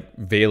about like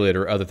Veiled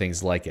or other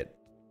things like it.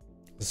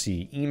 Let's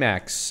see.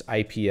 Emacs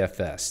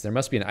IPFS. There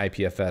must be an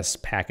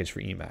IPFS package for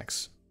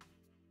Emacs.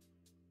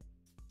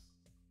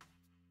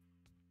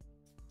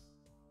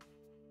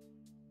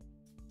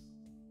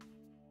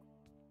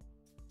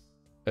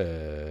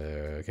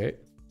 Okay.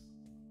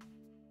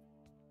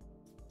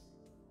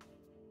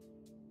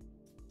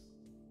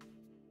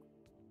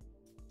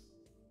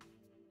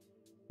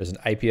 There's an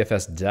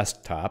IPFS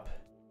desktop.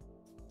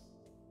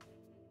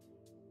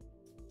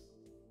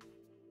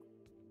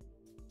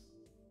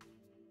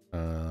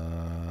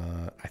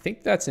 I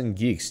think that's in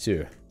Geeks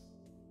too.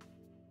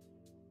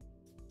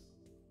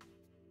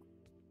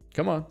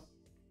 Come on.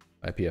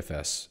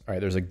 IPFS. All right,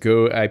 there's a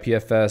Go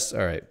IPFS.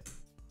 All right,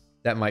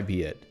 that might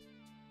be it.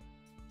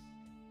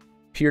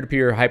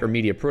 Peer-to-peer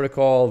hypermedia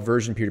protocol,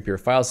 version peer-to-peer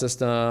file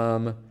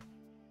system,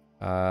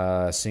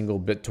 single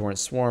BitTorrent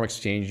swarm,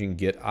 exchanging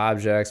Git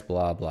objects,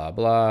 blah, blah,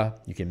 blah.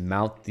 You can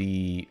mount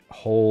the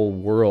whole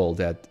world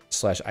at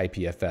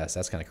 /IPFS.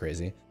 That's kind of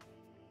crazy.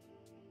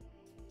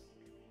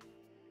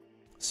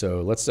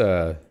 So let's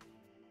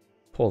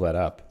pull that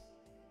up.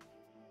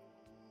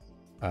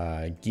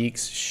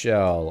 Geeks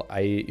shell,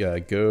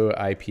 Go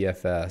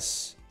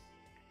IPFS.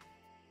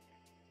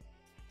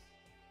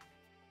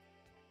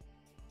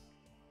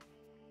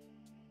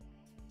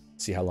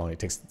 See how long it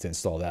takes to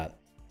install that.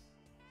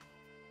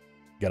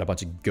 Got a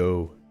bunch of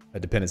Go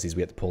dependencies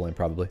we have to pull in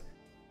probably.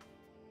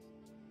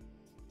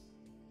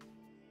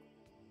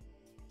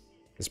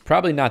 It's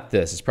probably not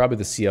this. It's probably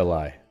the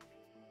CLI.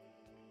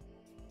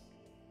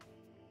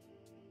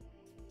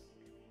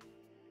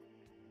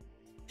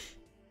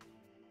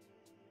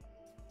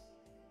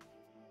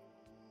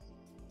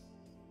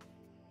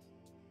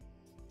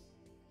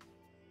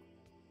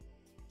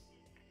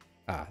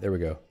 Ah, there we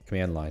go.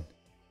 Command line.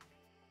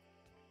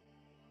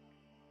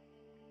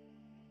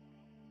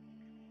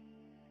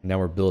 Now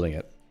we're building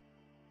it.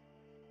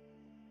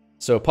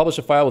 So publish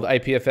a file with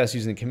IPFS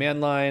using the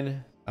command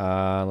line.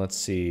 Let's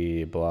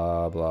see.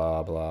 Blah,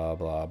 blah, blah,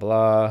 blah,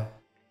 blah.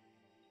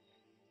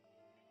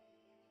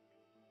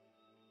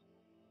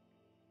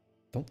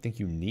 Don't think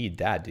you need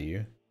that, do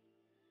you?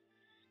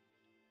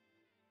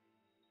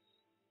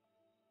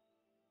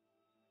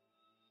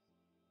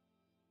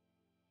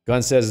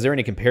 Gun says, is there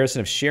any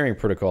comparison of sharing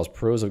protocols,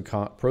 pros or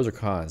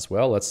cons?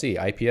 Well, let's see.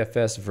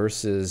 IPFS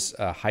versus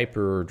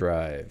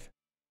Hyperdrive.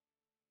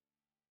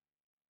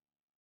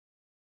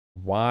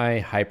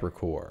 Why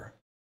Hypercore?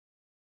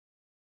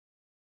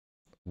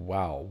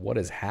 Wow, what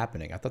is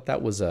happening? I thought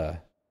that was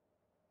a...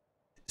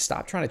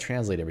 Stop trying to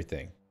translate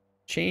everything.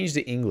 Change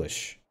to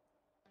English.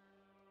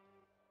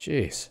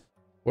 Jeez.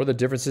 What are the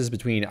differences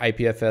between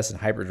IPFS and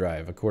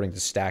Hyperdrive according to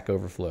Stack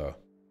Overflow?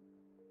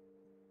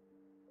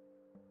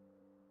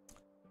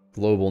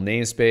 Global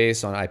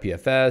namespace on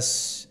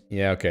IPFS.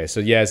 Yeah, okay.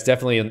 So yeah, it's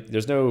definitely...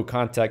 There's no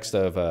context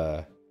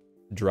of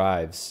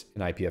drives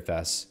in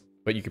IPFS.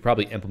 But you could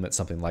probably implement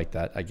something like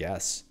that, I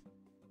guess.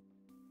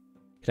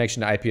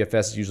 Connection to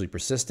IPFS is usually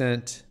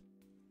persistent.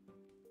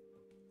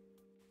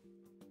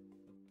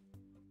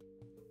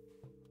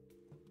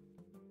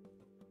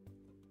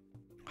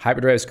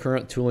 Hyperdrive's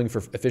current tooling for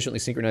efficiently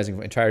synchronizing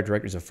entire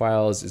directories of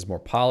files is more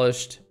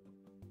polished.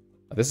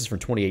 Oh, this is from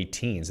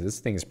 2018, so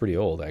this thing is pretty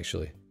old,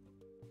 actually.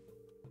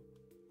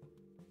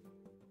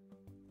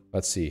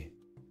 Let's see.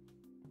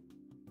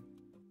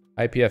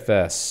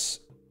 IPFS.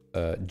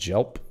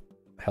 Jelp.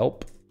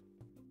 Help.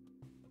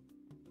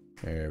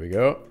 There we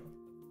go.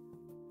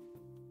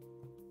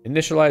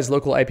 Initialize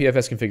local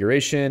IPFS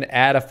configuration.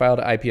 Add a file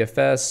to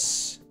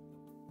IPFS.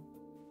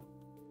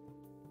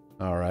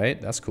 All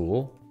right, that's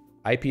cool.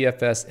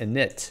 IPFS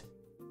init.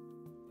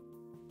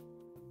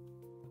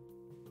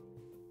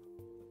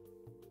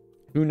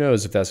 Who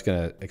knows if that's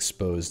going to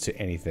expose to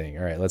anything.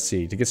 All right, let's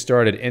see. To get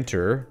started,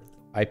 enter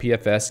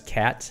IPFS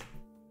cat.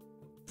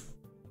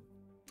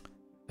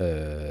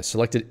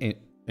 Selected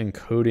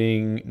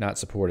encoding not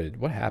supported.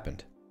 What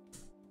happened?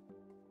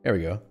 There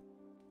we go.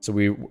 So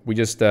we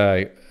just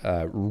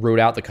wrote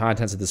out the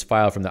contents of this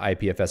file from the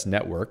IPFS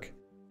network.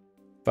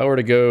 If I were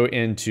to go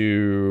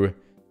into,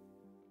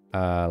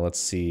 let's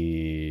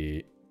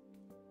see.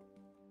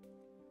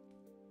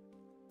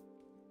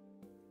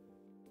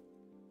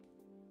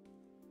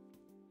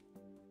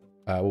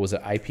 What was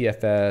it?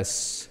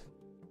 IPFS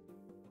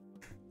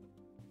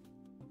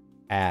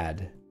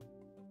add.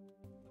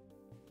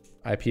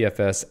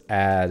 IPFS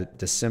add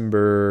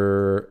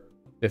December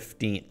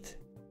 15th.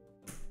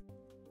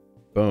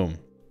 Boom.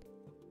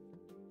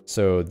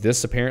 So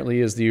this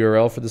apparently is the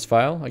URL for this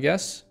file, I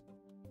guess.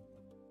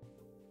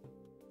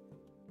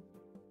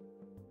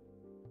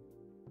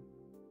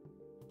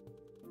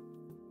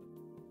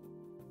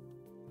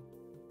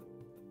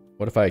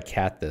 What if I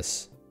cat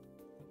this?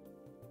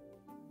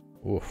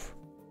 Oof.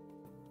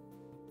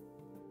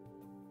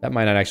 That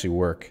might not actually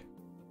work.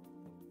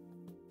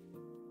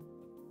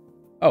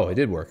 Oh, it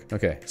did work.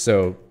 Okay,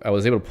 so I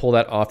was able to pull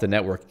that off the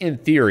network. In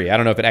theory, I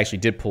don't know if it actually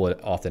did pull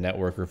it off the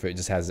network or if it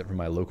just has it from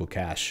my local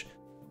cache.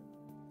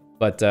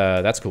 But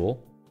that's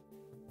cool.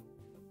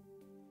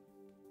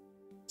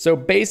 So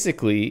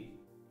basically,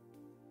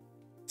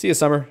 see you,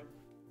 Summer.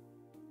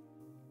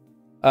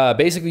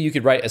 Basically, you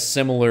could write a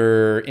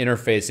similar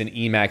interface in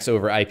Emacs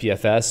over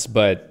IPFS,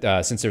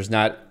 but since there's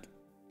not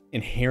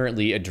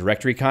inherently a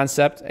directory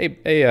concept,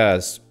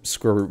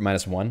 square root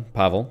minus 1,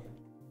 Pavel.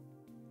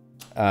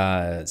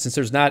 Since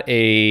there's not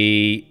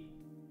a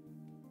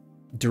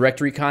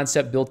directory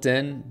concept built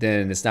in,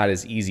 then it's not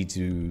as easy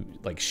to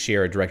like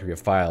share a directory of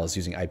files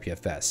using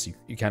IPFS.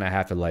 You kind of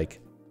have to like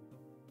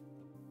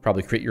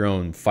probably create your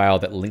own file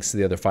that links to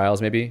the other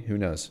files, maybe. Who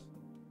knows?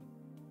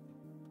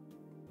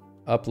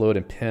 Upload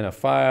and pin a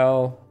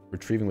file.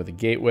 Retrieving with a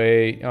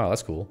gateway. Oh,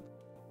 that's cool.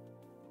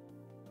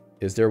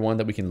 Is there one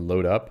that we can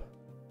load up?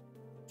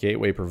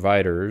 Gateway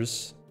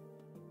providers.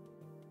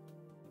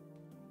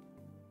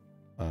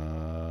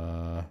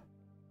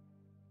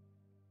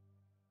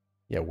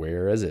 Yeah,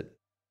 where is it?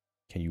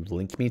 Can you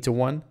link me to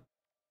one?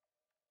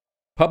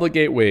 Public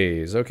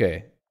gateways,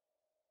 okay.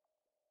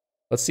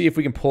 Let's see if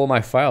we can pull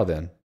my file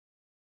then.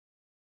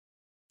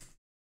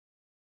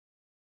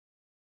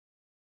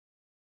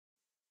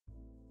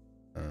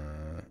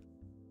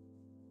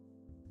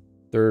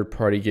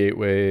 Third-party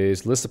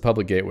gateways, list of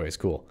public gateways,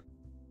 cool.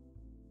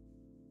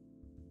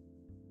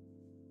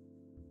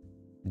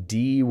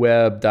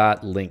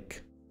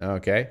 dweb.link,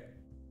 okay.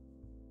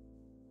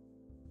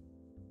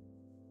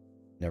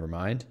 Never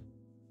mind.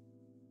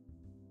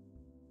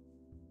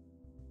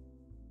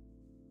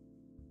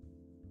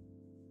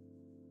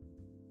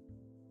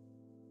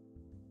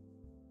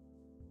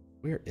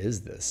 Where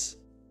is this?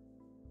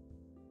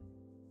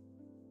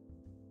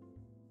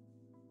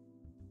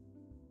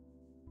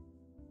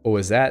 Oh,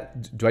 is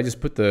that... Do I just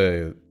put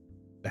the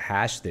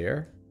hash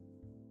there?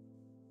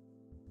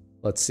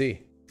 Let's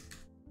see.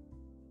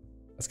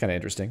 That's kind of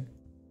interesting.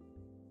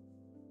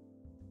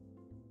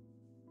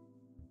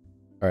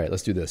 All right,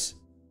 let's do this.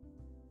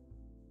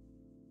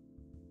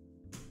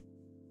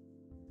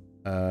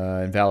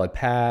 Invalid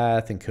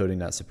path, encoding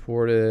not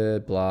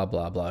supported, blah,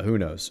 blah, blah. Who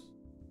knows?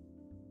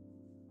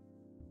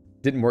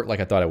 Didn't work like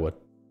I thought it would.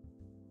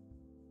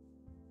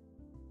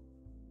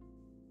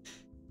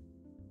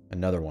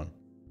 Another one.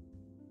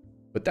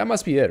 But that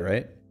must be it,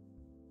 right?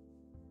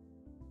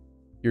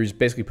 You're just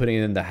basically putting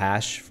in the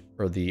hash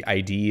or the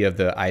ID of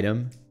the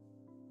item.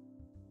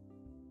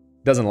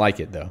 Doesn't like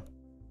it, though.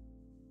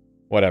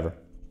 Whatever.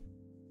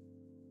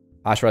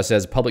 Ashra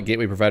says public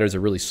gateway providers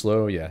are really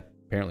slow. Yeah,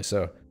 apparently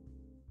so.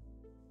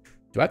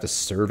 Do I have to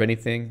serve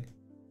anything?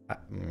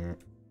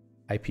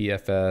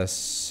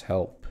 IPFS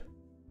help.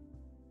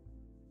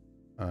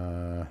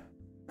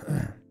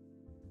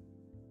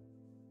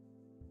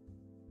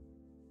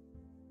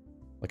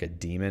 Like a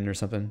daemon or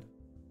something?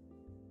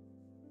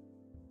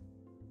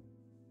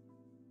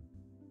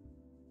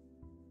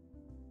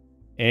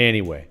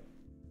 Anyway.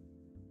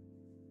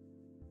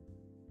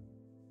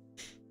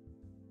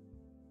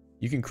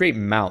 You can create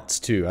mounts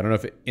too. I don't know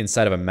if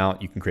inside of a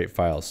mount you can create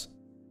files.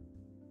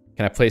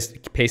 Can I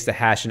paste the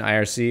hash in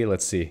IRC?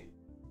 Let's see.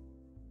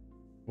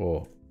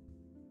 Whoa.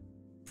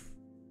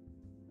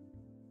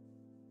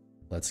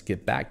 Let's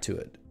get back to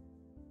it.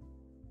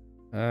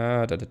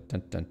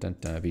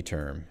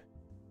 vterm.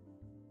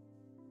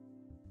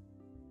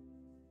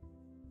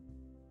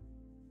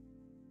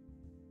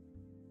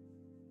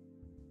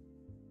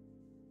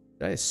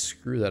 Did I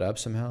screw that up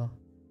somehow?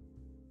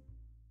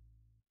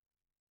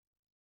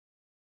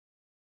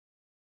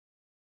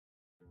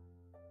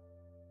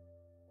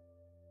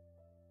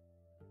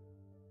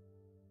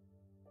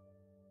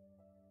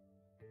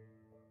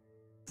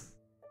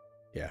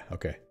 Yeah,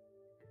 okay.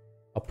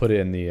 I'll put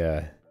it in the,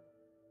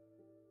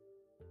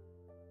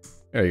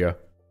 there you go.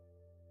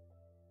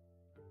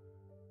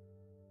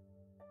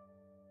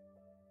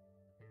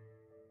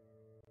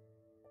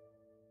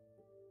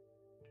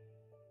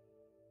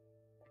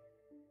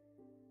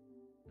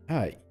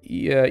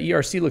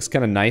 ERC looks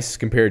kind of nice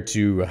compared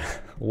to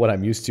what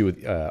I'm used to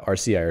with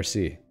RC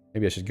IRC.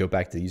 Maybe I should go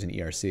back to using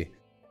ERC.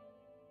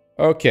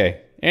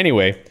 Okay,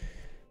 anyway,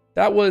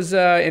 that was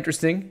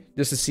interesting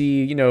just to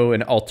see, you know,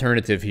 an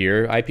alternative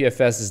here.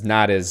 IPFS is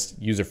not as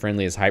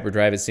user-friendly as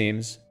Hyperdrive, it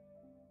seems.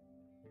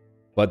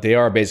 But they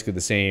are basically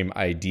the same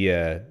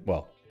idea,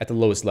 well, at the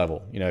lowest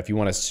level. You know, if you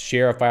want to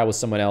share a file with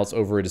someone else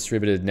over a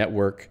distributed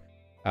network,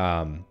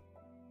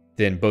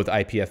 then both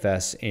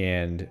IPFS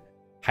and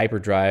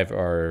Hyperdrive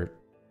are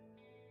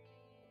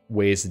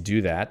ways to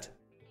do that.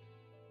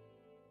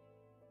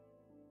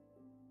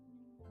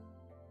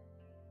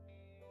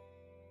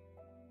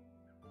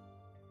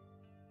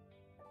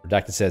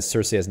 Redacted says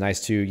Cersei is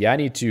nice too. Yeah, I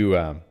need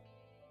to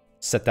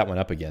set that one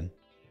up again.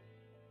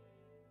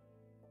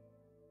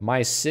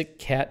 My sick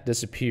cat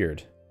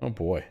disappeared. Oh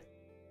boy.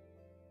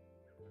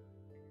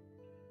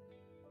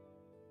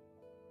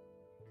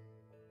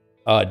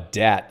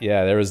 DAT.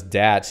 Yeah, there was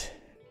DAT.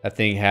 That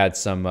thing had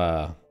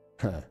some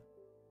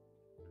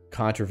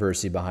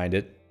controversy behind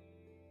it.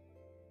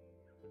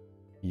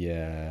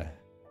 Yeah.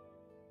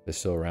 They're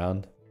still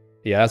around.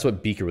 Yeah, that's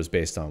what Beaker was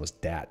based on, was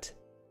DAT.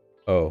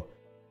 Oh.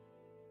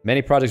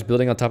 Many projects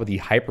building on top of the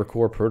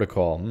Hypercore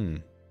protocol.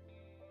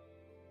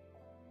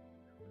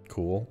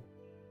 Cool.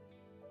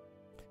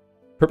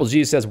 Purple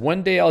G says,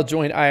 one day I'll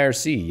join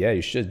IRC. Yeah,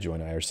 you should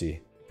join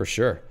IRC. For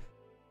sure.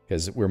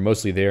 Because we're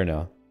mostly there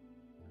now.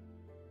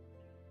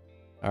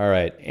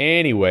 Alright,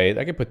 anyway,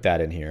 I can put that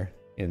in here.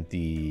 In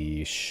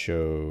the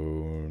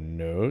show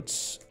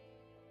notes.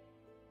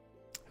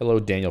 Hello,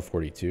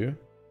 Daniel42.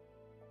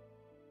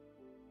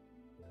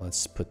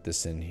 Let's put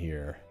this in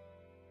here.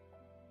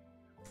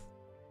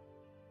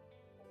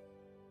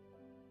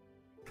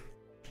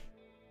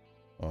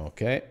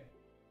 Okay.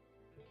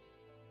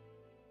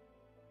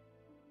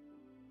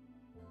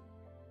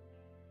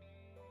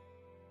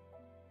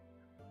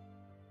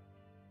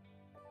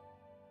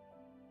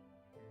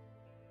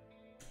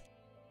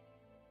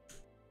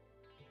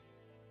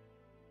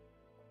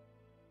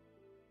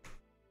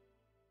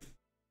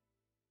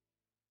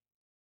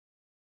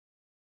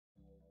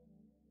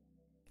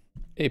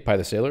 Hey, Pie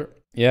the Sailor.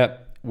 Yeah,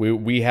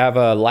 we have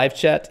a live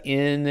chat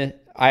in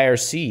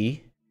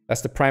IRC. That's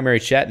the primary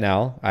chat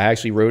now. I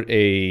actually wrote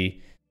a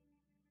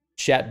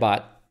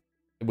chatbot,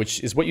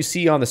 which is what you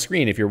see on the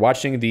screen. If you're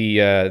watching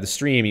the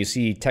stream, you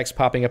see text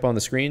popping up on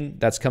the screen.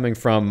 That's coming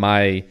from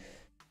my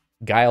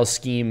Guile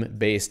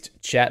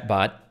scheme-based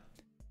chatbot,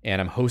 and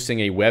I'm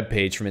hosting a web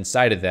page from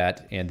inside of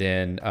that, and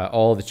then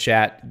all the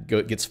chat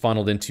gets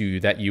funneled into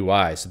that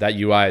UI. So that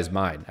UI is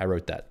mine. I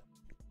wrote that.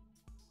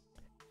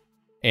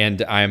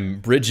 And I'm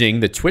bridging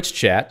the Twitch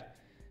chat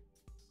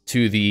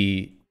to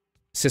the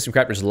System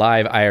Crafters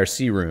Live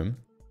IRC room.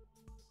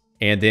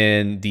 And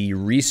then the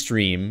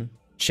Restream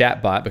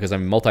chatbot, because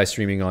I'm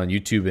multi-streaming on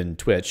YouTube and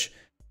Twitch,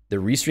 the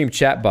Restream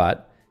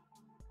chatbot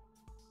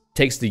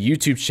takes the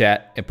YouTube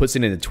chat and puts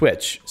it into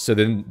Twitch. So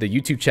then the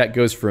YouTube chat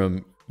goes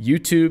from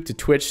YouTube to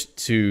Twitch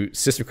to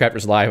System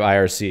Crafters Live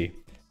IRC,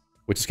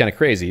 which is kind of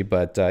crazy,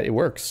 but it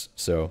works.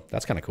 So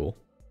that's kind of cool.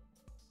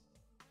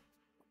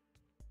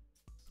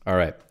 All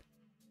right.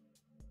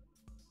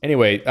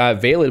 Anyway,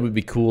 Veiled would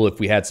be cool if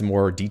we had some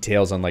more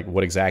details on like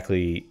what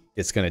exactly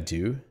it's going to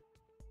do.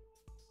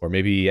 Or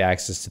maybe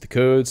access to the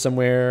code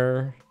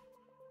somewhere.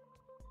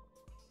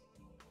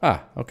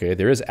 Ah, okay,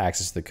 there is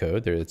access to the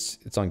code. There,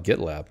 it's on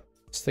GitLab.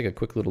 Let's take a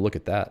quick little look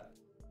at that.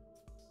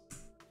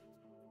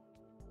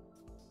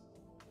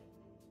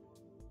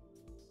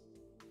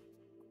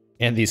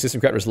 And the System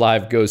Crafters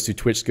Live goes to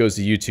Twitch, goes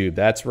to YouTube.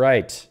 That's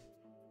right.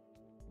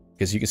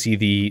 Because you can see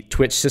the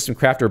Twitch System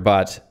Crafter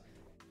bot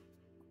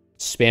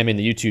spamming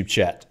the YouTube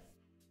chat.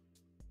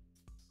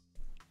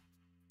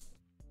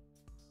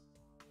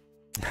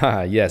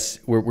 Yes,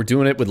 we're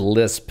doing it with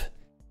Lisp.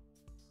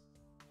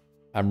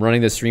 I'm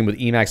running this stream with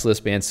Emacs,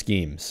 Lisp, and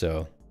Scheme,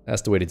 so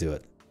that's the way to do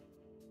it.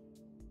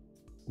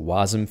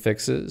 WASM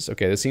fixes.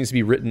 Okay, this seems to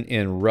be written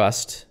in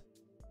Rust.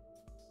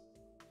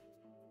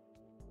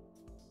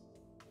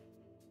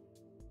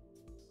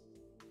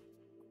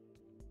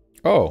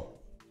 Oh,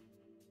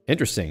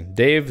 interesting.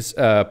 Dave's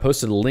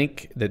posted a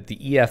link that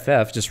the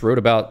EFF just wrote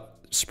about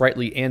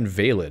Sprightly and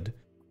Veiled.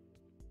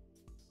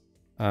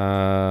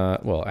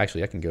 Well,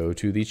 actually, I can go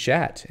to the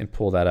chat and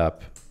pull that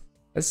up.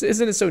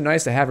 Isn't it so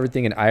nice to have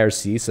everything in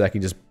IRC so I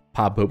can just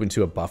pop open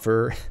to a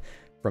buffer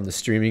from the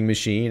streaming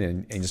machine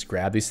and just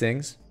grab these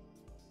things?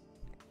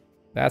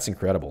 That's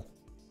incredible.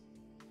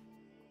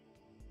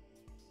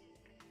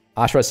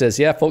 Ashra says,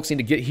 yeah, folks need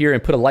to get here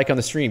and put a like on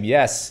the stream.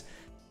 Yes.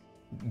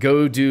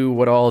 Go do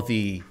what all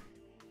the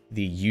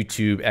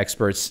YouTube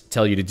experts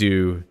tell you to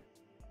do.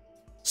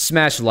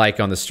 Smash like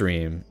on the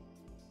stream.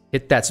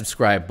 Hit that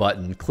subscribe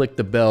button. Click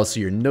the bell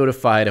so you're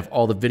notified of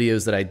all the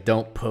videos that I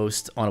don't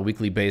post on a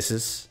weekly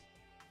basis.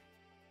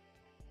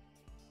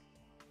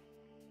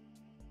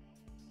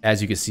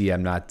 As you can see,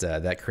 I'm not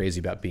that crazy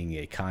about being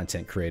a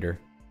content creator.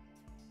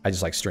 I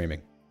just like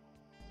streaming.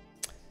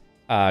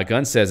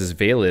 Gun says, is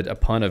Veiled a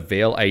pun of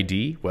Veil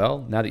ID?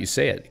 Well, now that you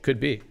say it, it could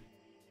be.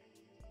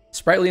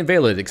 Sprightly and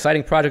Veiled,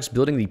 exciting projects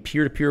building the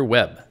peer-to-peer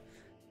web.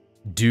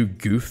 Do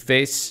goof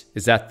face?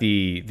 Is that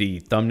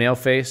the thumbnail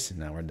face?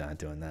 No, we're not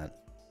doing that.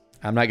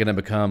 I'm not gonna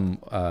become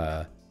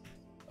a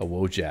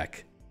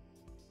Wojak.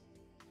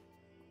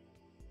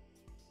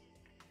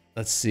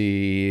 Let's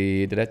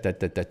see.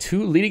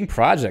 Two leading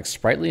projects,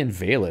 Sprightly and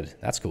Veiled.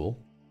 That's cool.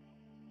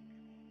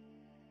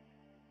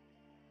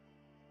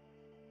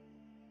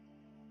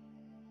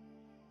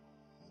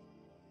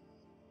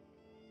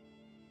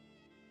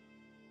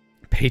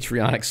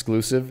 Patreon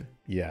exclusive?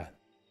 Yeah.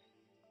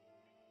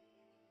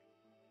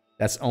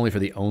 That's only for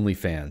the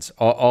OnlyFans.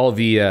 All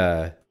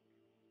the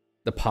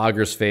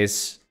Poggers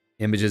face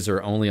images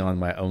are only on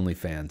my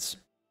OnlyFans.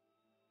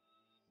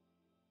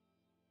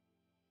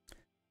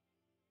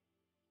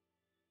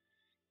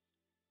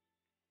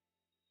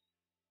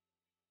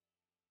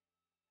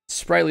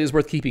 Sprightly is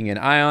worth keeping an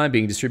eye on,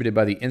 being distributed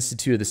by the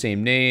Institute of the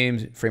same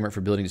name, framework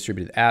for building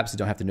distributed apps. You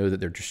don't have to know that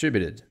they're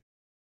distributed.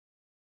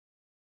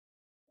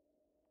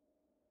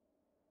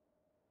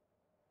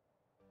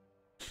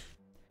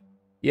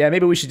 Yeah,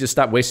 maybe we should just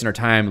stop wasting our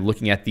time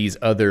looking at these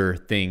other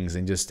things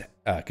and just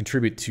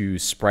contribute to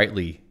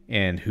Sprightly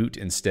and Hoot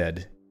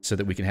instead, so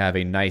that we can have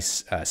a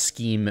nice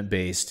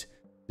scheme-based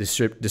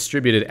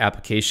distributed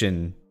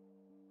application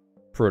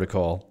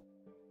protocol.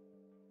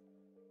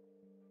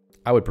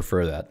 I would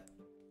prefer that.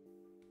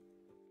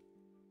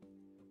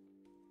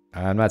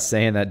 I'm not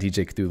saying that,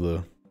 DJ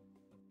Cthulhu.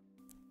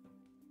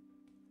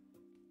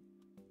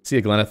 See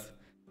you, Glenneth.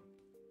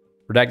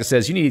 Redacta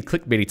says, you need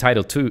clickbaity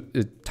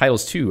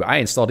titles too. I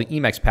installed an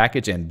Emacs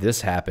package and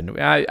this happened.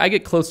 I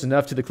get close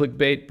enough to the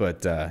clickbait,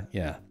 but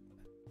yeah.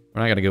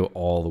 We're not going to go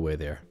all the way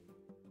there.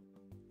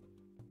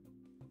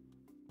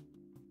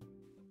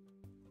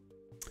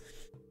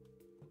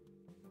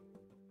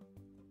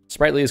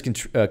 Sprightly is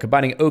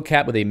combining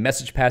OCAP with a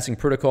message passing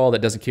protocol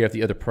that doesn't care if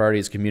the other party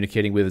is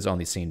communicating with is on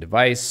the same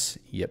device.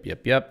 Yep.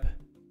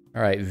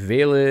 All right,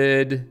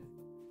 Veiled.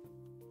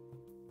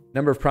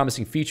 Number of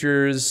promising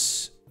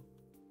features.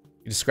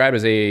 Described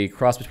as a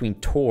cross between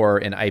Tor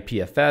and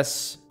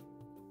IPFS.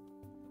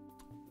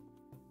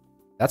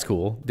 That's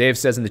cool. Dave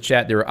says in the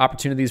chat, there are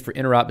opportunities for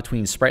interop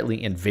between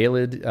Sprightly and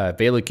Veiled.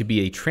 Veiled could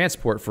be a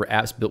transport for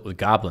apps built with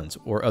goblins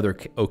or other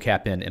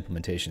OCAP-in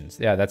implementations.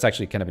 Yeah, that's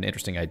actually kind of an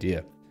interesting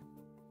idea.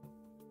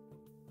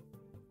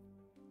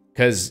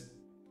 Because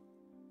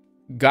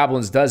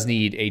Goblins does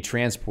need a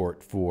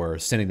transport for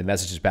sending the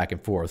messages back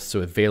and forth.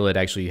 So if Veiled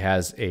actually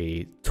has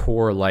a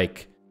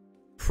Tor-like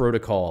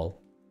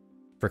protocol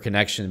for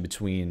connection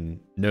between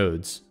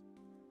nodes,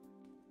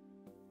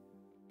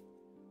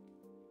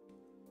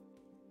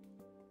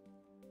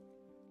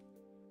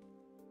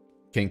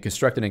 can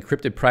construct an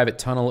encrypted private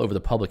tunnel over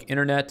the public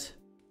internet,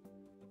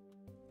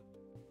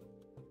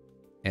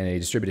 and a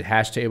distributed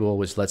hash table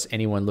which lets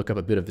anyone look up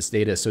a bit of this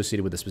data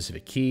associated with a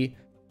specific key.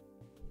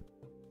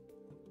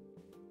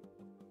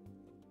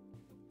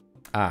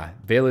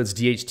 Veiled's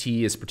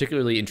DHT is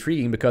particularly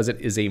intriguing because it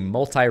is a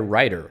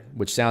multi-writer,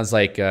 which sounds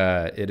like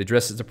it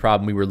addresses the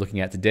problem we were looking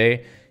at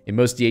today. In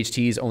most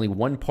DHTs, only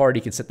one party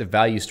can set the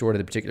value stored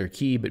in a particular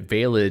key, but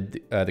Veiled,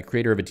 the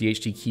creator of a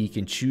DHT key,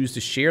 can choose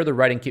to share the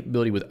writing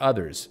capability with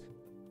others,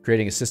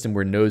 creating a system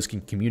where nodes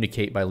can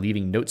communicate by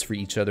leaving notes for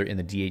each other in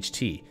the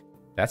DHT.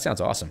 That sounds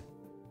awesome.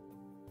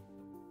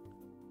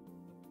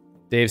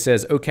 Dave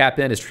says,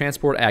 OCAP-in is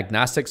transport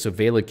agnostic, so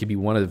Veiled could be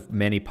one of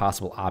many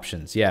possible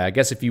options. Yeah, I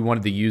guess if you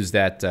wanted to use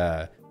that,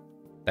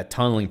 that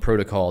tunneling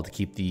protocol to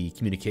keep the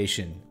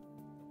communication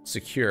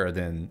secure,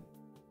 then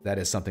that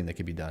is something that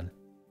could be done.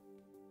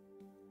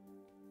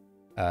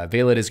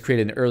 Veiled has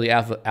created an early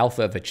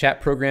alpha of a chat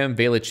program,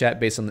 Veiled Chat,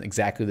 based on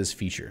exactly this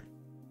feature.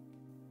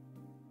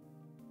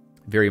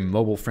 Very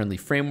mobile-friendly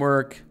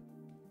framework.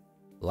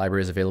 The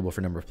library is available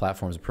for a number of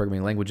platforms and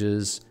programming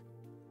languages.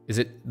 Is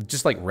it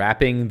just like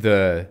wrapping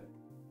the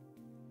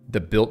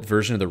built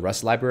version of the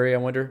Rust library, I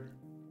wonder?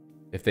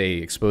 If they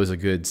expose a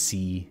good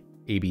C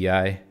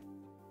ABI.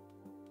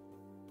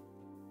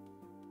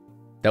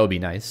 That would be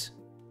nice.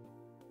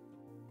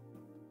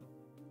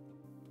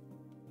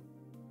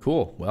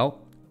 Cool.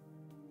 Well,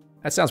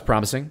 that sounds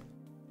promising.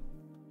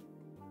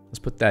 Let's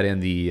put that in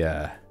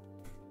the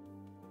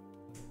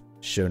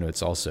show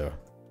notes also.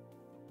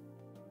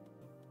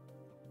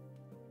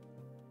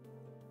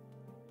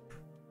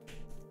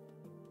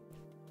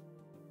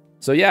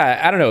 So yeah,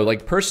 I don't know,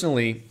 like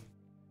personally,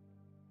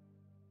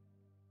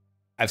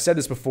 I've said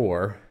this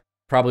before,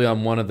 probably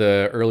on one of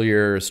the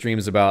earlier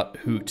streams about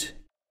Hoot,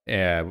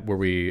 where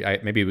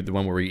maybe the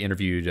one where we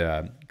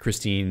interviewed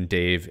Christine,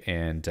 Dave,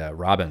 and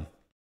Robin.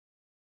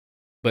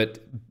 But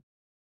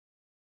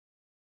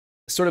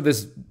sort of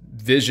this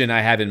vision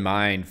I have in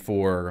mind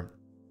for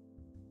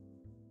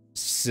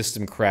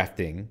system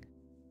crafting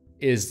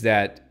is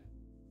that,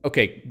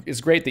 okay,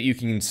 it's great that you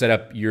can set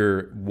up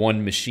your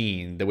one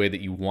machine the way that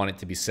you want it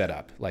to be set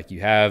up. Like you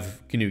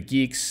have GNU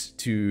Geeks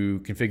to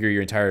configure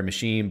your entire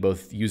machine,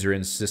 both user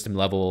and system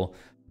level,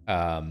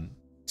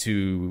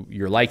 to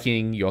your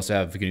liking. You also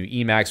have GNU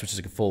Emacs, which is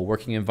like a full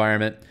working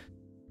environment.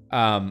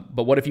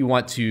 But what if you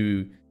want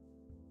to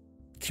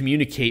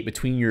communicate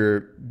between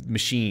your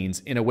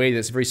machines in a way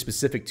that's very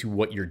specific to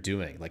what you're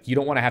doing. Like, you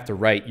don't want to have to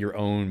write your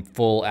own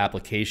full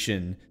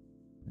application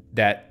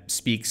that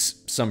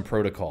speaks some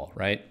protocol,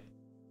 right?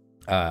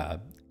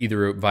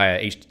 Either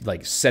via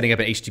like setting up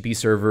an HTTP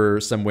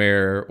server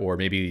somewhere, or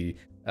maybe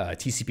a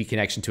TCP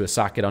connection to a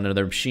socket on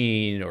another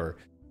machine, or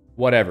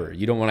whatever.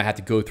 You don't want to have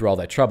to go through all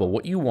that trouble.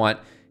 What you want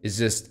is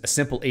just a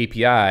simple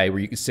API where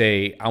you can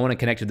say, I want to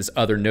connect to this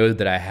other node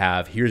that I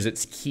have. Here's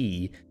its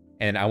key,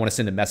 and I want to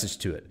send a message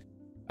to it.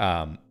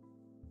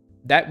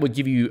 That would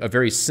give you a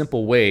very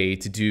simple way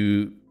to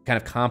do kind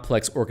of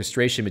complex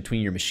orchestration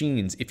between your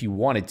machines if you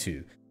wanted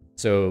to.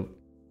 So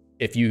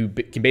if you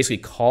can basically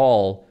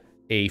call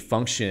a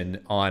function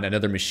on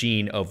another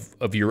machine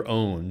of your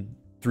own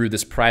through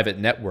this private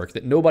network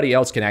that nobody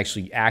else can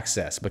actually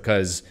access,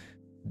 because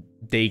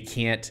they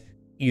can't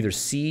either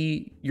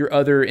see your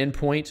other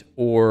endpoint,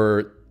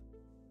 or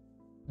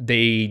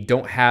they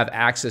don't have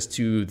access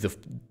to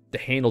the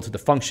handle to the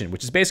function,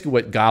 which is basically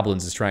what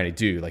Goblins is trying to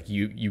do. Like,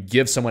 you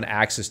give someone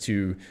access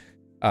to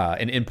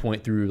an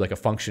endpoint through like a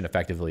function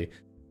effectively,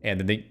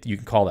 and then you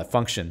can call that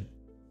function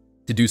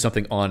to do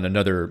something on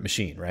another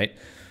machine, right?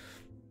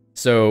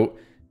 So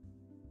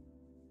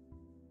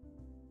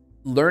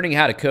learning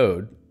how to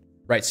code,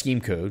 write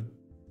scheme code,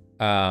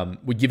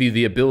 would give you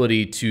the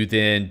ability to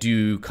then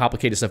do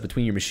complicated stuff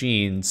between your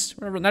machines.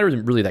 Not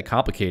really that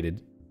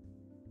complicated.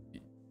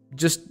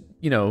 Just,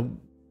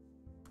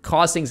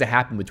 cause things to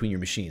happen between your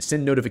machines.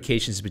 Send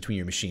notifications between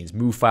your machines.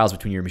 Move files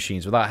between your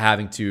machines without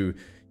having to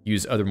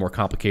use other more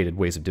complicated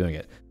ways of doing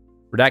it.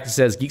 Redacted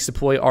says Geeks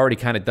Deploy already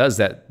kind of does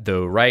that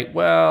though, right?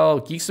 Well,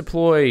 Geeks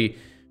Deploy,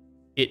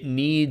 it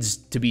needs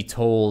to be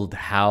told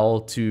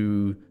how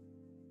to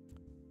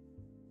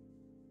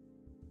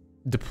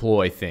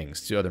deploy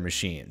things to other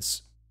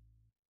machines.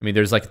 I mean,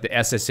 there's like the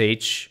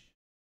SSH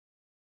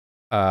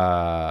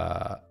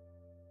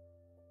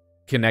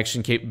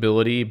connection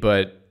capability,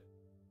 but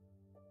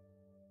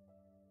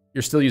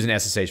you're still using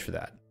SSH for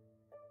that.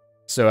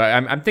 So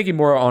I'm thinking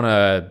more on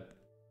a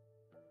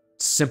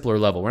simpler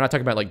level. We're not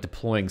talking about like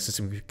deploying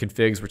system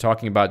configs. We're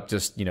talking about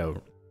just,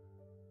 I'm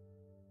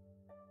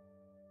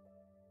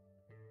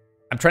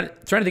trying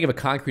to think of a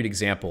concrete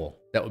example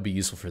that would be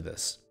useful for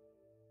this.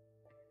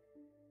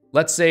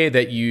 Let's say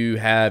that you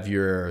have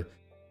your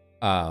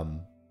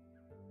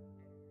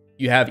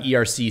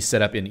ERC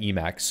set up in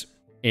Emacs,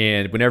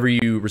 and whenever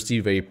you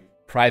receive a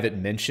private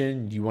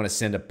mention, you want to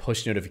send a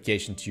push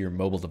notification to your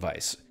mobile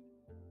device.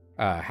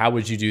 How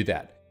would you do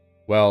that?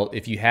 Well,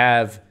 if you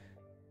have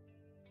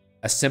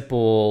a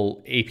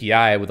simple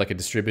API with like a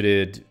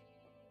distributed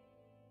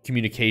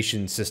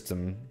communication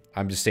system,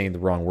 I'm just saying the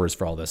wrong words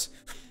for all this.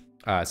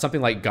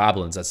 Something like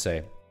Goblins, let's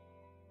say.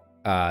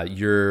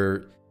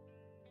 Your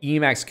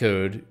Emacs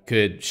code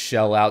could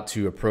shell out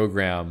to a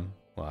program.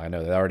 Well, I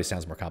know that already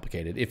sounds more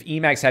complicated. If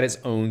Emacs had its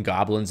own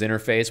Goblins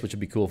interface, which would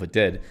be cool if it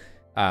did,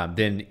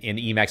 then in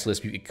Emacs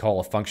Lisp, you could call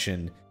a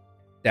function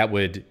that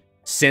would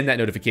send that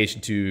notification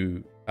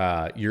to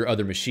your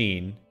other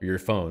machine or your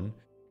phone.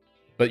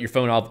 But your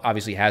phone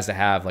obviously has to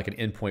have like an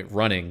endpoint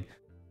running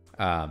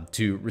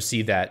to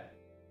receive that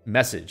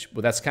message.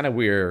 Well, that's kind of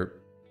where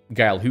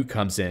Guile Hoot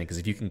comes in, because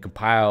if you can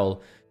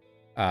compile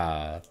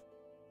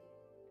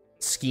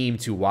scheme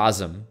to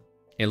WASM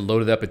and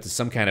load it up into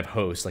some kind of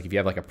host, like if you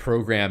have like a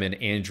program in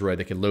Android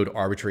that can load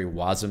arbitrary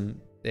WASM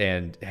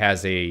and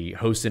has a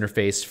host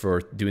interface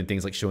for doing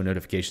things like showing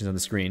notifications on the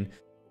screen,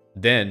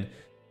 then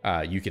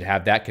you could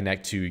have that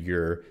connect to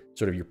your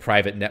sort of your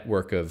private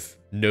network of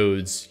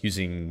nodes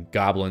using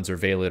Goblins or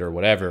Veiled or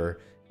whatever,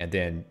 and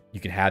then you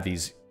can have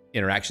these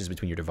interactions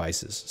between your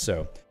devices.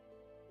 So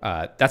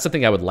that's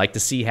something I would like to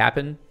see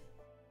happen.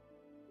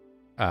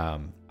 I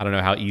don't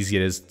know how easy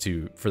it is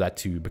for that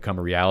to become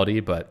a reality,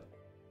 but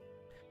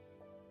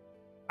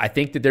I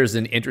think that there's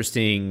an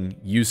interesting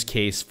use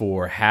case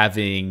for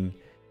having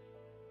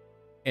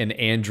an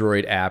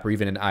Android app or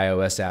even an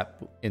iOS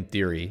app, in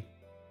theory,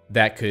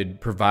 that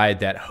could provide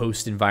that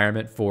host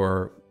environment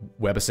for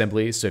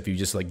WebAssembly. So if you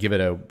just like give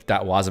it a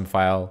 .wasm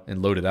file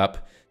and load it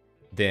up,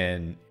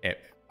 then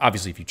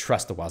obviously if you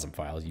trust the WASM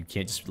file, you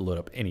can't just load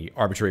up any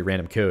arbitrary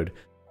random code.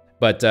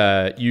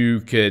 But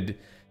you could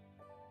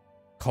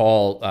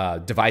call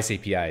device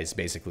APIs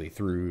basically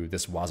through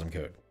this WASM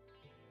code.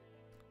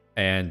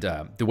 And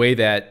the way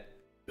that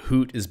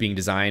Hoot is being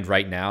designed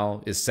right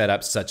now is set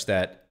up such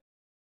that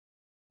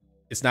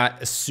it's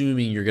not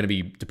assuming you're going to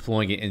be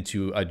deploying it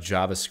into a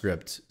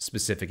JavaScript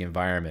specific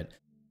environment.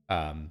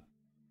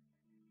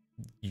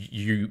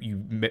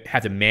 You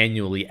have to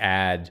manually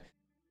add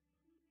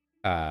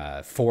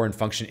foreign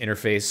function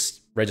interface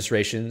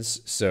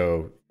registrations.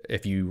 So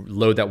if you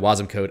load that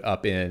WASM code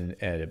up in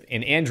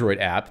an Android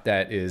app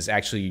that is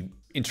actually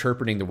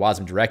interpreting the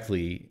WASM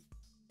directly,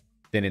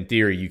 then in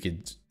theory you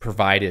could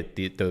provide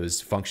it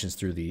those functions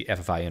through the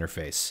FFI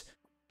interface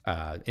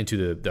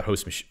into the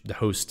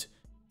host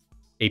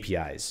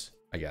APIs,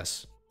 I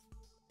guess.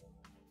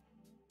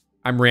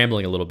 I'm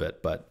rambling a little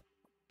bit, but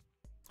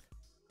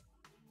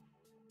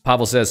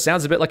Pavel says,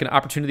 sounds a bit like an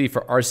opportunity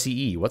for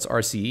RCE. What's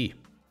RCE?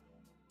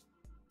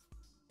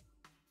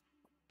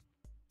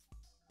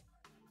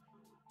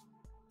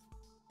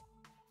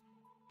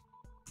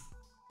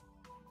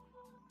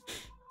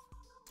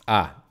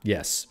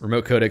 Yes.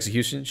 Remote code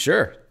execution?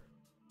 Sure.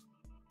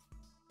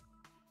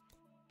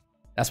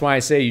 That's why I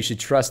say you should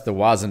trust the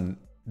WASM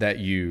that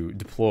you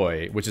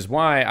deploy, which is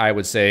why I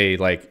would say,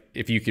 like,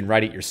 if you can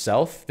write it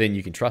yourself, then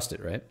you can trust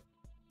it, right?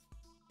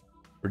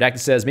 Redacted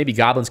says, maybe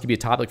goblins could be a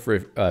topic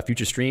for a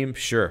future stream.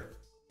 Sure.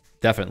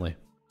 Definitely.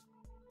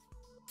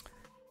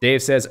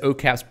 Dave says,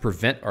 OCAPs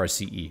prevent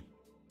RCE.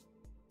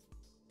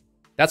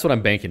 That's what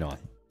I'm banking on.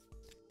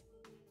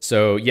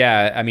 So,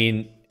 yeah, I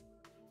mean,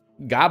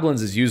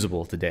 goblins is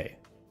usable today.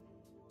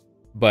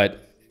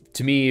 But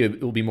to me,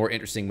 it will be more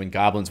interesting when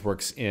goblins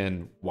works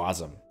in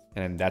WASM.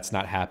 And that's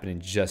not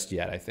happening just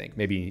yet, I think.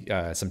 Maybe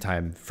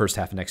sometime first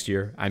half of next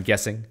year, I'm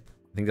guessing.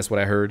 I think that's what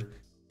I heard.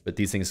 But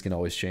these things can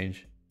always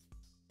change.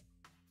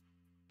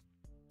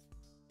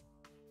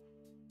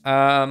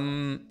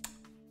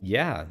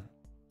 Yeah.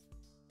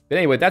 But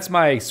anyway, that's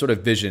my sort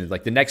of vision.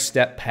 Like the next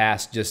step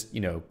past just,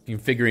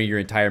 configuring your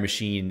entire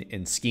machine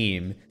in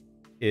Scheme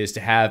is to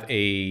have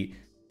a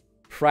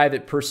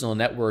private personal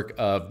network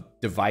of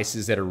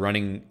devices that are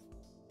running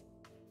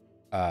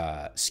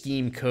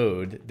Scheme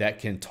code that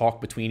can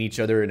talk between each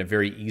other in a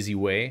very easy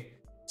way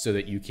so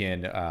that you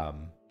can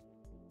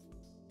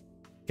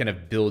kind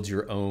of build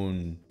your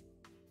own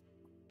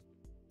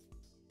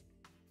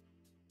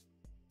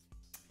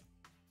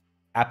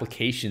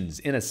applications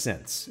in a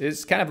sense.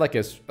 It's kind of like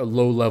a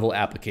low-level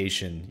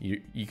application.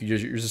 You're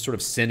just sort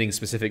of sending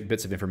specific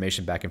bits of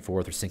information back and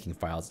forth or syncing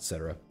files,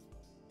 etc.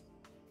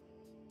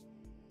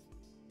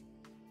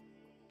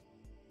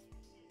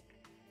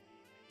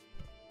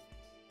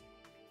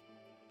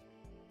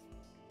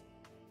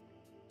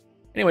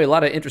 Anyway, a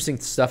lot of interesting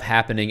stuff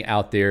happening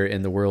out there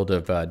in the world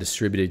of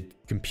distributed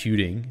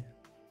computing.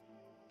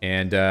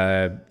 And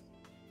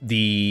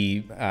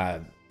the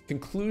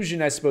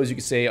conclusion, I suppose you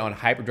could say, on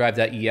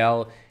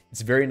Hyperdrive.el,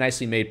 it's a very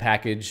nicely made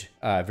package,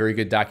 very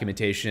good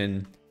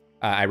documentation.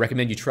 I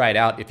recommend you try it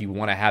out if you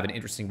want to have an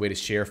interesting way to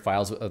share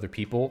files with other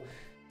people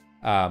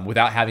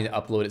without having to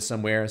upload it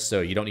somewhere.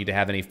 So you don't need to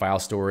have any file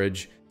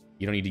storage.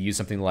 You don't need to use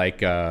something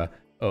like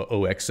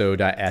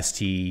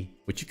oxo.st,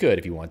 which you could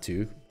if you want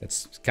to.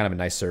 That's kind of a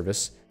nice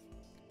service.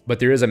 But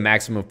there is a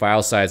maximum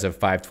file size of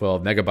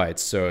 512 megabytes.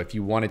 So if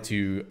you wanted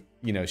to,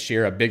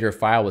 share a bigger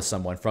file with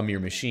someone from your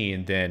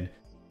machine, then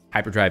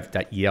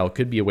Hyperdrive.el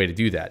could be a way to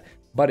do that.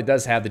 But it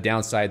does have the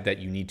downside that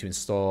you need to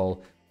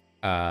install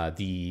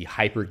the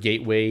Hyper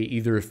Gateway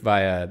either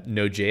via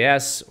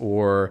Node.js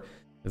or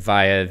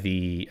via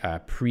the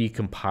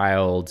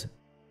pre-compiled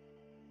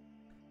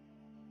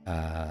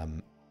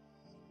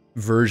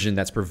version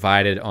that's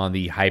provided on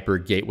the Hyper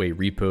Gateway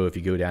repo if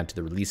you go down to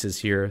the releases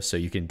here. So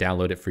you can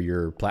download it for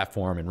your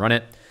platform and run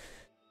it.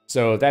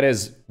 So that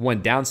is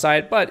one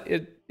downside, but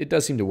it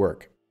does seem to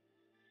work.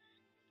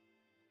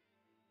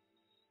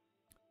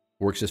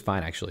 Works just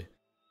fine, actually.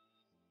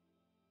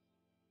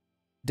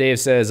 Dave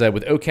says,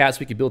 with OCAPs,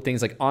 we can build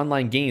things like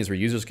online games where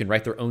users can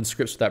write their own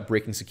scripts without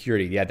breaking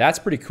security. Yeah, that's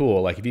pretty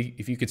cool. Like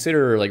if you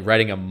consider like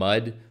writing a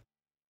MUD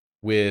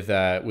with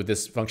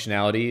this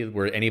functionality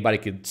where anybody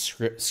could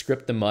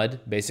script the MUD,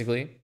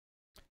 basically.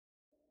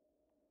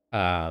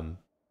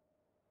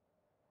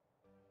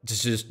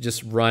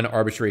 Just run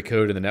arbitrary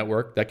code in the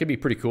network. That could be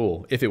pretty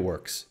cool if it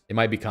works. It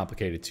might be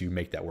complicated to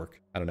make that work.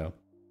 I don't know.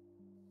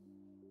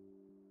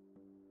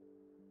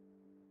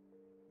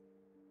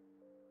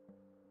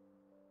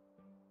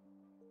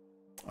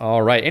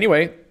 All right.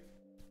 Anyway,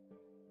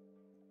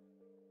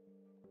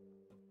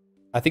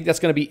 I think that's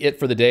going to be it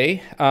for the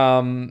day.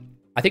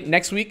 I think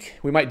next week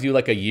we might do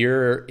like a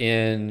year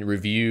in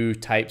review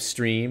type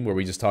stream where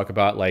we just talk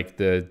about like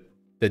the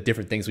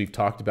different things we've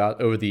talked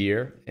about over the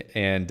year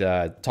and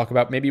talk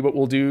about maybe what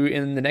we'll do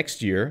in the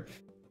next year.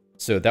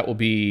 So that will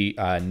be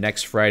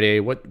next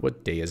Friday.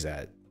 What day is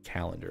that?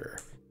 Calendar.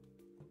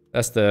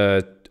 That's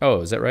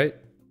oh, is that right?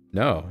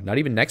 No, not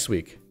even next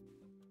week.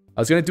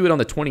 I was going to do it on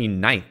the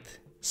 29th.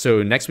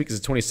 So next week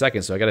is the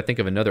 22nd, so I got to think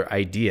of another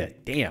idea.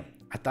 Damn,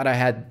 I thought I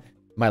had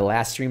my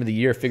last stream of the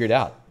year figured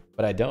out,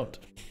 but I don't.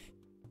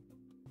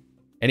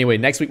 Anyway,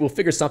 next week we'll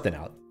figure something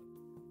out.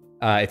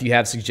 If you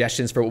have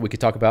suggestions for what we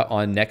could talk about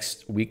on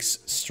next week's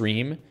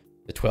stream,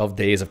 the 12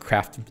 days of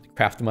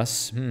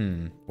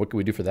Craftmas, what can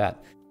we do for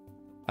that?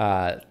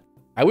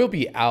 I will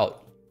be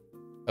out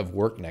of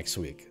work next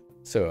week,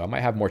 so I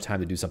might have more time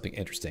to do something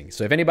interesting.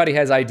 So if anybody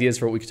has ideas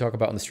for what we could talk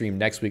about on the stream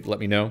next week, let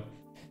me know.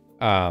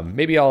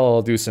 Maybe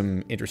I'll do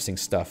some interesting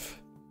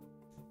stuff.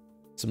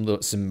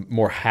 Some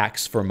more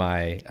hacks for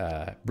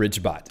my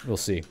bridge bot. We'll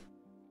see.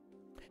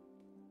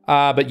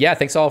 But yeah,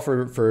 thanks all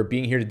for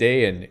being here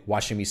today and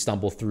watching me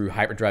stumble through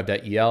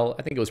Hyperdrive.el.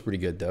 I think it was pretty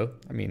good though.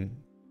 I mean,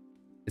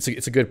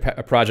 it's a good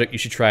project. You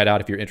should try it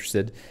out if you're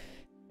interested.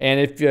 And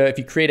if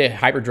you create a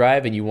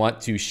Hyperdrive and you want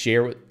to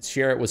share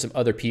it with some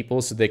other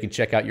people so they can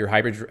check out your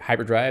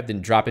Hyperdrive, then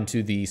drop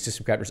into the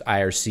System Crafters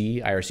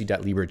IRC,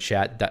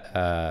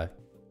 irc.librechat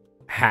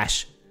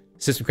hash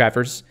System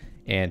Crafters,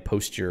 and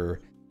post your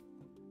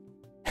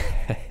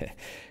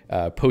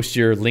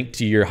link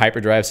to your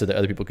Hyperdrive so that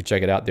other people can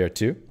check it out there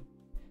too.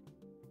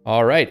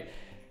 All right.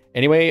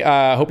 Anyway,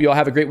 hope you all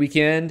have a great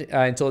weekend.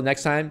 Until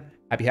next time,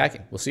 Happy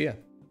hacking. We'll see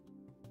you.